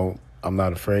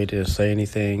not afraid to say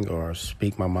anything or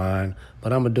speak my mind,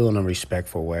 but I'm gonna do it in a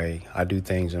respectful way. I do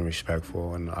things in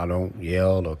respectful, and I don't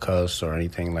yell or cuss or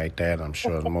anything like that. I'm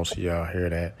sure most of y'all hear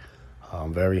that. I'm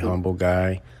a very humble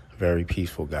guy, very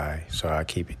peaceful guy, so I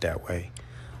keep it that way.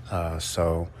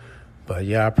 But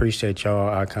yeah, I appreciate y'all,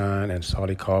 Icon and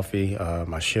Salty Coffee.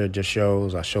 I share just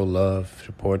shows. I show love,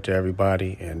 support to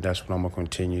everybody, and that's what I'm gonna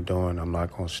continue doing. I'm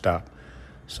not gonna stop.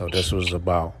 So this was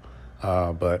about.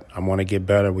 But I want to get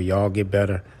better. We all get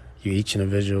better. You each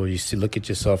individual. You see, look at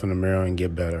yourself in the mirror and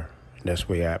get better. That's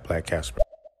where you're at, Black Casper.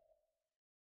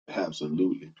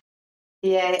 Absolutely.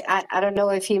 Yeah, I don't know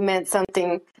if he meant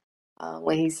something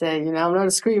when he said, I'm not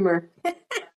a screamer.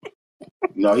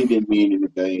 No, he didn't mean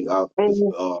anything.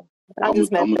 Mhm. I I'm gonna,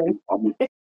 just I'm meant gonna that.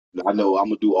 do, I know I'm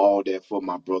gonna do all that for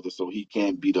my brother, so he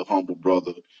can be the humble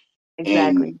brother,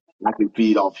 Exactly. and I can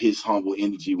feed off his humble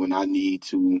energy when I need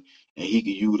to, and he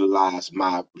can utilize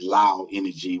my loud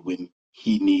energy when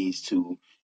he needs to,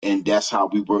 and that's how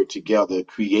we work together,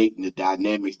 creating the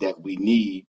dynamics that we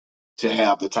need to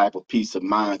have the type of peace of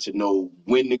mind to know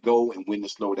when to go and when to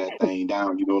slow that thing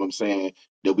down. You know what I'm saying?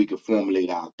 That we can formulate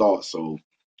our thoughts. So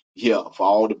yeah, for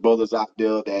all the brothers out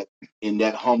there that in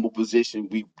that humble position,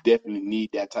 we definitely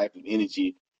need that type of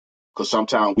energy because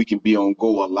sometimes we can be on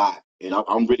go a lot. And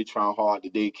I'm really trying hard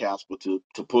today, Casper, to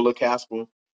pull a Casper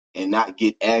and not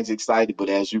get as excited. But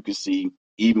as you can see,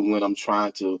 even when I'm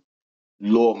trying to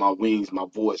lower my wings, my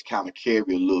voice kind of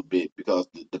carry a little bit because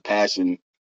the passion,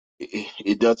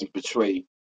 it doesn't betray,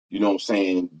 you know what I'm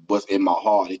saying, what's in my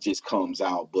heart. It just comes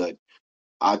out. But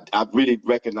I really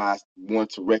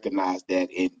want to recognize that,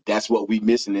 and that's what we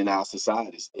missing in our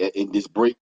societies. In this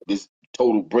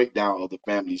total breakdown of the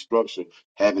family structure,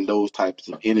 having those types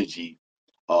of energy,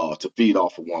 to feed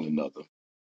off of one another.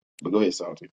 But go ahead,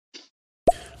 Santi.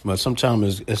 But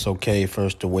sometimes it's okay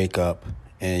first to wake up.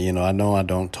 And, I know I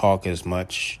don't talk as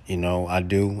much. I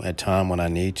do at time when I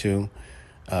need to.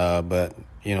 But,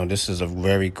 this is a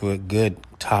very good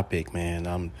topic,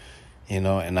 man.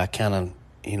 And I kind of,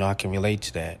 I can relate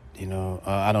to that.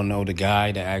 I don't know the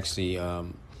guy that actually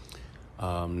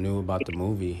knew about the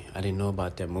movie. I didn't know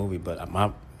about that movie, but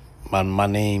my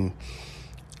name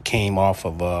came off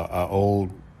of a old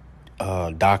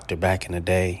doctor back in the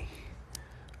day.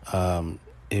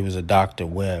 It was a Dr.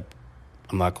 Webb.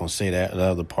 I'm not gonna say that the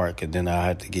other part because then I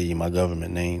had to give you my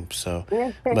government name. So,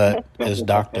 but it's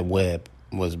Dr. Webb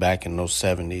was back in those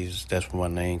 '70s. That's where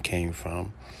my name came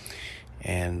from.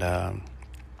 And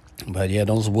but yeah,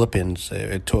 those whoopings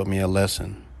it taught me a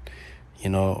lesson.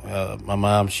 My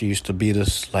mom, she used to beat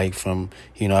us like from,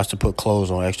 I used to put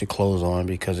clothes on, extra clothes on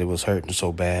because it was hurting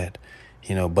so bad.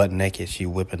 Butt naked, she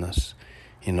whipping us.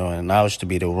 And I used to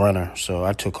be the runner, so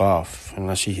I took off and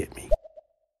then she hit me.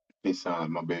 Inside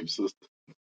my baby sister.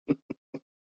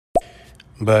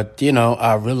 But,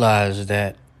 I realized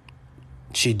that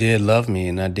She did love me,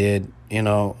 and I did,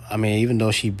 I mean, even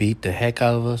though she beat the heck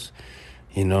out of us,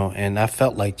 and I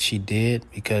felt like she did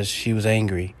because she was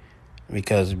angry.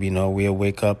 Because, we'll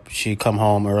wake up, she'd come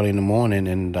home early in the morning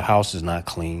and the house is not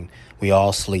clean. We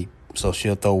all sleep. So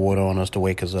she'll throw water on us to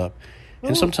wake us up.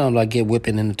 And Ooh. sometimes I get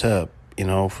whipping in the tub,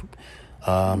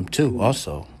 too,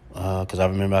 also. Because I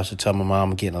remember I used to tell my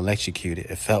mom I'm getting electrocuted.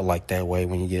 It felt like that way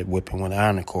when you get whipping with an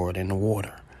iron cord in the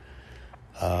water.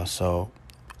 So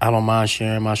I don't mind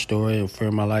sharing my story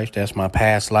for my life. That's my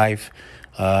past life.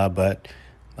 But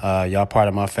y'all part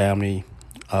of my family.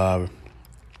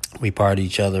 We part of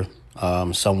each other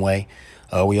some way.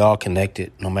 We all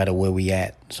connected no matter where we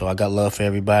at. So I got love for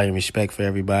everybody and respect for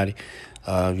everybody.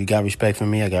 You got respect for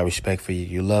me, I got respect for you.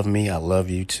 You love me, I love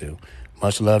you too.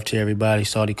 Much love to everybody.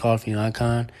 Salty Coffee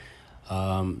Icon.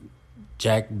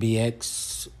 Jack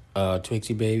BX,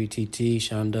 Twixie Baby, TT,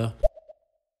 Shonda.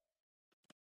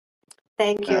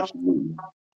 Thank you. Absolutely.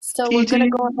 So we're gonna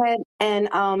TT. go ahead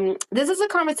and this is a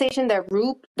conversation that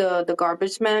Roop, the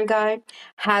garbage man guy,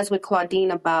 has with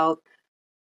Claudine about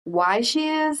why she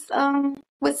is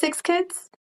with six kids,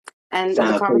 and the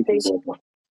Sanitation conversation, worker.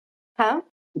 huh?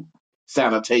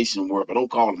 Sanitation worker. Don't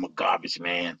call him a garbage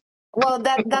man. Well,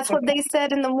 that's what they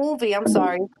said in the movie. I'm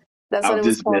sorry, that's what I'm it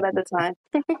was just called at messing. the time.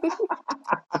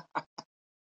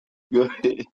 Go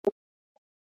ahead.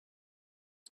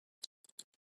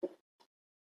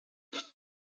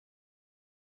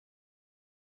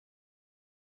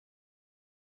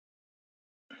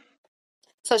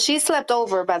 So she slept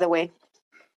over, by the way,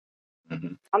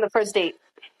 Mhm. on the first date.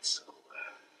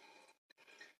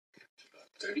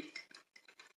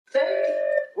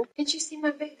 Did you see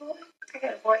my big boy? I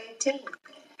got a boy 18.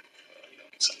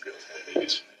 Some girls have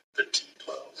babies 13,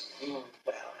 12.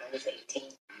 Well, I was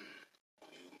 18.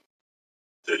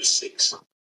 36.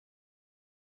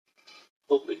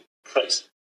 Holy Christ.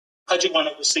 How'd you wind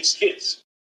up with 6 kids?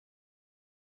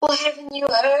 Well, haven't you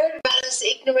heard about us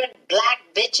ignorant black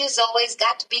bitches always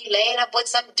got to be laying up with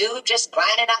some dude just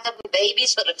grinding out them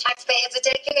babies for the taxpayers to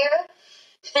take care of?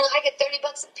 I get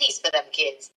 $30 a piece for them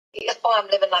kids. I'm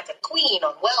living like a queen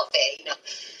on welfare.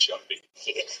 Jumping.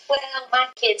 Well, my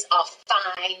kids are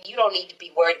fine. You don't need to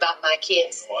be worried about my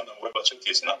kids. No, I don't worry about your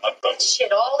kids, not my brother.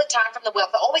 Shit all the time from the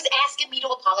welfare, always asking me to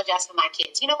apologize for my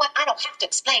kids. You know what? I don't have to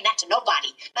explain that to nobody.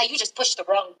 Now you just pushed the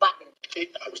wrong button. Hey,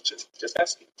 I was just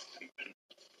asking.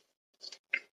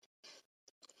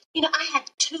 I had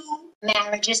 2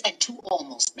 marriages and 2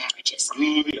 almost marriages.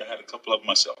 Groovy, I had a couple of them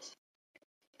myself.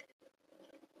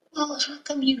 Well, how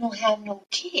come you don't have no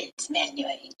kids, man, your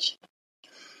age?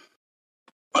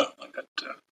 Well, I got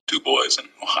 2 boys in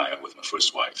Ohio with my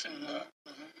first wife, and a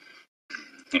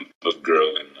little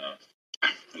girl in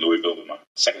Louisville with my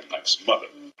second wife's mother.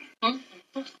 Mm-hmm.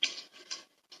 Let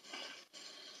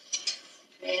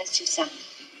me ask you something.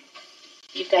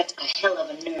 You've got a hell of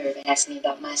a nerve asking me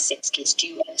about my 6 kids. Do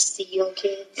you ever see your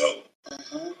kids? No.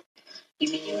 Uh-huh.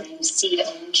 You mean you don't even see your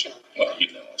own children? Well,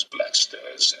 it's black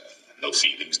stars. No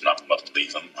feelings, not mother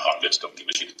leave them. Heartless, don't give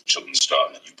a shit if the children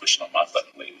starve, and you pushing on my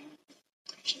button, lady.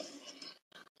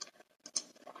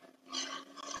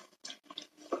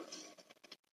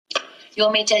 You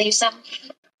want me to tell you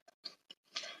something?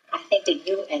 I think that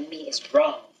you and me is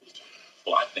wrong.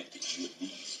 Well, I think that you and me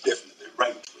is definitely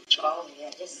right for each other. Oh, yeah,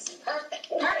 this is perfect.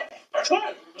 Perfect. That's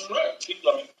right. That's right. Keep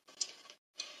loving.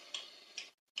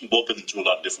 Both been through a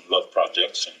lot of different love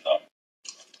projects, and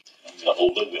we're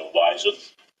older, we're wiser.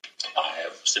 I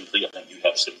have sympathy, I think you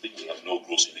have sympathy. We have no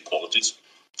gross inequalities.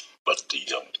 But the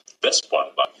best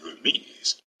part about you and me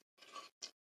is,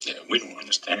 we don't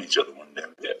understand each other one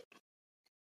damn bit.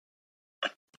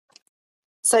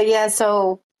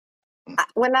 So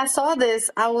when I saw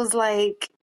this, I was like,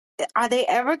 are they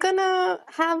ever gonna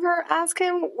have her ask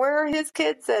him where are his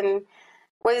kids and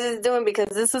what is he doing? Because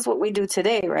this is what we do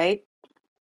today, right?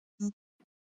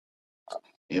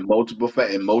 In multiple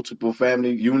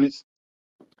family units.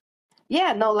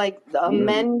 Yeah, no, like Mm-hmm.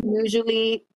 men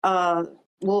usually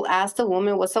will ask the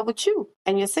woman, "What's up with you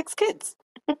and your 6 kids?"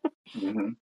 Mm-hmm.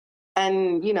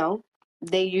 And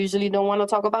they usually don't want to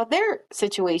talk about their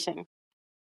situation.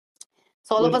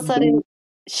 So all of Well, a sudden,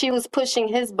 she was pushing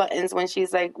his buttons when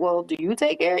she's like, "Well, do you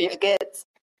take care of your kids?"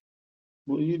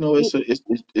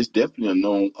 it's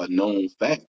definitely a known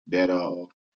fact that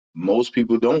most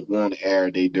people don't want to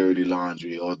air their dirty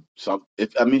laundry or some.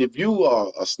 If you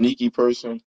are a sneaky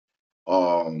person,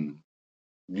 um,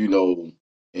 you know,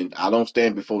 and I don't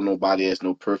stand before nobody as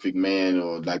no perfect man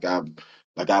or like I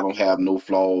don't have no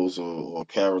flaws or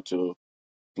character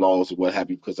flaws or what have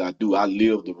you because I do. I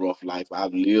live the rough life.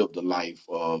 I've lived the life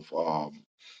of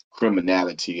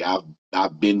criminality.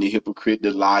 I've been the hypocrite,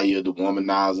 the liar, the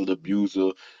womanizer, the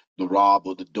abuser, the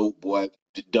robber, the dope boy,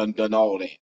 done all that.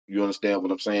 You understand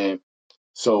what I'm saying?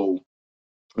 So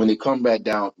when it come right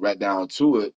down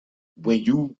to it, when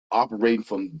you operating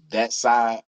from that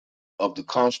side of the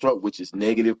construct, which is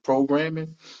negative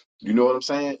programming, you know what I'm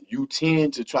saying? You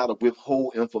tend to try to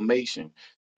withhold information.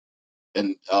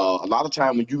 And a lot of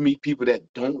time when you meet people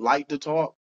that don't like to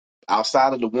talk,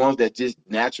 outside of the ones that just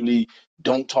naturally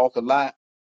don't talk a lot,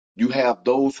 you have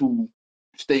those who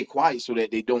stay quiet so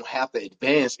that they don't have to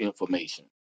advance information.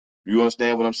 You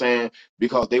understand what I'm saying?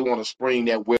 Because they want to spring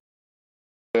that web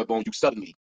on you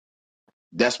suddenly.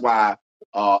 That's why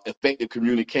effective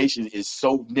communication is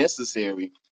so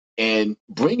necessary. And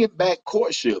bringing back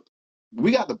courtship,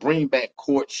 we got to bring back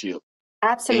courtship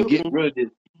and get Absolutely. rid of this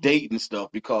dating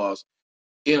stuff, because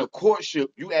in a courtship,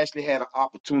 you actually had an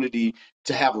opportunity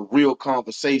to have a real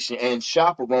conversation and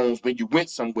chaperones when you went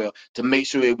somewhere to make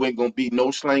sure it wasn't going to be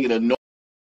no slanging or no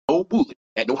bullet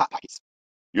at no hot pockets.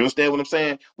 You understand what I'm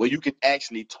saying? Where you can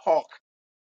actually talk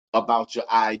about your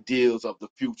ideals of the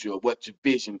future, what your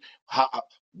vision, how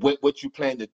what you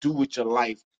plan to do with your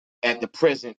life at the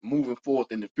present, moving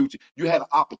forth in the future. You had an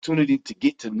opportunity to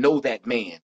get to know that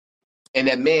man. And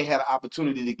that man had an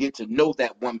opportunity to get to know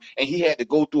that woman. And he had to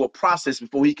go through a process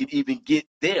before he could even get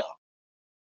there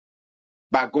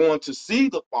by going to see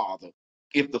the father,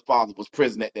 if the father was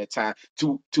present at that time,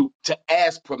 to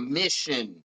ask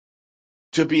permission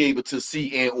to be able to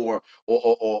see and or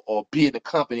be in the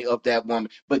company of that woman.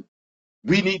 But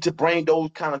we need to bring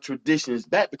those kind of traditions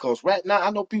back, because right now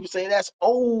I know people say that's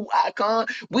old, Icon.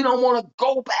 We don't want to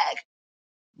go back.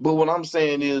 But what I'm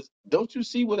saying is, don't you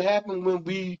see what happened when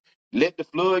we let the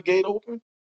floodgate open?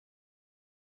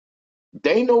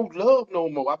 They no love no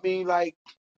more. I mean, like,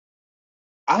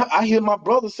 I hear my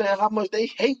brother saying how much they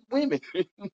hate women.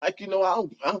 Like,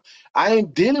 I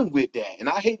ain't dealing with that. And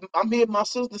I'm hearing my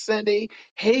sister saying they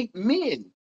hate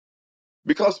men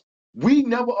because we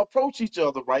never approach each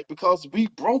other right, because we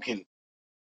broken.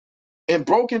 And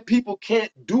broken people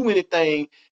can't do anything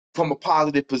from a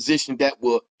positive position that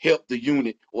will help the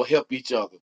unit or help each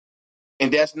other.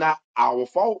 And that's not our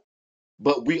fault,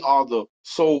 but we are the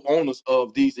sole owners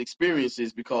of these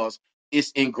experiences because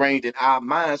it's ingrained in our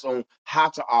minds on how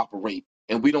to operate.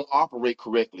 And we don't operate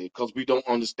correctly because we don't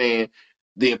understand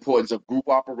the importance of group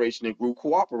operation and group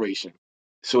cooperation.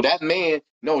 So that man,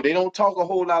 no, they don't talk a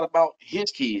whole lot about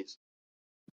his kids.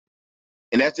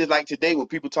 And that's just like today when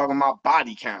people talking about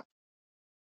body count.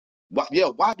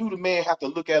 Why do the man have to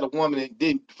look at a woman and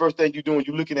then the first thing you're doing,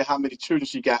 you're looking at how many children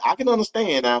she got? I can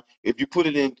understand now if you put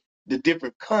it in the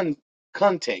different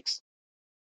context.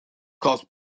 Because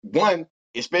one,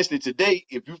 especially today,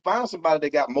 if you find somebody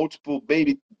that got multiple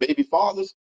baby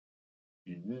fathers,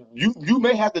 you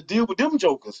may have to deal with them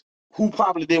jokers who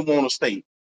probably didn't want to stay.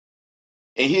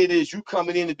 And here it is, you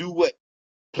coming in to do what?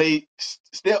 Play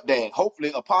stepdad,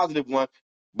 hopefully a positive one.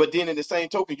 But then in the same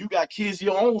token, you got kids of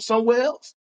your own somewhere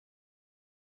else.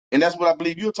 And that's what I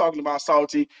believe you're talking about,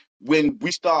 Salty, when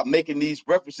we start making these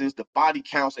references to body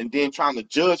counts and then trying to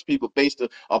judge people based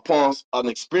upon an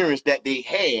experience that they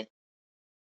had,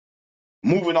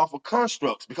 moving off of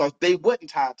constructs because they wasn't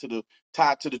tied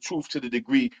to the truth to the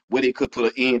degree where they could put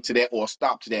an end to that or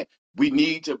stop to that. We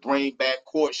need to bring back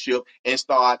courtship and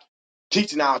start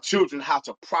teaching our children how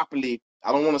to properly,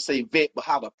 I don't want to say vet, but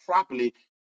how to properly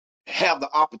have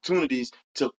the opportunities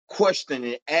to question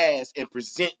and ask and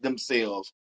present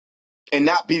themselves and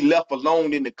not be left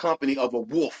alone in the company of a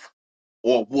wolf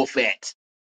or a wolfette,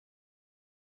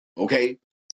 okay?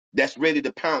 That's ready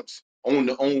to pounce on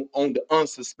the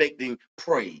unsuspecting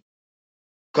prey.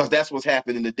 Because that's what's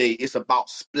happening today. It's about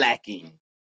splacking.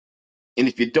 And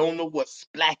if you don't know what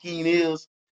splacking is,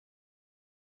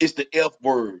 it's the F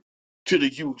word to the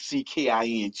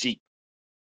UCKING.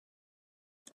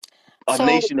 A So,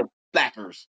 nation of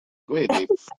slackers. Go ahead, baby.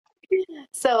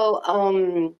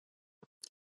 so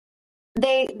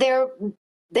they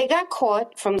they got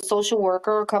caught from the social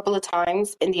worker a couple of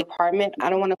times in the apartment. I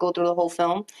don't want to go through the whole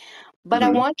film, but I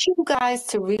Mm-hmm. want you guys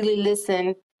to really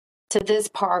listen to this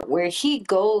part where he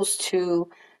goes to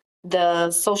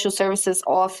the social services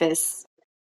office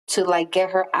to like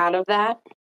get her out of that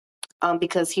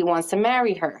because he wants to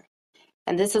marry her.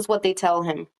 And this is what they tell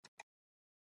him.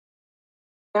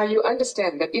 Now, you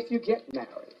understand that if you get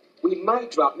married, we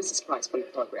might drop Mrs. Price from the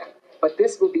program, but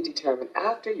this will be determined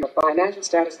after your financial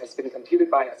status has been computed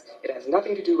by us. It has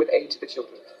nothing to do with aid to the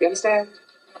children. You understand?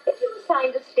 If you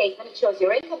sign the statement, it shows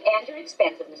your income and your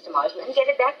expenses, Mr. Marshall, and get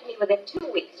it back to me within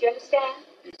 2 weeks. You understand?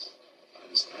 Yes, I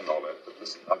understand all that, but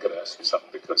listen, I'm going to ask you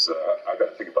something because I got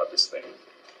to think about this thing.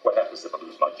 What happens if I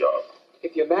lose my job?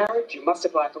 If you're married, you must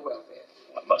apply for welfare.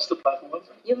 I must apply for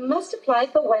welfare. You must apply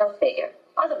for welfare.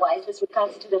 Otherwise, this would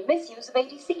constitute a misuse of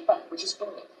ADC funds. Which is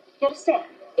fraud. You understand?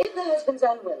 If the husband's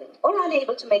unwilling or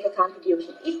unable to make a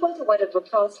contribution equal to what it would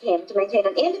cost him to maintain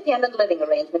an independent living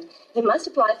arrangement, he must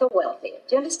apply for welfare.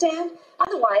 Do you understand?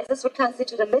 Otherwise, this would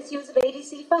constitute a misuse of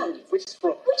ADC funds. Which is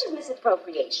fraud. Which is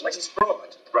misappropriation. Which is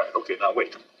fraud. Right, okay, now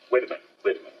wait a minute.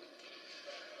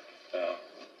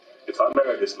 If I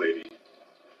marry this lady,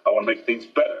 I want to make things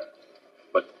better.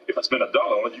 But if I spend $1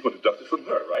 on it, you're going to deduct it from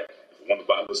her, right? If I want to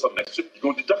buy a little something extra, you're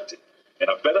going to deduct it. And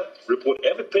I better report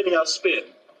every penny I spend,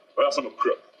 or else I'm a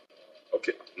crook.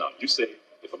 Okay, now you say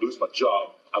if I lose my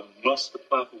job, I must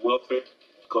apply for welfare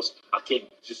because I can't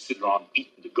just sit around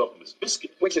eating the government's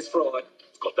biscuit. Which is fraud.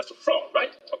 Because that's a fraud,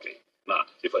 right? Okay. Now,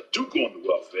 if I do go on the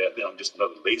welfare, then I'm just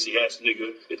another lazy-ass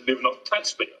nigga that's living off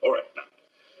taxpayer. All right, now,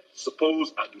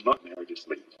 suppose I do not marry this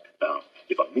lady. Now,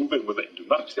 if I move in with her and do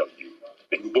not tell you,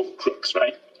 then we're both crooks,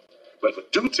 right? But if I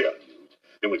do tell you,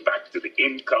 then we're back to the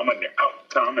income and the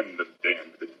outcome and the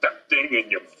deducting,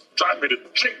 and you drive me to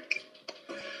drink.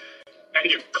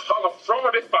 And you call a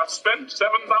fraud if I spend $7 for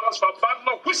a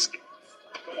bottle of whiskey.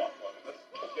 Come on, boy,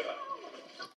 let's get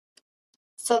out.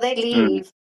 So they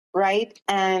leave, right?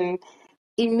 And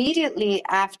immediately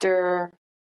after,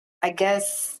 I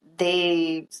guess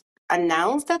they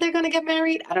announced that they're going to get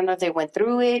married. I don't know if they went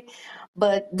through it,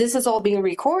 but this is all being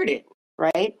recorded,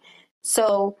 right?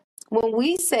 So when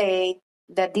we say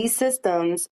that these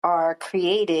systems are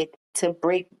created to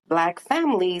break Black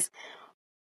families,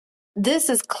 this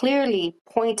is clearly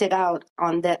pointed out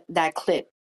on that clip,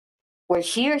 where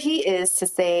here he is to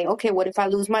say, okay, what if I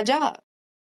lose my job?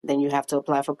 Then you have to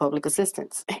apply for public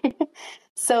assistance.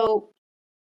 So,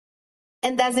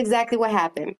 and that's exactly what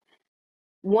happened.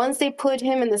 Once they put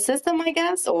him in the system, I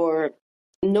guess, or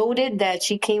noted that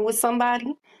she came with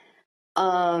somebody,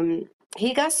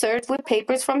 he got served with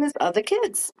papers from his other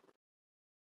kids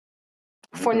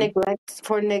for neglect.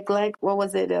 For neglect, what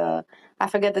was it? I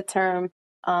forget the term.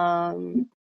 I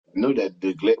know that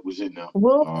neglect was in there.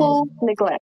 Willful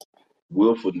neglect.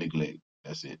 Willful neglect.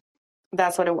 That's it.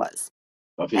 That's what it was.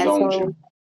 Of his And own so,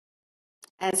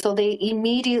 children. they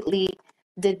immediately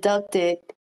deducted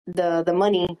the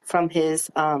money from his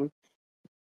Check.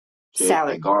 They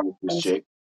salary. garnished his check.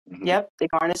 Yep, they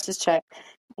garnished his check.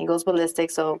 He goes ballistic.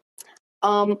 So,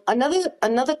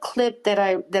 another clip that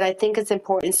I think is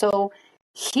important. So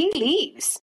he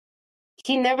leaves.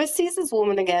 He never sees this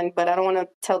woman again. But I don't want to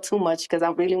tell too much because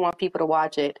I really want people to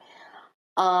watch it.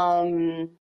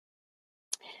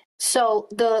 So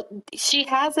she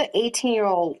has an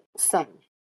 18-year-old son,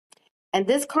 and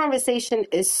this conversation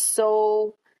is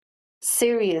so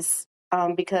serious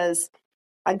because,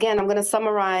 again, I'm going to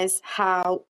summarize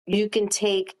how you can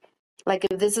take, like,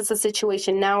 if this is a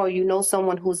situation now, or you know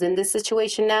someone who's in this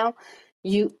situation now,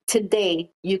 you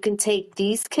can take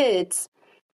these kids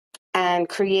and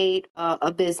create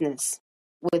a business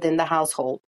within the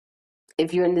household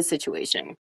if you're in this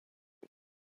situation.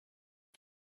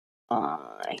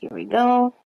 Here we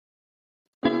go.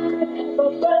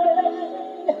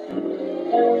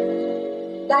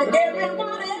 Like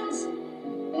everyone else,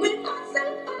 we must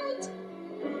fight,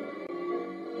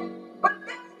 but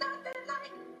there's nothing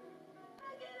like.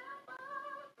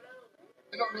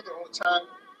 You know, nigga, all the time.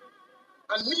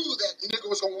 I knew that nigga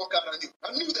was gonna walk out on you.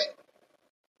 I knew that.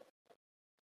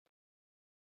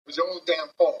 It was your own damn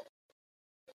fault.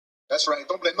 That's right.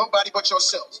 Don't blame nobody but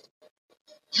yourself.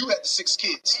 You had the 6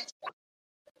 kids.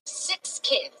 6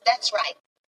 kids, that's right.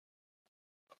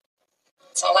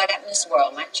 That's all I got in this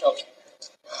world, my children.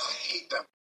 I hate them.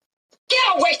 Get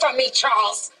away from me,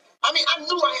 Charles! I mean, I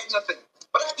knew I had nothing,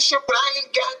 but I had to share what I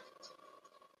ain't got.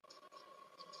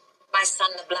 My son,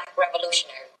 the Black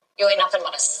Revolutionary. You ain't nothing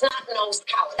but a snot-nosed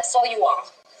coward. That's all you are.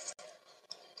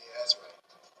 Yeah, that's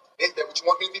right. Ain't that what you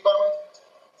want me to be, Mama?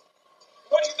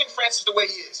 Why do you think Francis is the way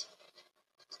he is?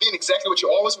 He's being exactly what you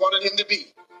always wanted him to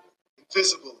be.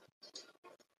 Invisible.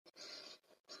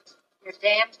 You're a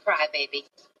damn crybaby.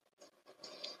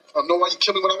 I don't know why you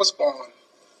killed me when I was born.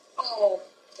 Oh,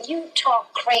 you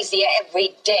talk crazier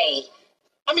every day.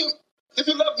 I mean, if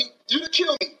you loved me, you'd have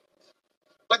killed me.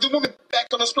 Like the woman back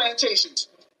on those plantations.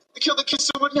 To kill the kids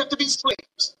so we wouldn't have to be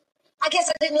slaves. I guess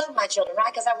I didn't love my children,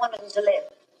 right? Because I wanted them to live.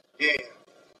 Yeah.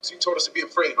 So you told us to be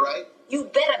afraid, right? You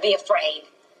better be afraid.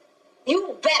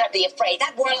 You better be afraid.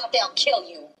 That world out there will kill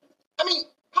you. I mean,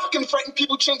 how can frightened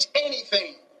people change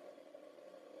anything?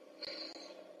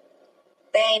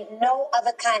 There ain't no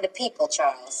other kind of people,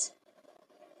 Charles.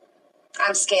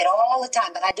 I'm scared all the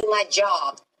time, but I do my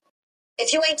job.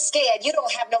 If you ain't scared, you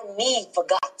don't have no need for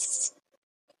guts.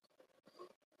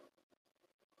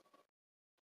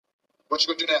 What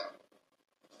you gonna do now?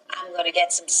 I'm going to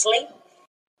get some sleep,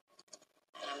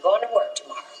 and I'm going to work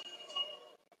tomorrow.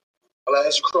 Well,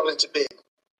 as you crawl into bed,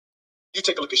 you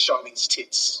take a look at Charlene's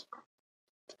tits.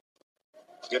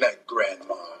 You're that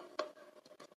grandma.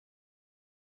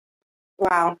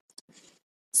 Wow.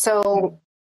 So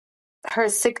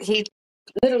he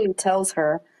literally tells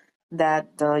her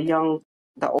that the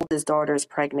oldest daughter is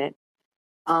pregnant.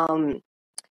 Um,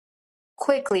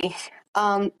 quickly,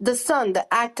 the son, the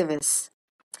activist,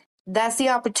 that's the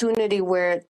opportunity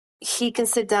where he can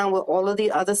sit down with all of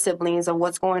the other siblings of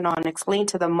what's going on, explain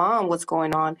to the mom what's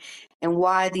going on, and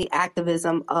why the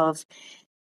activism of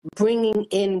bringing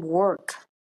in work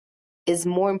is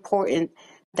more important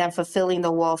than fulfilling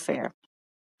the welfare.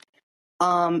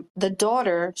 The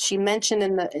daughter, she mentioned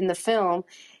in the film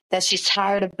that she's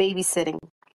tired of babysitting.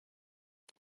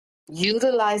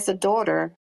 Utilize the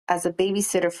daughter as a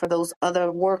babysitter for those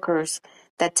other workers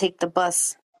that take the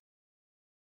bus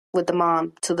with the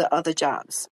mom to the other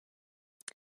jobs.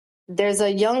 There's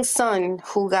a young son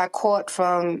who got caught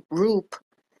from Roop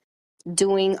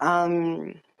doing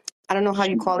I don't know how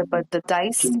you call it, but the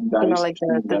dice, Dice, like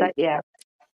the dice, yeah.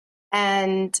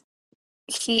 And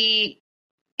he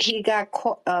got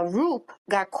caught. Roop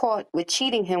got caught with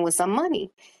cheating him with some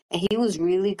money, and he was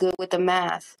really good with the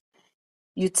math.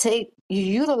 You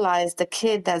utilize the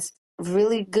kid that's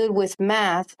really good with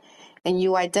math, and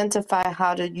you identify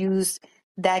how to use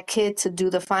that kid to do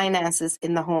the finances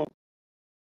in the home.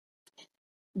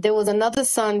 There was another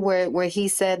son where he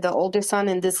said, the older son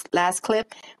in this last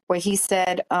clip, where he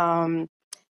said,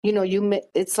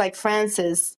 it's like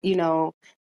Francis,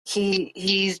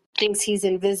 he thinks he's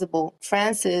invisible.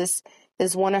 Francis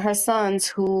is one of her sons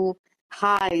who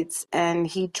hides, and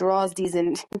he draws these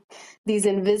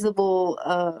invisible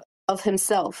of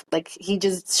himself. Like, he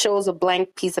just shows a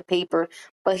blank piece of paper,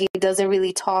 but he doesn't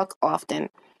really talk often.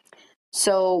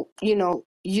 So,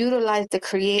 utilize the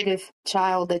creative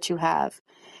child that you have.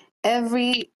 And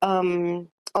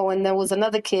there was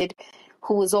another kid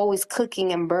who was always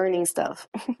cooking and burning stuff,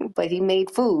 but he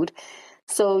made food.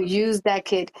 So use that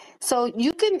kid. So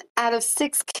you can, out of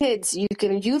 6 kids, you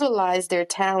can utilize their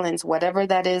talents, whatever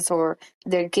that is, or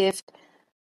their gift.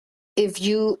 If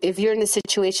you're in a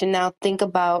situation now, think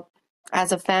about,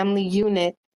 as a family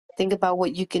unit, think about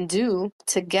what you can do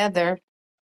together.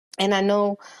 And I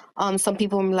know some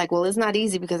people are like, well, it's not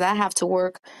easy because I have to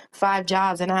work 5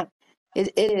 jobs, and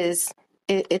it is.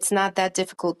 It's not that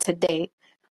difficult today.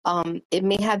 It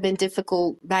may have been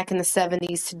difficult back in the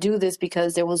 70s to do this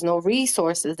because there was no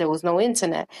resources, there was no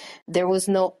internet, there was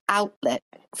no outlet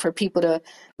for people to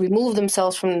remove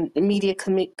themselves from the media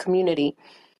community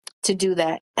to do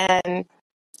that. And,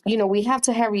 we have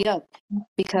to hurry up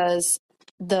because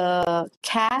the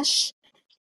cash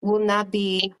will not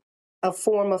be a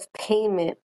form of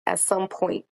payment at some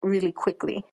point really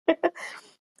quickly.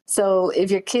 So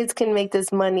if your kids can make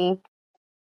this money,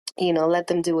 let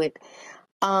them do it.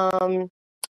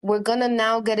 We're gonna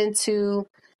now get into,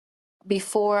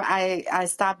 before I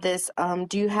stop this,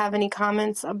 do you have any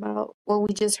comments about what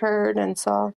we just heard and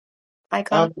saw,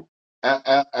 Icon?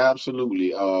 Ab-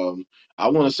 absolutely. I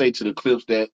want to say to the clips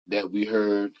that we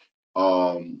heard,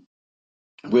 um,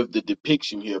 with the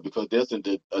depiction here, because there's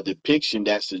a depiction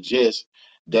that suggests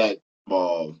that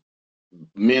uh,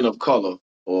 men of color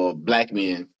or black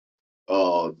men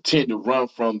tend to run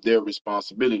from their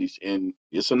responsibilities, and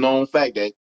it's a known fact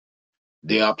that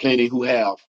there are plenty who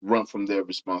have run from their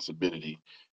responsibility.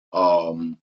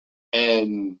 Um,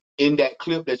 and in that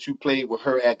clip that you played with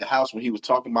her at the house when he was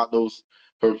talking about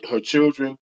her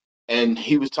children, and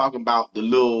he was talking about the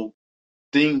little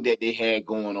thing that they had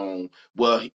going on.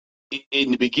 Well,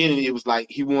 in the beginning, it was like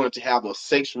he wanted to have a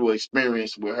sexual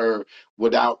experience with her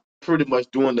without pretty much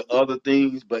doing the other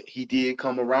things, but he did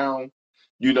come around,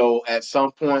 at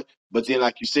some point. But then,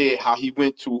 like you said, how he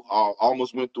went to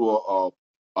almost went through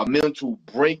a mental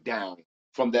breakdown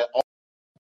from that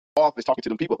office, talking to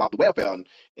them people about the welfare,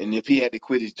 and if he had to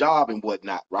quit his job and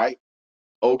whatnot, right?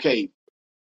 Okay,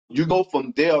 you go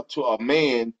from there to a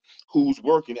man who's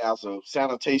working as a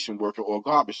sanitation worker or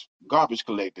garbage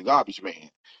collector, garbage man,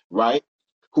 right?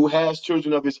 Who has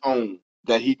children of his own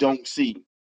that he don't see.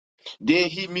 Then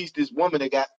he meets this woman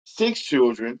that got 6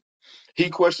 children. He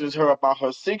questions her about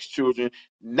her 6 children.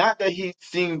 Not that he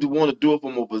seemed to want to do it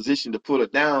from a position to put her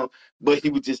down, but he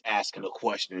was just asking a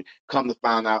question. Come to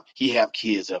find out, he have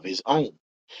kids of his own.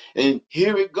 And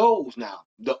here it goes now.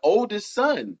 The oldest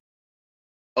son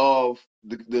of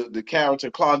the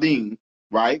character Claudine,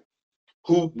 right?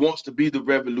 Who wants to be the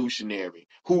revolutionary,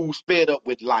 who's fed up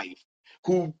with life,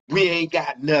 who we ain't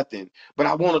got nothing, but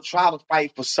I want to try to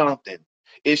fight for something.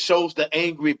 It shows the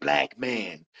angry black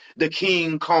man, the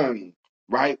King Kong,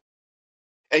 right?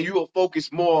 And you will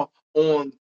focus more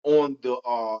on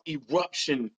the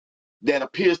eruption that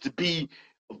appears to be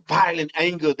violent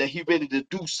anger, that he ready to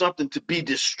do something to be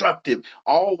destructive,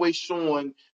 always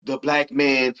showing the black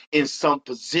man in some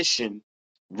position,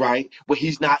 right, where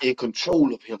he's not in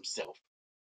control of himself,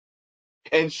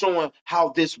 and showing how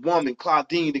this woman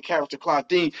Claudine, the character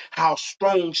Claudine, how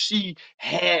strong she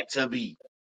had to be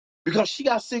because she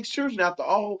got 6 children. After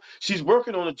all, she's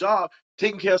working on a job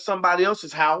taking care of somebody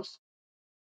else's house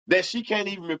that she can't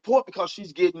even report because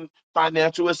she's getting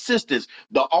financial assistance.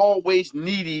 The always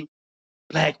needy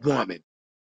black woman.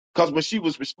 Because when she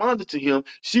was responding to him,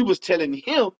 she was telling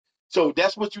him, so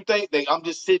that's what you think? That I'm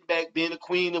just sitting back being a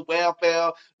queen of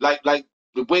welfare, like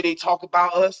the way they talk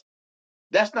about us.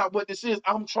 That's not what this is.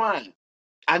 I'm trying.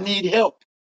 I need help,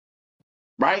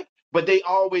 right? But they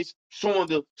always showing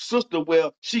the sister,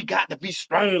 well, she got to be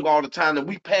strong all the time, and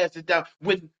we pass it down.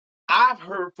 When I've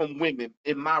heard from women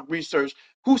in my research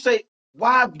who say,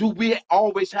 why do we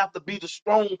always have to be the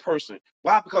strong person?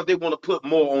 Why? Because they want to put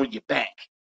more on your back.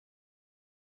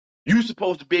 You're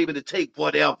supposed to be able to take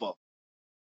whatever.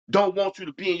 Don't want you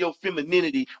to be in your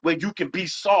femininity where you can be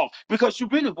soft because you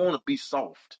really want to be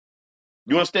soft.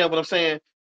 You understand what I'm saying?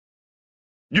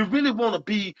 You really want to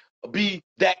be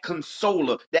that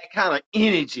consoler, that kind of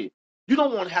energy. You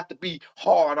don't want to have to be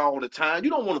hard all the time.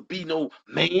 You don't want to be no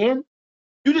man.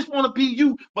 You just want to be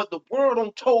you. But the world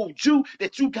don't told you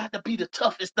that you got to be the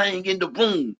toughest thing in the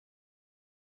room.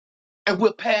 And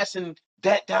we're passing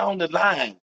that down the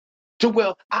line to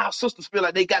where our sisters feel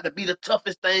like they got to be the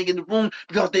toughest thing in the room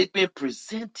because they've been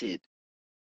presented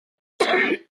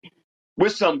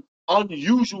with some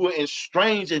unusual and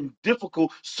strange and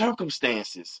difficult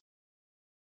circumstances.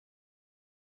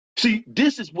 See,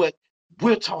 this is what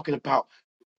we're talking about.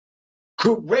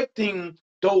 Correcting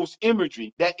those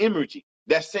imagery, that imagery,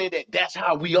 that's saying that that's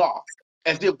how we are,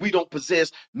 as if we don't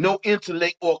possess no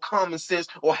intellect or common sense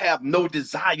or have no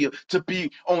desire to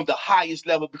be on the highest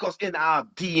level because in our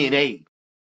DNA,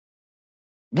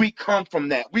 we come from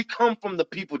that. We come from the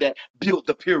people that built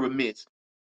the pyramids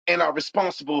and are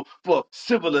responsible for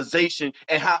civilization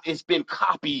and how it's been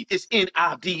copied. It's in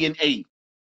our DNA.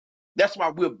 That's why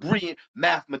we're brilliant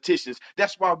mathematicians.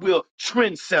 That's why we're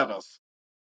trendsetters.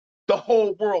 The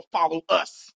whole world follow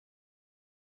us,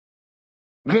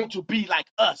 want to be like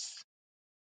us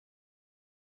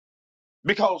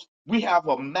because we have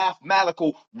a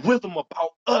mathematical rhythm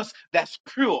about us that's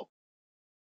pure.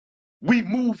 We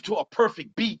move to a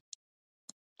perfect beat.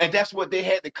 And that's what they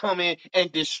had to come in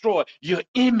and destroy your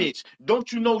image.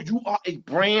 Don't you know you are a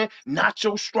brand, not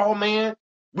your straw man,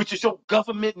 which is your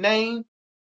government name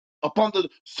upon the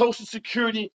Social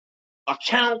Security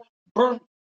account, birth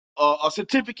a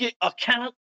certificate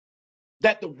account,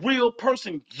 that the real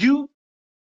person, you,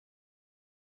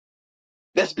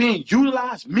 that's being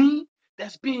utilized, me,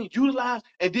 that's being utilized,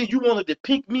 and then you want to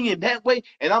depict me in that way,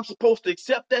 and I'm supposed to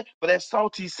accept that. But as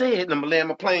Salty said, and I'm gonna land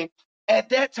my plane, at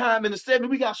that time in the 70s,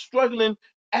 we got struggling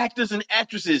actors and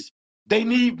actresses. They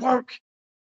need work.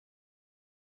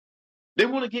 They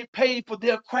want to get paid for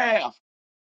their craft.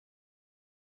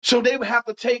 So they would have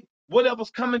to take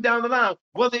whatever's coming down the line,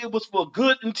 whether it was for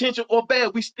good intention or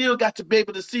bad. We still got to be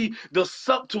able to see the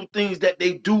subtle things that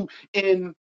they do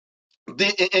in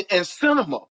in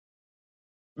cinema.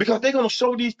 Because they're going to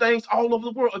show these things all over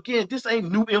the world. Again, this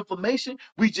ain't new information.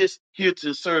 We just here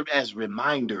to serve as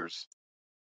reminders.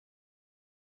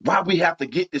 Why we have to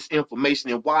get this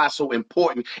information and why it's so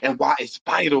important and why it's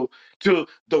vital to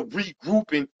the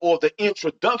regrouping or the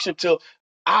introduction to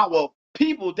our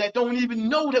people that don't even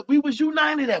know that we was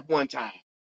united at one time.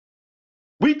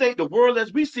 We think the world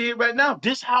as we see it right now,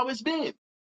 this how it's been.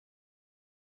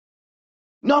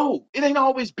 No, it ain't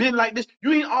always been like this.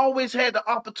 You ain't always had the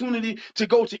opportunity to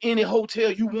go to any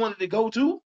hotel you wanted to go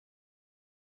to.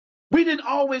 We didn't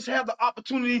always have the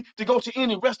opportunity to go to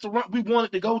any restaurant we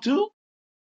wanted to go to,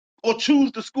 or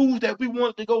choose the schools that we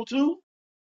wanted to go to,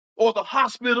 or the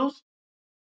hospitals,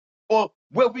 or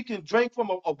where we can drink from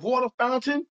a water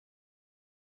fountain.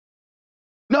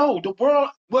 No, the world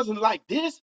wasn't like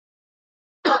this.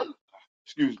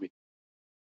 Excuse me.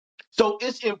 So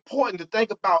it's important to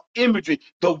think about imagery,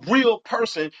 the real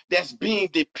person that's being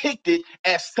depicted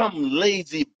as some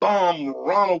lazy bum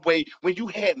runaway when you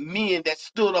had men that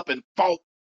stood up and fought.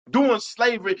 During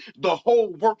slavery, the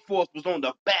whole workforce was on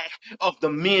the back of the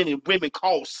men and women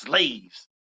called slaves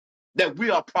that we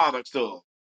are products of,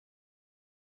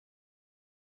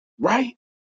 right?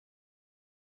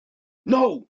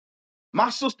 No, my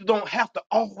sister don't have to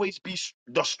always be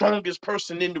the strongest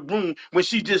person in the room when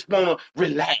she just want to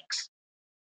relax.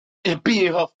 and be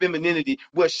in her femininity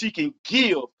where she can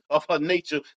give of her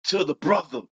nature to the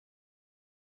brother,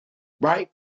 right?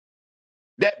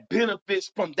 That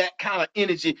benefits from that kind of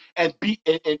energy and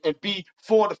be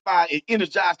fortified and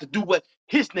energized to do what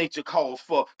his nature calls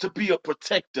for, to be a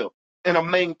protector and a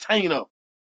maintainer,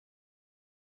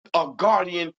 a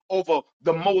guardian over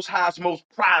the most highest, most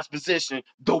prized possession,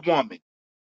 the woman.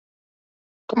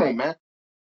 Come on, man.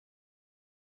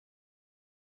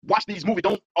 Watch these movies.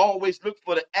 Don't always look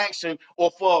for the action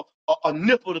or for a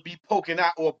nipple to be poking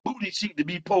out or a booty cheek to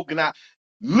be poking out.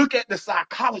 Look at the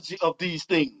psychology of these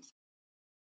things.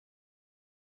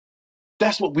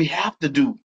 That's what we have to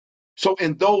do. So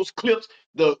in those clips,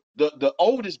 the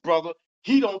oldest brother,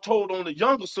 he don't told on the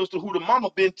younger sister who the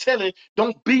mama been telling,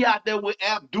 don't be out there with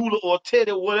Abdullah or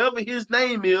Teddy, whatever his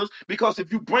name is, because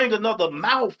if you bring another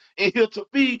mouth in here to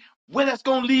feed, where that's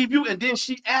gonna leave you? And then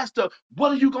she asked her,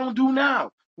 what are you gonna do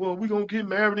now? Well, we gonna get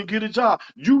married and get a job.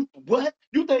 You what?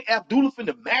 You think Abdullah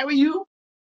finna marry you?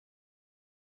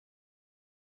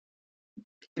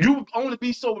 You would only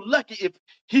be so lucky if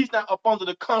he's not up under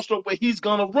the construct where he's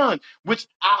gonna run, which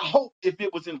I hope if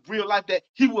it was in real life that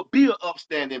he would be an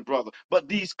upstanding brother. But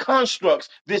these constructs,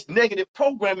 this negative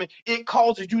programming, it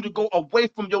causes you to go away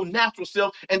from your natural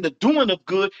self and the doing of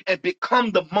good and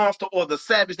become the monster or the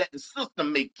savage that the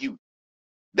system make you.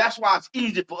 That's why it's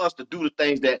easy for us to do the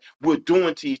things that we're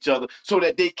doing to each other so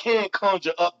that they can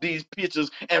conjure up these pictures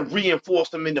and reinforce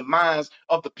them in the minds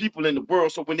of the people in the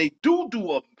world. So when they do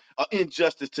a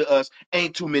injustice to us,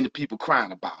 ain't too many people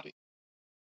crying about it.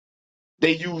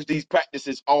 They use these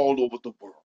practices all over the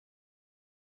world.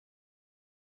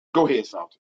 Go ahead,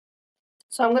 Salty.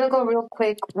 So I'm going to go real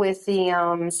quick with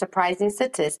the surprising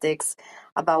statistics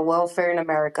about welfare in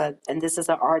America. And this is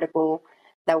an article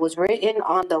that was written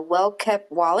on the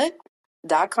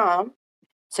wellkeptwallet.com.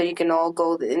 So you can all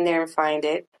go in there and find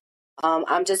it.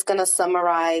 I'm just going to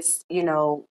summarize,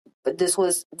 but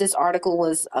this article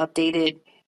was updated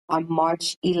on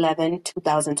March 11,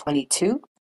 2022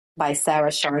 by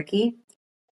Sarah Sharkey.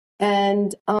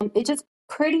 And it just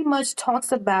pretty much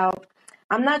talks about,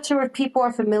 I'm not sure if people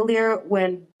are familiar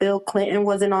when Bill Clinton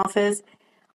was in office.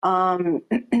 In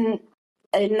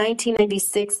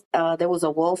 1996, there was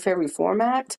a Welfare Reform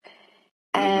Act.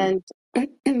 Mm-hmm.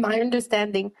 And my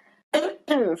understanding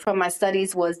from my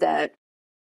studies was that,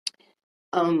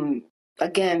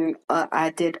 again, I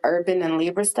did urban and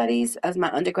labor studies as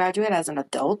my undergraduate, as an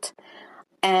adult.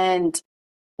 And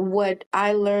what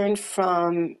I learned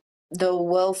from the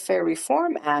Welfare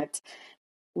Reform Act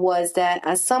was that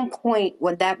at some point,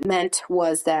 what that meant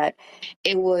was that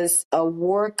it was a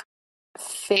welfare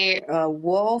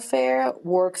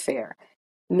workfare,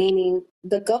 meaning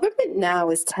the government now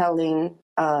is telling,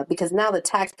 because now the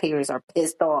taxpayers are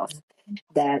pissed off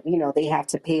that, they have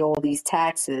to pay all these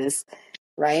taxes,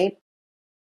 right?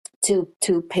 To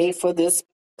pay for this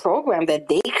program that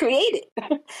they created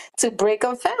to break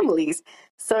up families.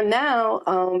 So now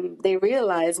they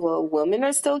realize, well, women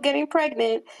are still getting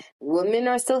pregnant, women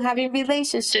are still having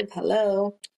relationships.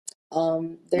 Hello,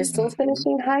 they're still Mm-hmm.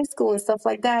 finishing high school and stuff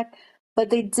like that. But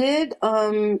they did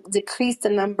decrease the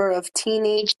number of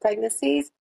teenage pregnancies,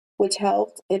 which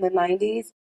helped in the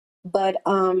 90s. But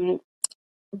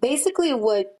basically,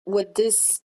 what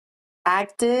this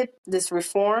acted, this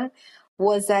reform,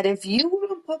 was that if you were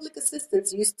on public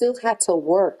assistance, you still had to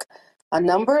work a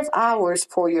number of hours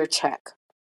for your check.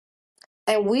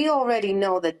 And we already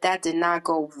know that that did not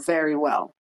go very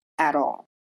well at all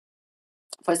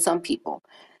for some people.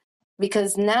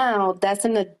 Because now that's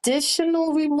an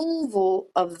additional removal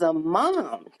of the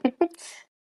mom.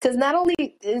 Because not only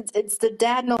it's the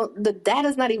dad, no, the dad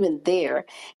is not even there.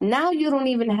 Now you don't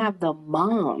even have the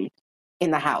mom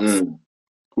in the house. Mm.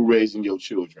 Who raising your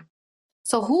children?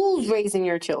 So who's raising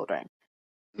your children?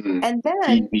 Mm. And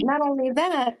then TV. not only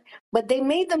that, but they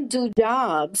made them do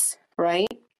jobs, right,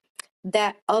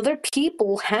 that other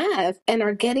people have and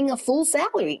are getting a full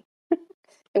salary.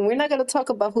 And we're not going to talk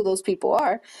about who those people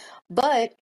are,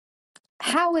 but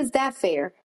how is that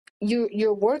fair?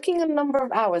 You're working a number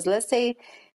of hours, let's say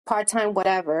part-time,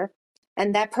 whatever,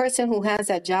 and that person who has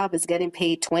that job is getting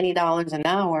paid $20 an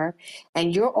hour,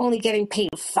 and you're only getting paid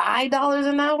 $5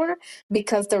 an hour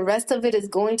because the rest of it is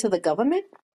going to the government?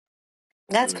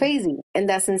 That's Mm. crazy, and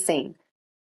that's insane.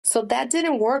 So that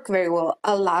didn't work very well.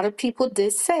 A lot of people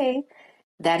did say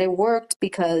that it worked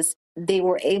because they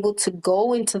were able to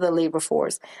go into the labor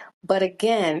force. But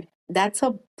again, that's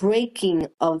a breaking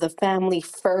of the family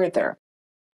further.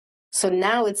 So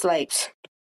now it's like,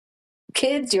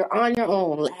 kids, you're on your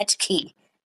own, latchkey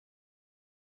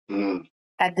Mm.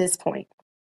 at this point.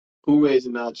 Who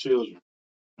raising our children?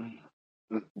 Mm.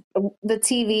 Mm. The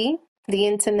TV. the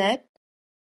internet,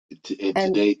 And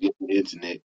and today, the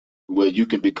internet, where you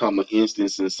can become an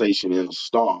instant sensation and a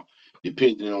star,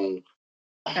 depending on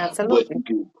what absolutely you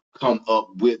can come up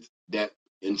with. That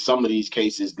in some of these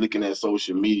cases, looking at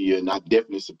social media, and I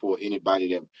definitely support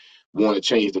anybody that want to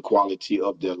change the quality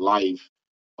of their life.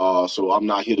 So I'm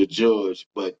not here to judge,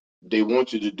 but they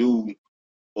want you to do,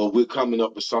 or we're coming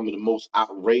up with some of the most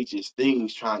outrageous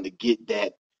things, trying to get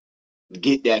that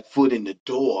foot in the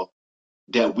door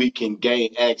that we can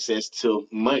gain access to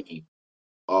money,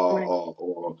 right.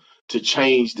 or to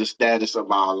change the status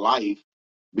of our life,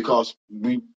 because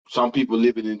we some people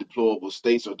living in deplorable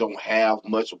states or don't have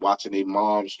much, watching their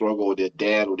mom struggle or their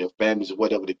dad or their families or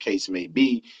whatever the case may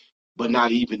be, but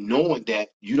not even knowing that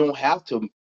you don't have to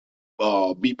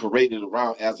be paraded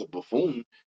around as a buffoon,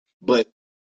 but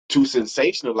to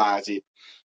sensationalize it,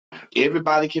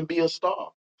 everybody can be a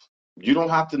star. You don't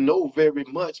have to know very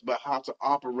much about how to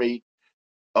operate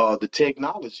the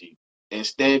technology and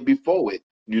stand before it.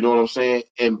 You know what I'm saying?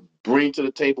 And bring to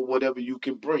the table whatever you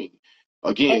can bring.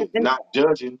 and Again, and, not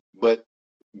judging, but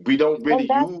we don't really and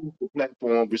that's use the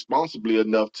platform responsibly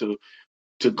enough to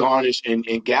garnish and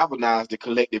galvanize the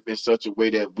collective in such a way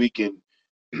that we can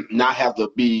not have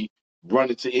to be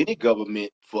running to any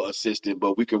government for assistance,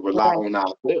 but we can rely right. on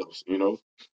ourselves, you know?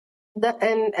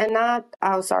 And not.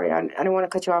 Oh, sorry, I didn't want to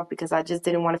cut you off because I just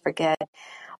didn't want to forget.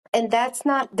 And that's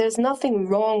not. There's nothing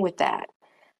wrong with that.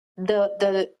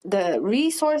 The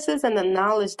resources and the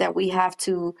knowledge that we have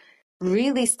to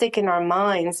really stick in our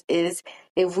minds is,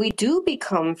 if we do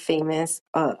become famous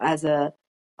as a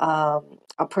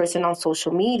person on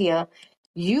social media,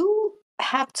 you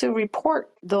have to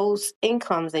report those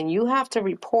incomes and you have to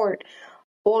report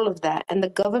all of that, and the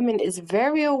government is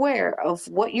very aware of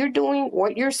what you're doing,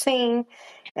 what you're saying,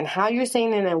 and how you're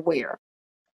saying it, and where.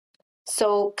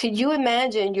 So could you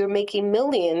imagine you're making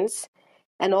millions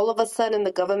and all of a sudden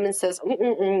the government says,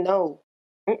 no,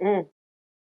 mm-mm,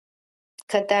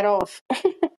 cut that off.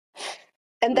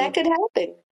 And that Mm. could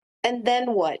happen. And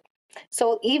then what?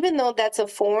 So even though that's a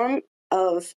form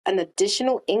of an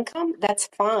additional income, that's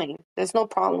fine. There's no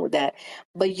problem with that.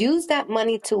 But use that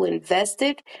money to invest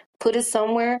it, put it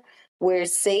somewhere where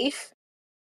it's safe,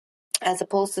 as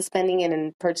opposed to spending it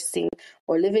and purchasing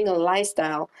or living a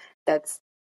lifestyle that's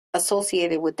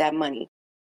associated with that money,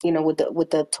 with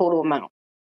the total amount.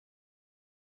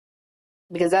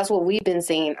 Because that's what we've been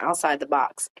saying outside the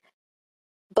box.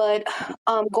 But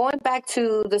going back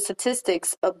to the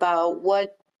statistics about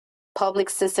what public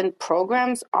assistance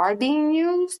programs are being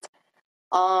used,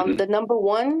 Mhm. the number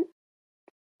one,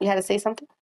 you had to say something?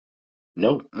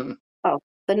 No. Mm. Oh,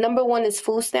 the number one is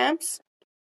food stamps.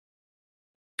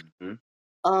 Mhm.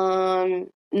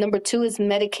 Number two is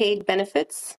Medicaid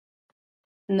benefits.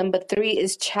 Number three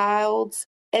is child's.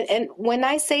 And when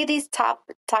I say these top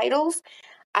titles,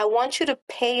 I want you to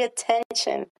pay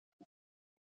attention.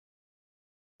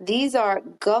 These are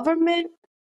government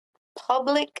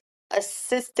public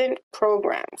assistance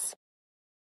programs: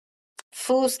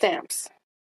 food stamps,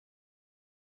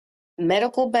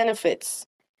 medical benefits,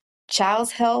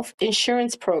 child's health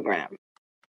insurance program,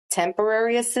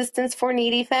 temporary assistance for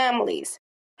needy families,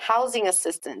 housing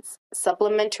assistance,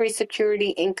 supplementary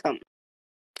security income.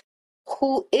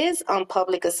 Who is on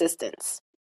public assistance?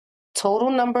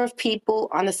 Total number of people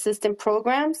on assistance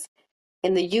programs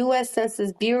in the U.S.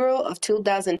 Census Bureau of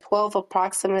 2012,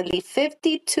 approximately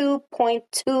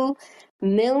 52.2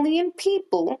 million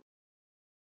people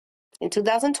in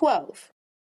 2012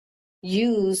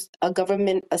 used a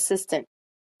government assistant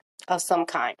of some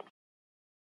kind.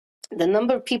 The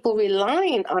number of people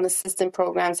relying on assistance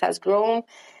programs has grown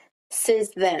since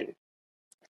then.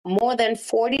 More than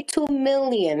 42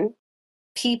 million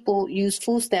people used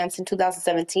food stamps in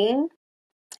 2017,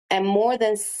 and more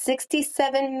than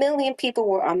 67 million people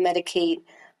were on Medicaid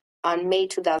on May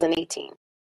 2018.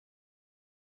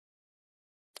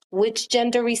 Which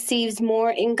gender receives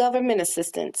more in government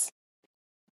assistance?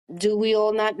 Do we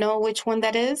all not know which one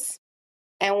that is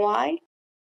and why?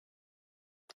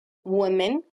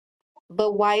 Women.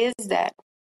 But why is that?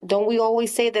 Don't we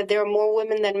always say that there are more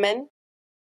women than men?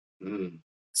 Mm.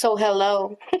 So,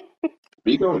 hello,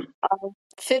 Speak on it.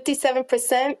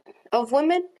 57% of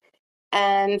women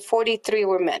and 43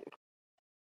 were men.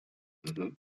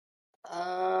 Mhm.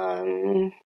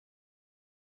 Um,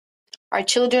 are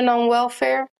children on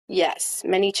welfare? Yes,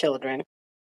 many children.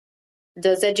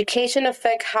 Does education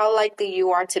affect how likely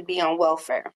you are to be on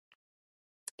welfare?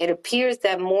 It appears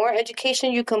that more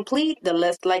education you complete, the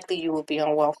less likely you will be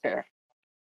on welfare.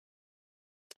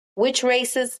 Which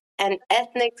races and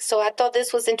ethnic, so I thought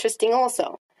this was interesting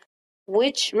also.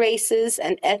 Which races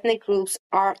and ethnic groups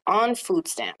are on food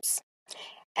stamps?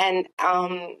 And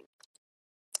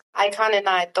Icon and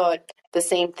I thought the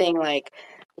same thing, like,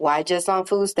 why just on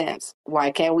food stamps?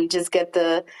 Why can't we just get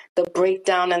the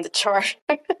breakdown and the chart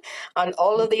on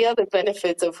all of the other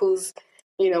benefits of who's,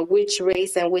 which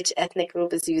race and which ethnic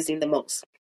group is using the most?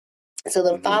 So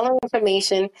the Mm-hmm. following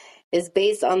information is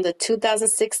based on the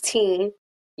 2016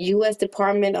 U.S.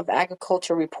 Department of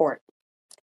Agriculture report.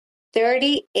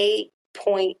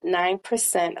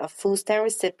 38.9% of food stamp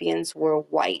recipients were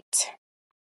white,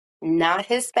 not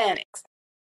Hispanics.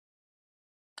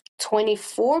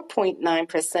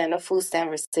 24.9% of food stamp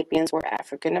recipients were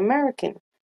African American,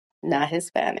 not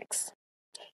Hispanics.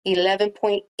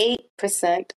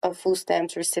 11.8% of food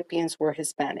stamps recipients were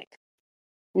Hispanic.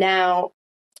 Now,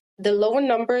 the lower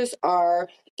numbers are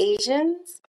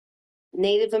Asians,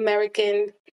 Native American,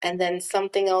 and then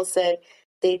something else said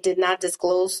they did not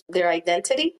disclose their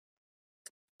identity.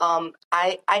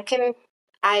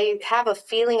 I have a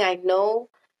feeling I know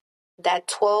that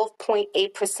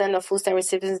 12.8% of food stamp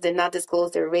recipients did not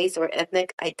disclose their race or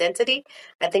ethnic identity.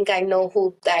 I think I know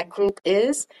who that group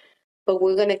is, but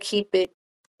we're going to keep it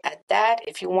at that.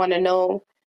 If you want to know,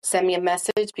 send me a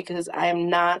message because I am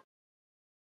not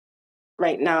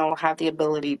right now have the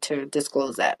ability to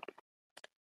disclose that.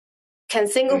 Can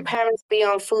single Mm. parents be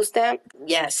on food stamp?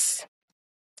 Yes.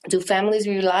 Do families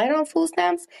rely on food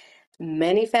stamps?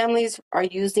 Many families are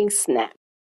using SNAP.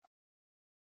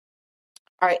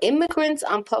 Are immigrants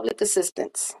on public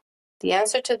assistance? The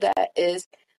answer to that is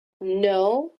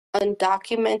no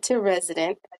undocumented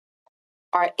resident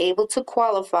are able to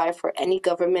qualify for any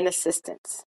government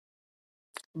assistance.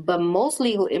 But most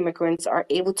legal immigrants are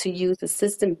able to use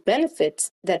assistance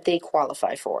benefits that they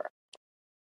qualify for,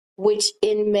 which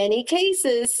in many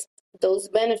cases, those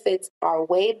benefits are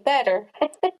way better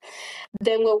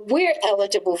than what we're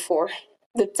eligible for,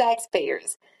 the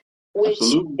taxpayers, which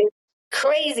Absolutely. is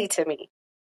crazy to me.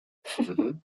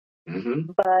 Mm-hmm.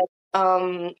 Mm-hmm. But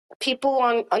people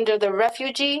on under the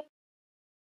refugee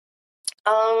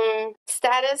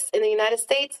status in the United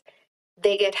States,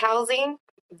 they get housing,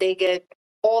 they get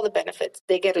all the benefits,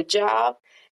 they get a job,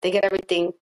 they get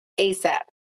everything ASAP.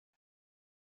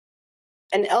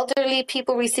 And elderly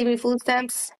people receiving food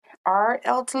stamps, are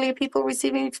elderly people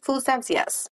receiving food stamps?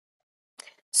 Yes.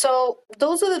 So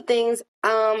those are the things.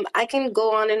 I can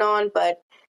go on and on, but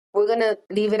we're gonna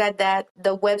leave it at that.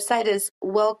 The website is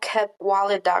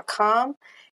wellkeptwallet.com.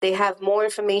 They have more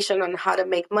information on how to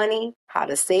make money, how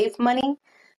to save money,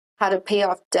 how to pay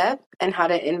off debt, and how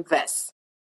to invest.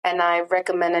 And I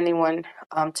recommend anyone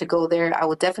to go there. I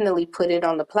will definitely put it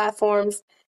on the platforms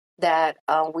that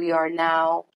we are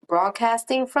now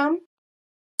broadcasting from,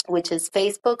 which is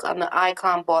Facebook on the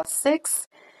icon Boss 6,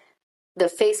 the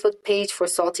Facebook page for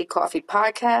Salty Coffee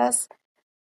Podcast,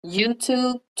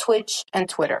 YouTube, Twitch, and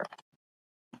Twitter.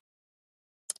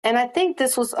 And I think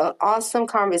this was an awesome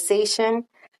conversation.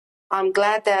 I'm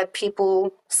glad that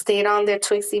people stayed on their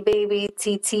Twixie baby.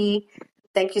 TT,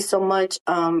 thank you so much.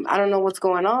 I don't know what's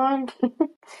going on.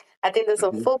 I think there's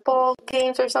some Mm-hmm. football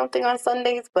games or something on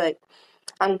Sundays, but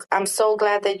I'm so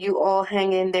glad that you all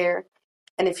hang in there.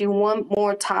 And if you want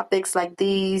more topics like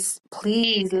these,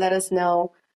 please let us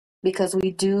know because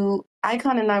we do.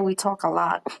 Icon and I, we talk a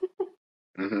lot.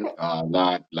 Mm-hmm.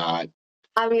 Lot.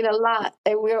 I mean, a lot.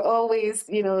 And we're always,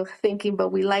 thinking, but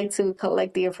we like to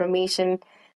collect the information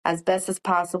as best as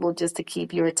possible just to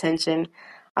keep your attention.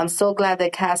 I'm so glad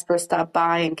that Casper stopped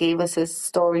by and gave us his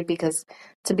story because,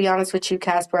 to be honest with you,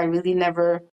 Casper, I really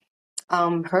never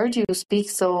heard you speak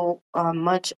so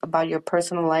much about your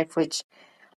personal life, which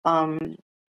um,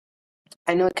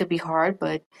 I know it could be hard,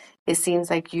 but it seems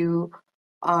like you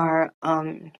are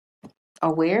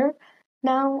aware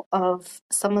now of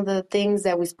some of the things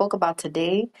that we spoke about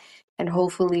today. And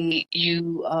hopefully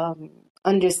you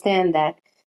understand that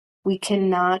we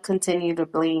cannot continue to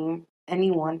blame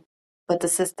anyone but the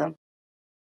system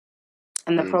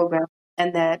and the Mm. program.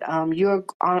 And that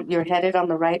you're headed on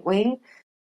the right way.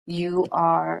 You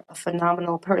are a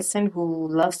phenomenal person who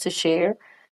loves to share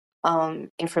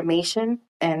information,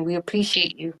 and we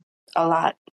appreciate you a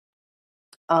lot.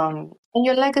 And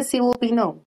your legacy will be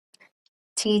known.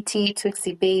 TT,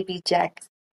 Twixie Baby,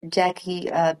 Jackie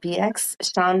BX,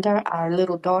 Shonda, our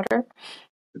little daughter,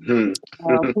 Mm-hmm.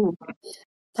 who,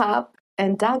 Top,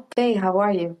 and Doc Bay, how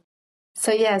are you?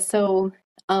 So, yeah,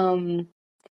 um,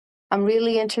 I'm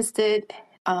really interested.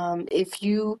 If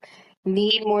you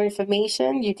need more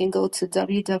information, you can go to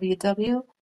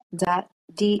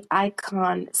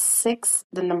www.theicon6,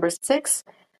 the number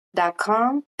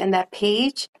 6.com, and that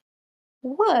page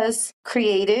was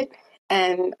created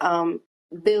and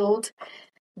built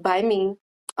by me.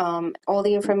 All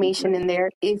the information in there.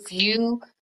 If you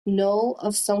know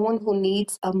of someone who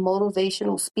needs a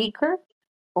motivational speaker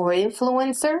or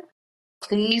influencer,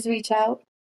 please reach out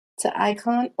to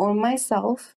Icon or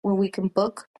myself where we can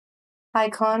book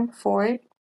Icon for it.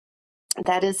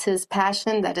 That is his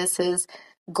passion, that is his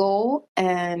goal,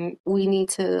 and we need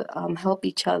to help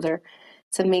each other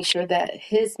to make sure that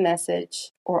his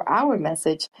message or our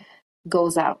message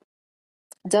goes out.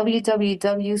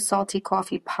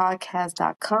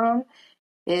 www.saltycoffeepodcast.com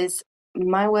is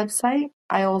my website.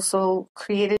 I also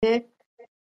created it.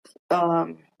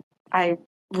 I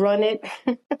run it.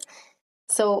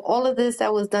 So all of this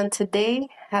that was done today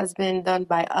has been done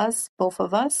by us, both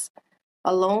of us,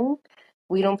 alone.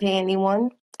 We don't pay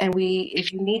anyone. And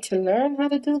if you need to learn how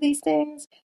to do these things,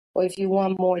 or if you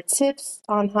want more tips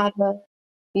on how to,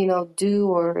 do,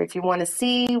 or if you want to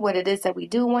see what it is that we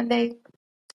do one day,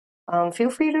 feel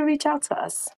free to reach out to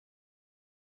us.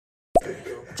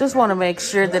 Just want to make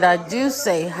sure that I do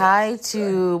say hi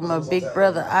to my big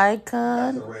brother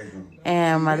Icon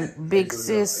and my big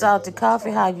sis Salty Coffee.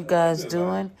 How you guys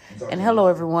doing? And hello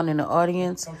everyone in the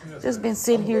audience. Just been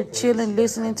sitting here chilling,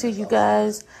 listening to you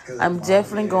guys. I'm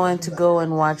definitely going to go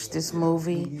and watch this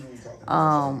movie.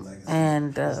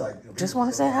 And just want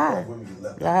to say hi.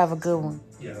 Y'all have a good one.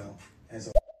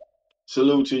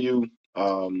 Salute to you,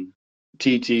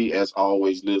 TT. As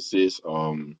always, little sis.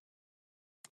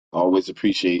 Always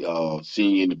appreciate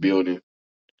seeing you in the building,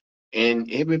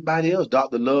 and everybody else.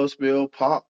 Dr. Love Spell,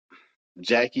 Pop,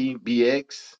 Jackie,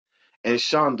 BX, and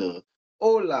Shonda.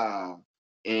 Hola,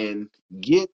 and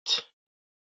get.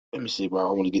 Let me see where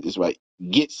I want to get this right.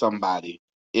 Get somebody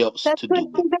else That's to do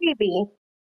it. Twixie Baby.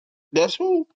 That's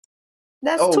who.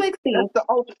 That's Oh, that's Twixie. the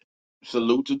ultimate.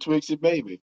 Salute to Twixie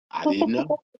Baby. I didn't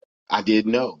know. I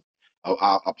didn't know.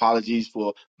 Apologies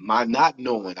for my not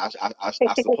knowing. I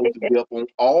supposed to be up on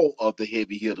all of the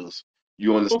heavy hitters.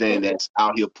 You understand that's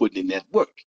out here putting in that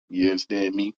work. You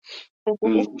understand me?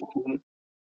 Mhm.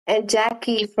 And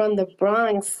Jackie from the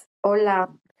Bronx. Hola.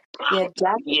 Yeah,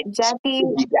 Yes. Jackie.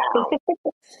 Put me down.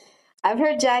 I've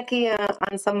heard Jackie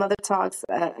on some other talks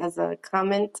as a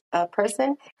comment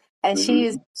person, and she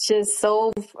is Mhm. just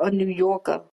so a New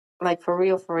Yorker, like for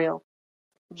real, for real.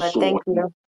 But thank Sure.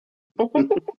 you.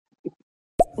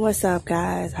 What's up,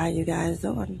 guys? How you guys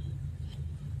doing?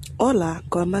 Hola,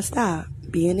 ¿cómo está?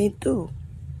 Bien y tú?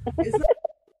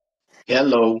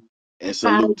 Hello and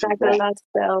Hi, salute to Dr. that.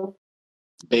 Lustell.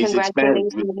 Basic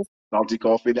Spanish with Congratulations. Salty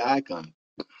Coffee the icon.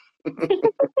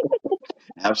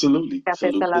 Absolutely. Café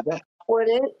Salute to Salad. that. Well,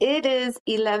 it is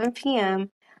 11 p.m.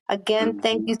 Again,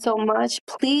 thank Mhm. you so much.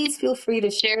 Please feel free to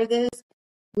share this.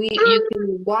 You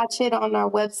can watch it on our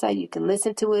website. You can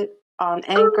listen to it on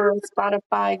Anchor,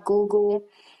 Spotify, Google.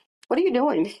 What are you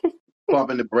doing?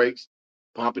 Pumping the brakes.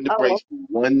 Pumping the Oh, brakes for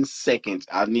 1 second.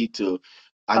 I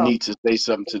oh, need to say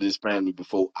something to this family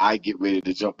before I get ready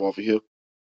to jump off of here.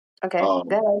 okay. Um,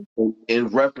 Good. in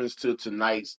reference to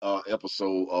tonight's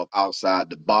episode of Outside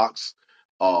the Box,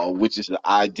 which is the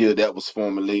idea that was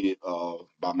formulated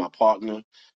by my partner,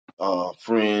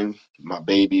 friend, my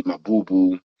baby, my boo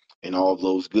boo, and all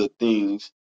those good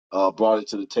things, brought it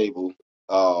to the table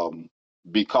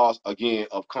because, again,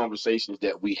 of conversations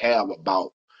that we have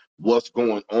about what's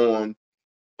going on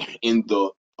in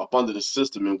the up under the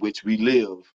system in which we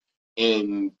live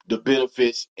and the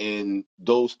benefits and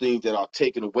those things that are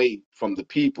taken away from the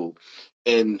people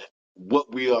and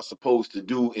what we are supposed to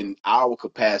do in our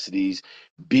capacities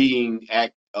being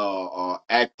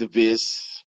activists,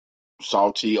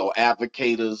 salty, or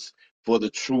advocators for the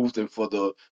truth and for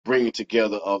the bringing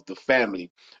together of the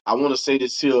family. I want to say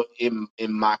this here in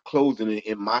my closing and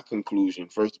in my conclusion.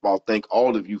 First of all, thank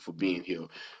all of you for being here.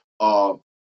 Uh,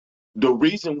 the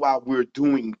reason why we're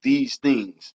doing these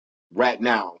things right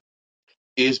now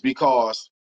is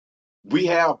because we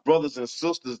have brothers and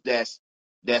sisters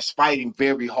that's fighting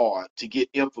very hard to get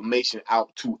information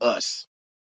out to us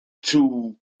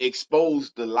to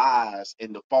expose the lies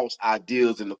and the false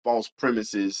ideas and the false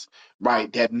premises,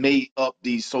 right, that made up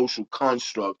these social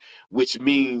construct, which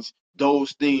means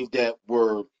those things that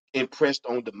were impressed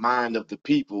on the mind of the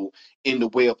people in the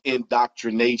way of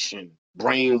indoctrination,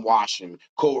 brainwashing,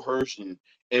 coercion,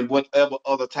 and whatever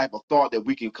other type of thought that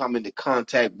we can come into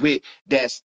contact with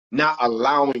that's not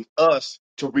allowing us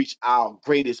to reach our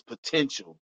greatest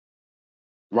potential,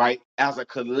 right, as a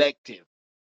collective.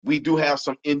 We do have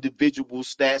some individual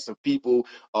stats of people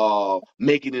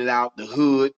making it out the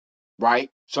hood, right?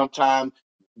 Sometimes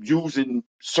using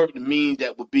certain means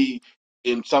that would be,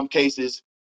 in some cases,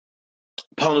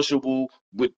 punishable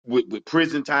with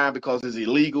prison time because it's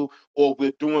illegal, or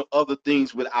we're doing other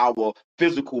things with our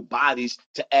physical bodies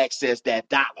to access that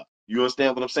dollar. You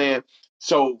understand what I'm saying?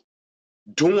 So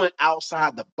doing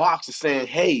outside the box and saying,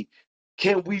 hey,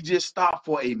 can we just stop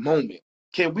for a moment?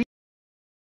 Can we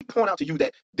point out to you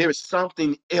that there is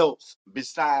something else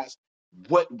besides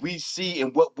what we see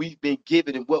and what we've been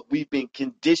given and what we've been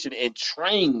conditioned and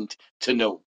trained to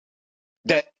know?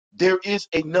 That there is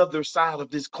another side of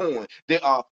this coin. There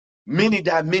are many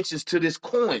dimensions to this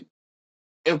coin,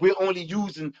 and we're only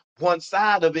using one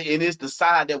side of it, and it's the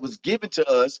side that was given to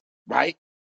us, right?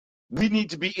 We need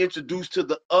to be introduced to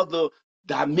the other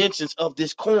dimensions of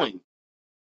this coin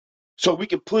so we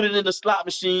can put it in the slot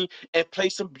machine and play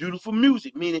some beautiful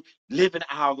music, meaning living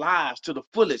our lives to the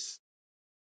fullest,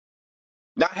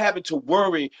 not having to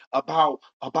worry about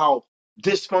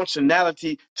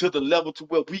dysfunctionality to the level to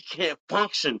where we can't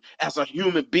function as a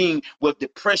human being where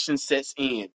depression sets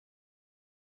in,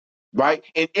 right?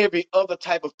 And every other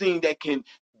type of thing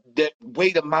that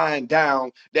weigh the mind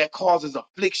down, that causes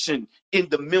affliction in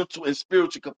the mental and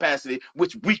spiritual capacity,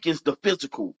 which weakens the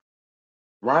physical,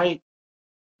 right?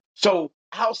 So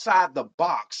outside the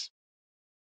box,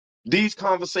 these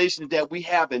conversations that we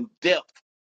have in depth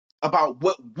about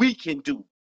what we can do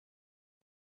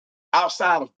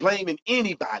outside of blaming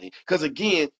anybody. Because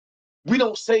again, we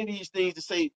don't say these things to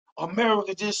say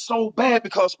America just so bad,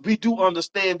 because we do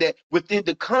understand that within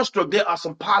the construct, there are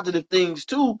some positive things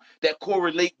too that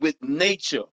correlate with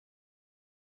nature,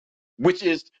 which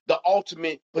is the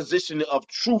ultimate position of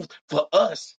truth for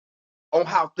us on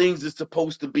how things are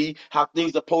supposed to be, how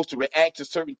things are supposed to react to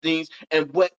certain things,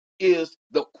 and what is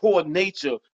the core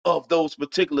nature of those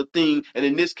particular things, and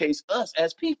in this case, us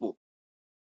as people.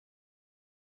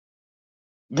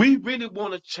 We really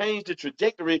want to change the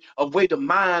trajectory of where the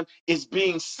mind is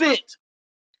being sent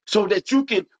so that you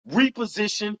can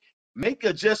reposition, make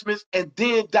adjustments, and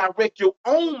then direct your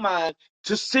own mind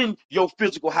to send your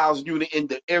physical housing unit in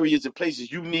the areas and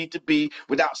places you need to be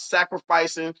without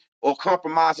sacrificing or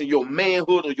compromising your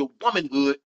manhood or your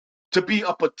womanhood to be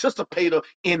a participator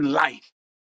in life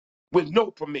with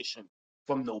no permission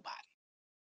from nobody.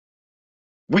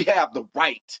 We have the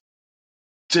right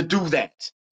to do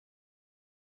that.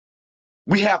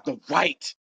 We have the right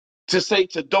to say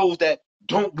to those that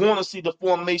don't want to see the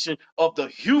formation of the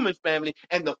human family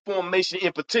and the formation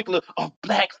in particular of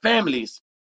Black families,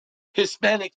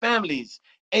 Hispanic families,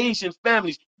 Asian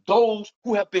families, those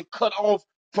who have been cut off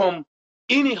from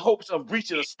any hopes of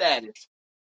reaching a status,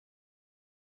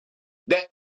 that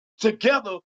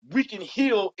together we can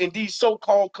heal in these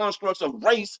so-called constructs of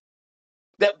race,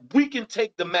 that we can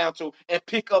take the mantle and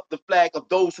pick up the flag of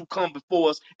those who come before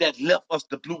us that left us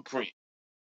the blueprint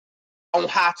on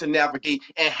how to navigate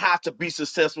and how to be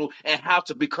successful and how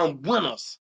to become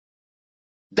winners.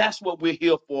 That's what we're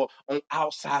here for on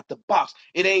Outside the Box.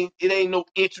 It ain't no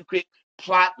intricate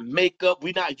plot makeup.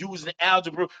 We're not using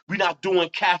algebra. We're not doing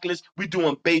calculus. We're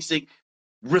doing basic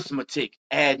arithmetic,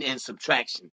 adding and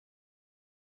subtraction.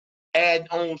 Adding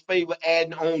on favor,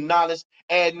 adding on knowledge,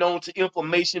 adding on to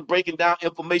information, breaking down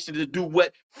information to do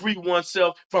what? Free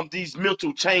oneself from these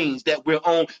mental chains that we're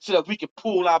on so that we can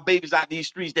pull our babies out these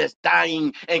streets that's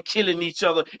dying and killing each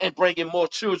other and bringing more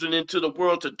children into the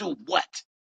world to do what?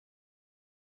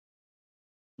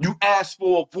 You ask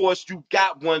for a voice, you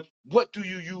got one. What do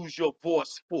you use your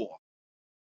voice for?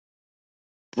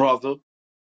 Brother,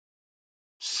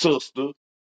 sister.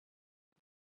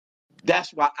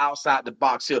 That's why Outside the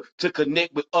Box here, to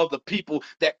connect with other people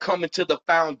that come into the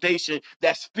foundation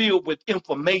that's filled with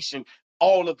information.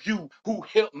 All of you who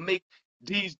help make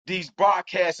these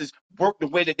broadcasts work the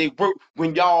way that they work,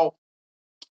 when y'all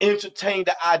entertain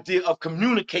the idea of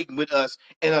communicating with us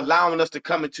and allowing us to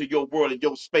come into your world and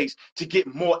your space to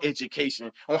get more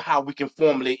education on how we can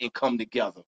formulate and come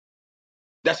together.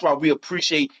 That's why we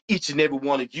appreciate each and every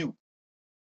one of you.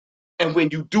 And when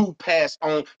you do pass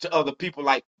on to other people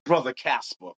like Brother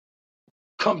Casper,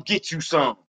 come get you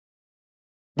some.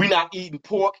 We not eating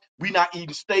pork. We not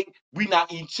eating steak. We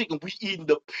not eating chicken. We eating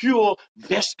the pure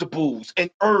vegetables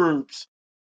and herbs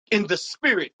in the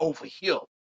spirit over here.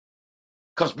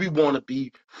 Because we want to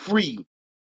be free.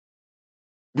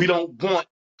 We don't want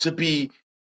to be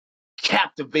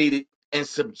captivated and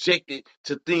subjected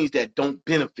to things that don't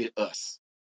benefit us.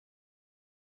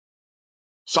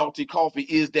 Salty Coffee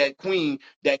is that queen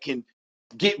that can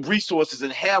get resources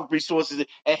and have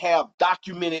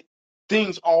documented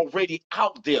things already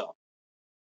out there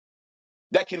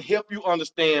that can help you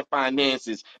understand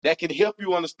finances, that can help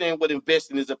you understand what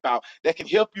investing is about, that can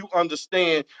help you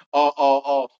understand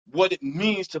what it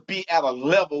means to be at a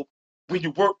level when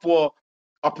you work for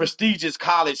a prestigious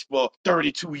college for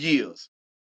 32 years,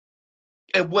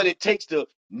 and what it takes to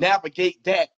navigate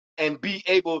that and be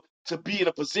able to be in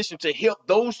a position to help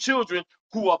those children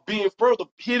who are being further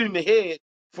hit in the head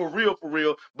for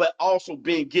real, but also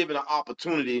being given an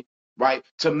opportunity, right,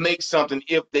 to make something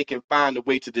if they can find a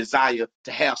way to desire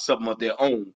to have something of their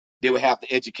own. They will have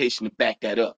the education to back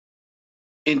that up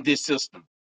in this system,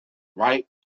 right?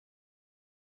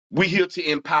 We're here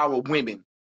to empower women.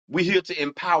 We're here to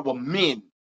empower men,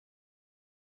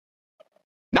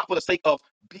 not for the sake of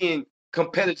being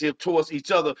competitive towards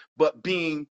each other, but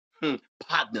being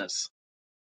partners.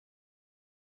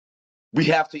 We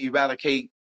have to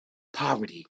eradicate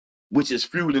poverty, which is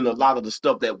fueling a lot of the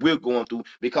stuff that we're going through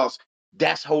because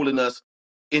that's holding us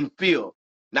in fear,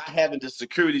 not having the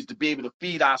securities to be able to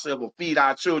feed ourselves or feed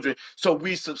our children. So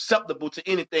we susceptible to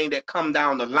anything that come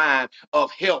down the line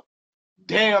of help.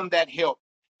 Damn that help.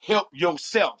 Help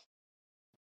yourself.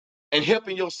 And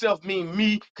helping yourself mean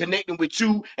me connecting with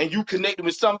you and you connecting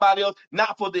with somebody else,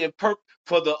 not for the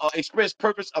express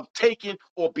purpose of taking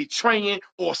or betraying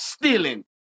or stealing.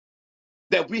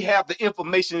 That we have the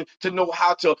information to know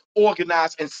how to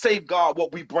organize and safeguard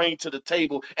what we bring to the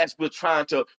table as we're trying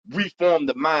to reform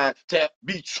the mind to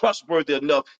be trustworthy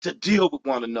enough to deal with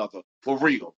one another for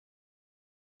real.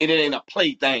 And it ain't a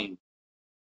plaything.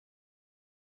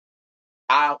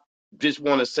 I just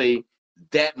want to say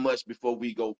that much before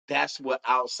we go. That's what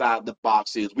outside the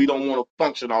box is. We don't want to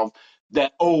function off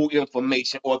that old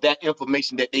information or that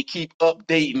information that they keep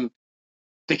updating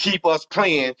to keep us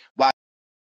playing while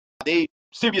they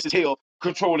serious as hell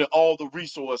controlling all the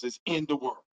resources in the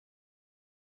world.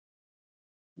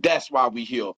 That's why we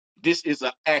here. This is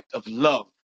an act of love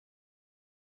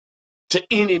to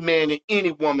any man and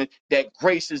any woman that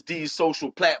graces these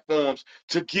social platforms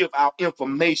to give out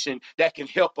information that can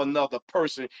help another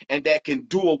person and that can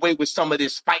do away with some of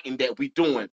this fighting that we're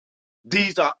doing.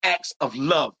 These are acts of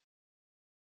love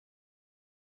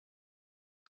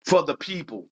for the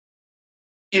people,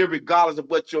 irregardless of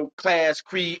what your class,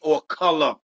 creed, or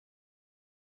color.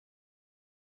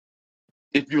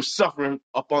 If you're suffering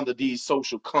up under these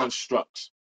social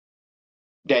constructs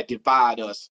that divide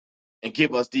us and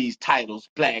give us these titles,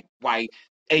 black, white,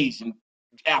 Asian,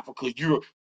 Africa, Europe.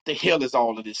 The hell is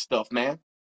all of this stuff, man?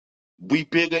 We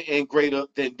bigger and greater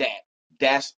than that.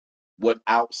 That's what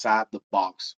outside the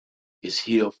box is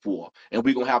here for. And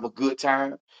we're going to have a good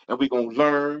time and we're going to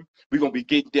learn. We're going to be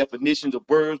getting definitions of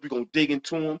words. We're going to dig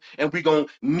into them and we're going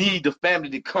to need the family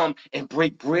to come and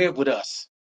break bread with us.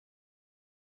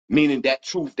 Meaning that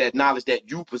truth, that knowledge that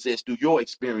you possess through your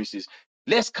experiences.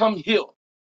 Let's come here.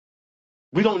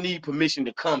 We don't need permission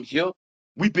to come here.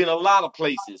 We've been a lot of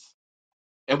places.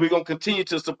 And we're going to continue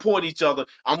to support each other.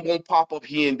 I'm going to pop up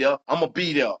here and there. I'm going to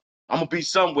be there. I'm going to be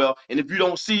somewhere. And if you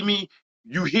don't see me,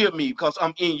 you hear me because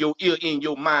I'm in your ear, in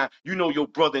your mind. You know your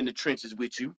brother in the trenches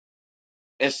with you.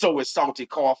 And so is Salty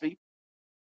Coffee.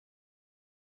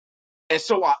 And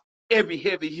so are every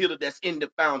heavy hitter that's in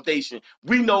the foundation.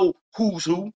 We know who's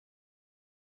who.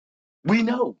 We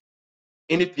know.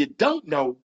 And if you don't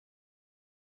know,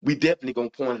 we definitely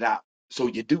going to point it out so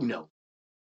you do know.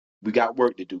 We got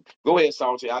work to do. Go ahead,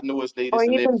 Salty. I know it's late. Or It's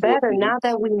even better, 11:14. now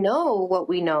that we know what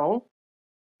we know.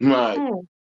 Right.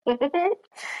 Hmm.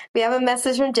 We have a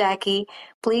message from Jackie.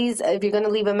 Please, if you're going to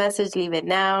leave a message, leave it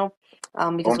now,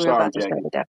 because I'm we're sorry, about to shut Jackie.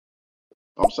 it down.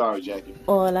 I'm sorry, Jackie.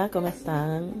 Hola, ¿cómo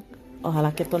están?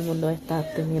 Ojalá que todo el mundo está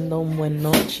teniendo un buen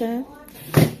noche.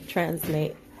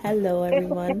 Translate. Hello,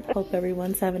 everyone. Hope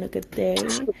everyone's having a good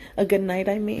day. A good night,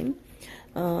 I mean.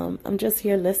 I'm just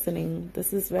here listening.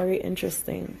 This is very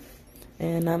interesting.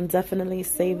 And I'm definitely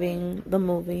saving the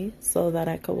movie so that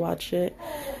I could watch it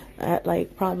at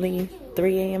like probably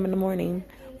 3 a.m. in the morning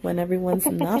when everyone's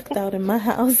knocked out in my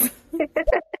house.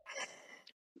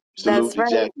 Salute That's to right.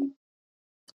 Jackie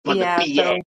for the Yeah.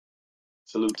 PA. So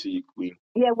Salute to you, Queen.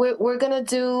 yeah, we're gonna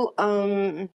do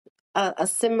a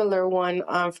similar one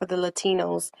for the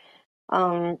Latinos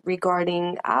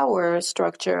regarding our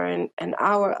structure and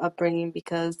our upbringing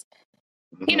because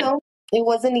you Hmm. know it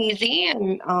wasn't easy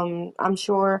and I'm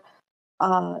sure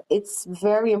it's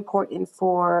very important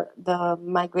for the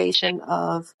migration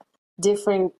of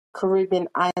different Caribbean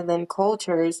island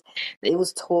cultures. It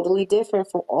was totally different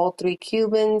for all three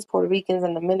Cubans, Puerto Ricans,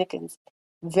 and Dominicans.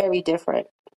 Very different.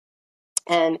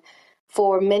 And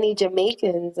for many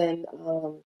Jamaicans and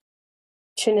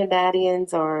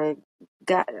Trinidadians or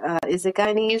is it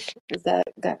Guyanese? Is that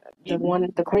the one,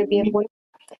 the Caribbean one?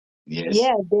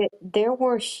 Yes. Yeah, they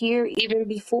were here even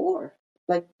before.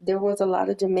 Like there was a lot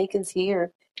of Jamaicans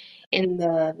here in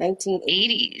the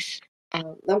 1980s.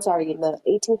 I'm sorry, in the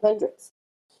 1800s.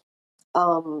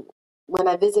 Um, when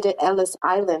I visited Ellis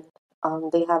Island,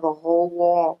 they have a whole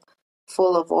wall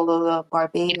full of all of the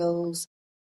Barbados,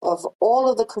 of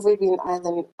all of the Caribbean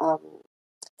island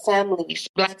families,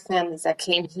 black families that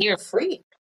came here free.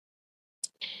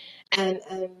 and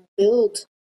build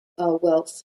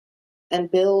wealth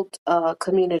and build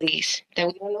communities that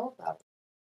we don't know about.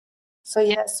 So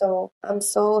yeah, so I'm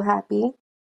so happy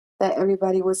that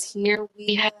everybody was here.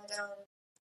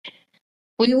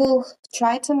 We will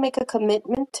try to make a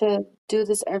commitment to do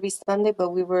this every Sunday, but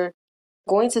we were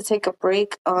going to take a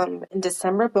break in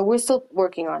December, but we're still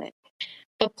working on it.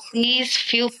 But please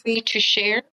feel free to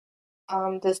share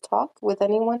this talk with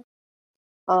anyone.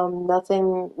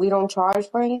 Nothing, we don't charge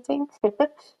for anything.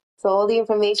 So all the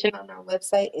information on our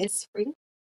website is free.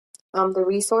 The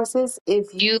resources,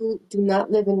 if you do not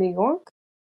live in New York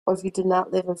or if you do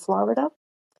not live in Florida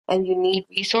and you need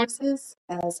resources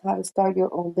as how to start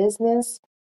your own business,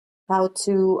 how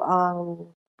to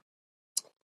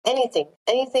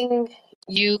anything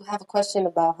you have a question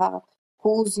about, how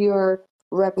who's your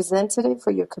representative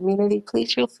for your community,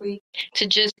 please feel free to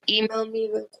just email me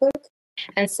real quick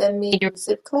and send me your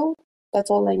zip code. That's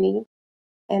all I need.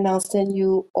 And I'll send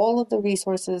you all of the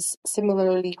resources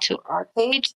similarly to our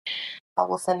page. I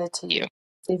will send it to you.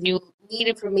 If you need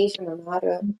information on how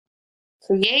to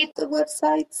create the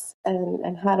websites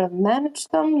and how to manage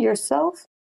them yourself,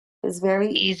 it's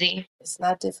very easy. It's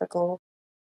not difficult.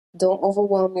 Don't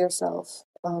overwhelm yourself.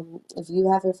 If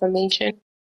you have information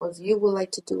or if you would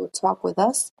like to do a talk with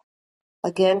us,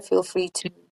 again, feel free to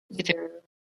either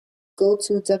go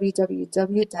to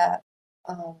www.theicon6,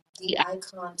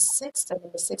 the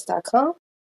number 6.com,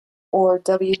 or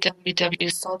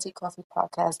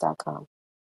www.saltycoffeepodcast.com.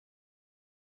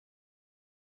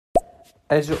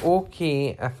 Is it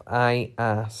okay if I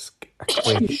ask a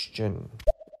question?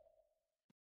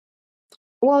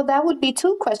 Well, that would be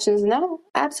two questions now.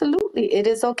 Absolutely. It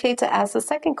is okay to ask a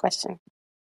second question.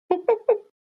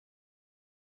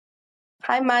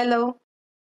 Hi, Milo.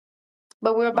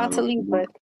 But we're about to leave, but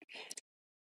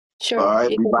All sure, right,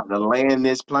 you we can. about to land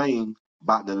this plane.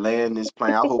 About to land this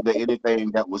plane. I hope that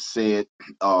anything that was said,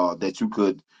 that you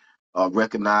could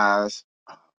recognize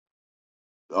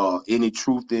any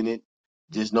truth in it.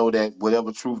 Just know that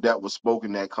whatever truth that was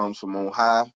spoken, that comes from on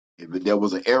high. If there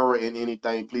was an error in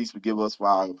anything, please forgive us for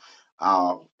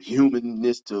our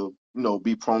humanness to,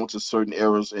 be prone to certain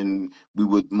errors, and we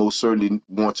would most certainly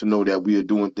want to know that we are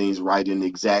doing things right and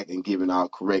exact and giving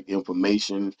out correct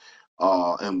information.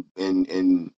 And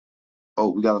oh,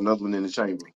 we got another one in the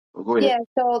chamber. Oh, go ahead. Yeah,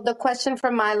 so the question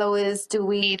from Milo is, do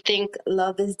we think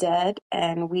love is dead?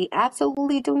 And we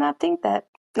absolutely do not think that.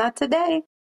 Not today.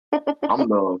 I'm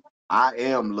love. I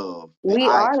am love. The We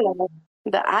are icon. love,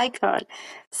 the icon.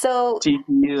 So TP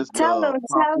is love.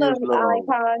 Pop tell is them, love.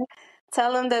 icon.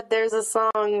 Tell them that there's a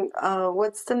song.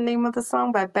 What's the name of the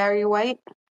song by Barry White?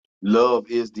 Love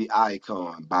is the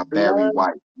Icon by Barry Love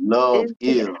White. Love is the.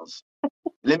 is.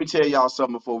 Let me tell y'all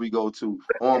something before we go to.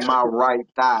 On my right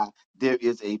thigh, there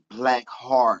is a black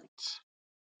heart.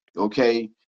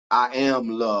 Okay? I am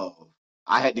love.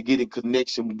 I had to get in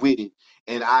connection with it.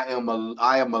 And I am a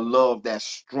love that's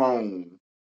strong,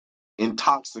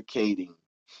 intoxicating.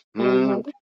 Hmm? Mm-hmm.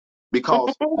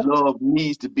 Because love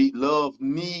needs to be,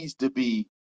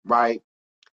 right,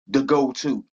 the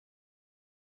go-to.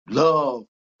 Love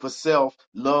for self,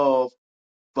 love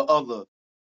for other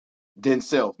than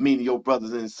self, meaning your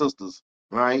brothers and sisters,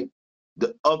 right?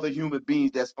 The other human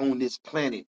beings that's on this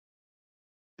planet.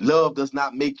 Love does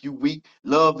not make you weak.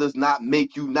 Love does not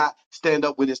make you not stand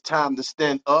up when it's time to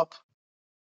stand up.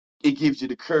 It gives you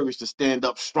the courage to stand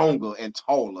up stronger and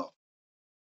taller.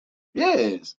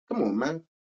 Yes. Come on, man.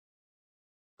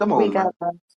 Come We on, got man.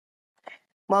 love.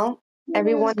 Well, Yes,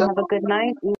 everyone come have a good on,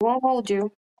 night. We won't hold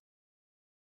you.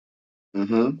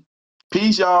 man.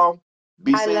 Peace, y'all.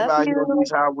 Be I safe love out here on you.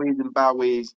 these highways and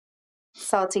byways.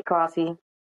 Salty coffee.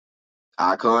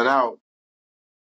 Icon out.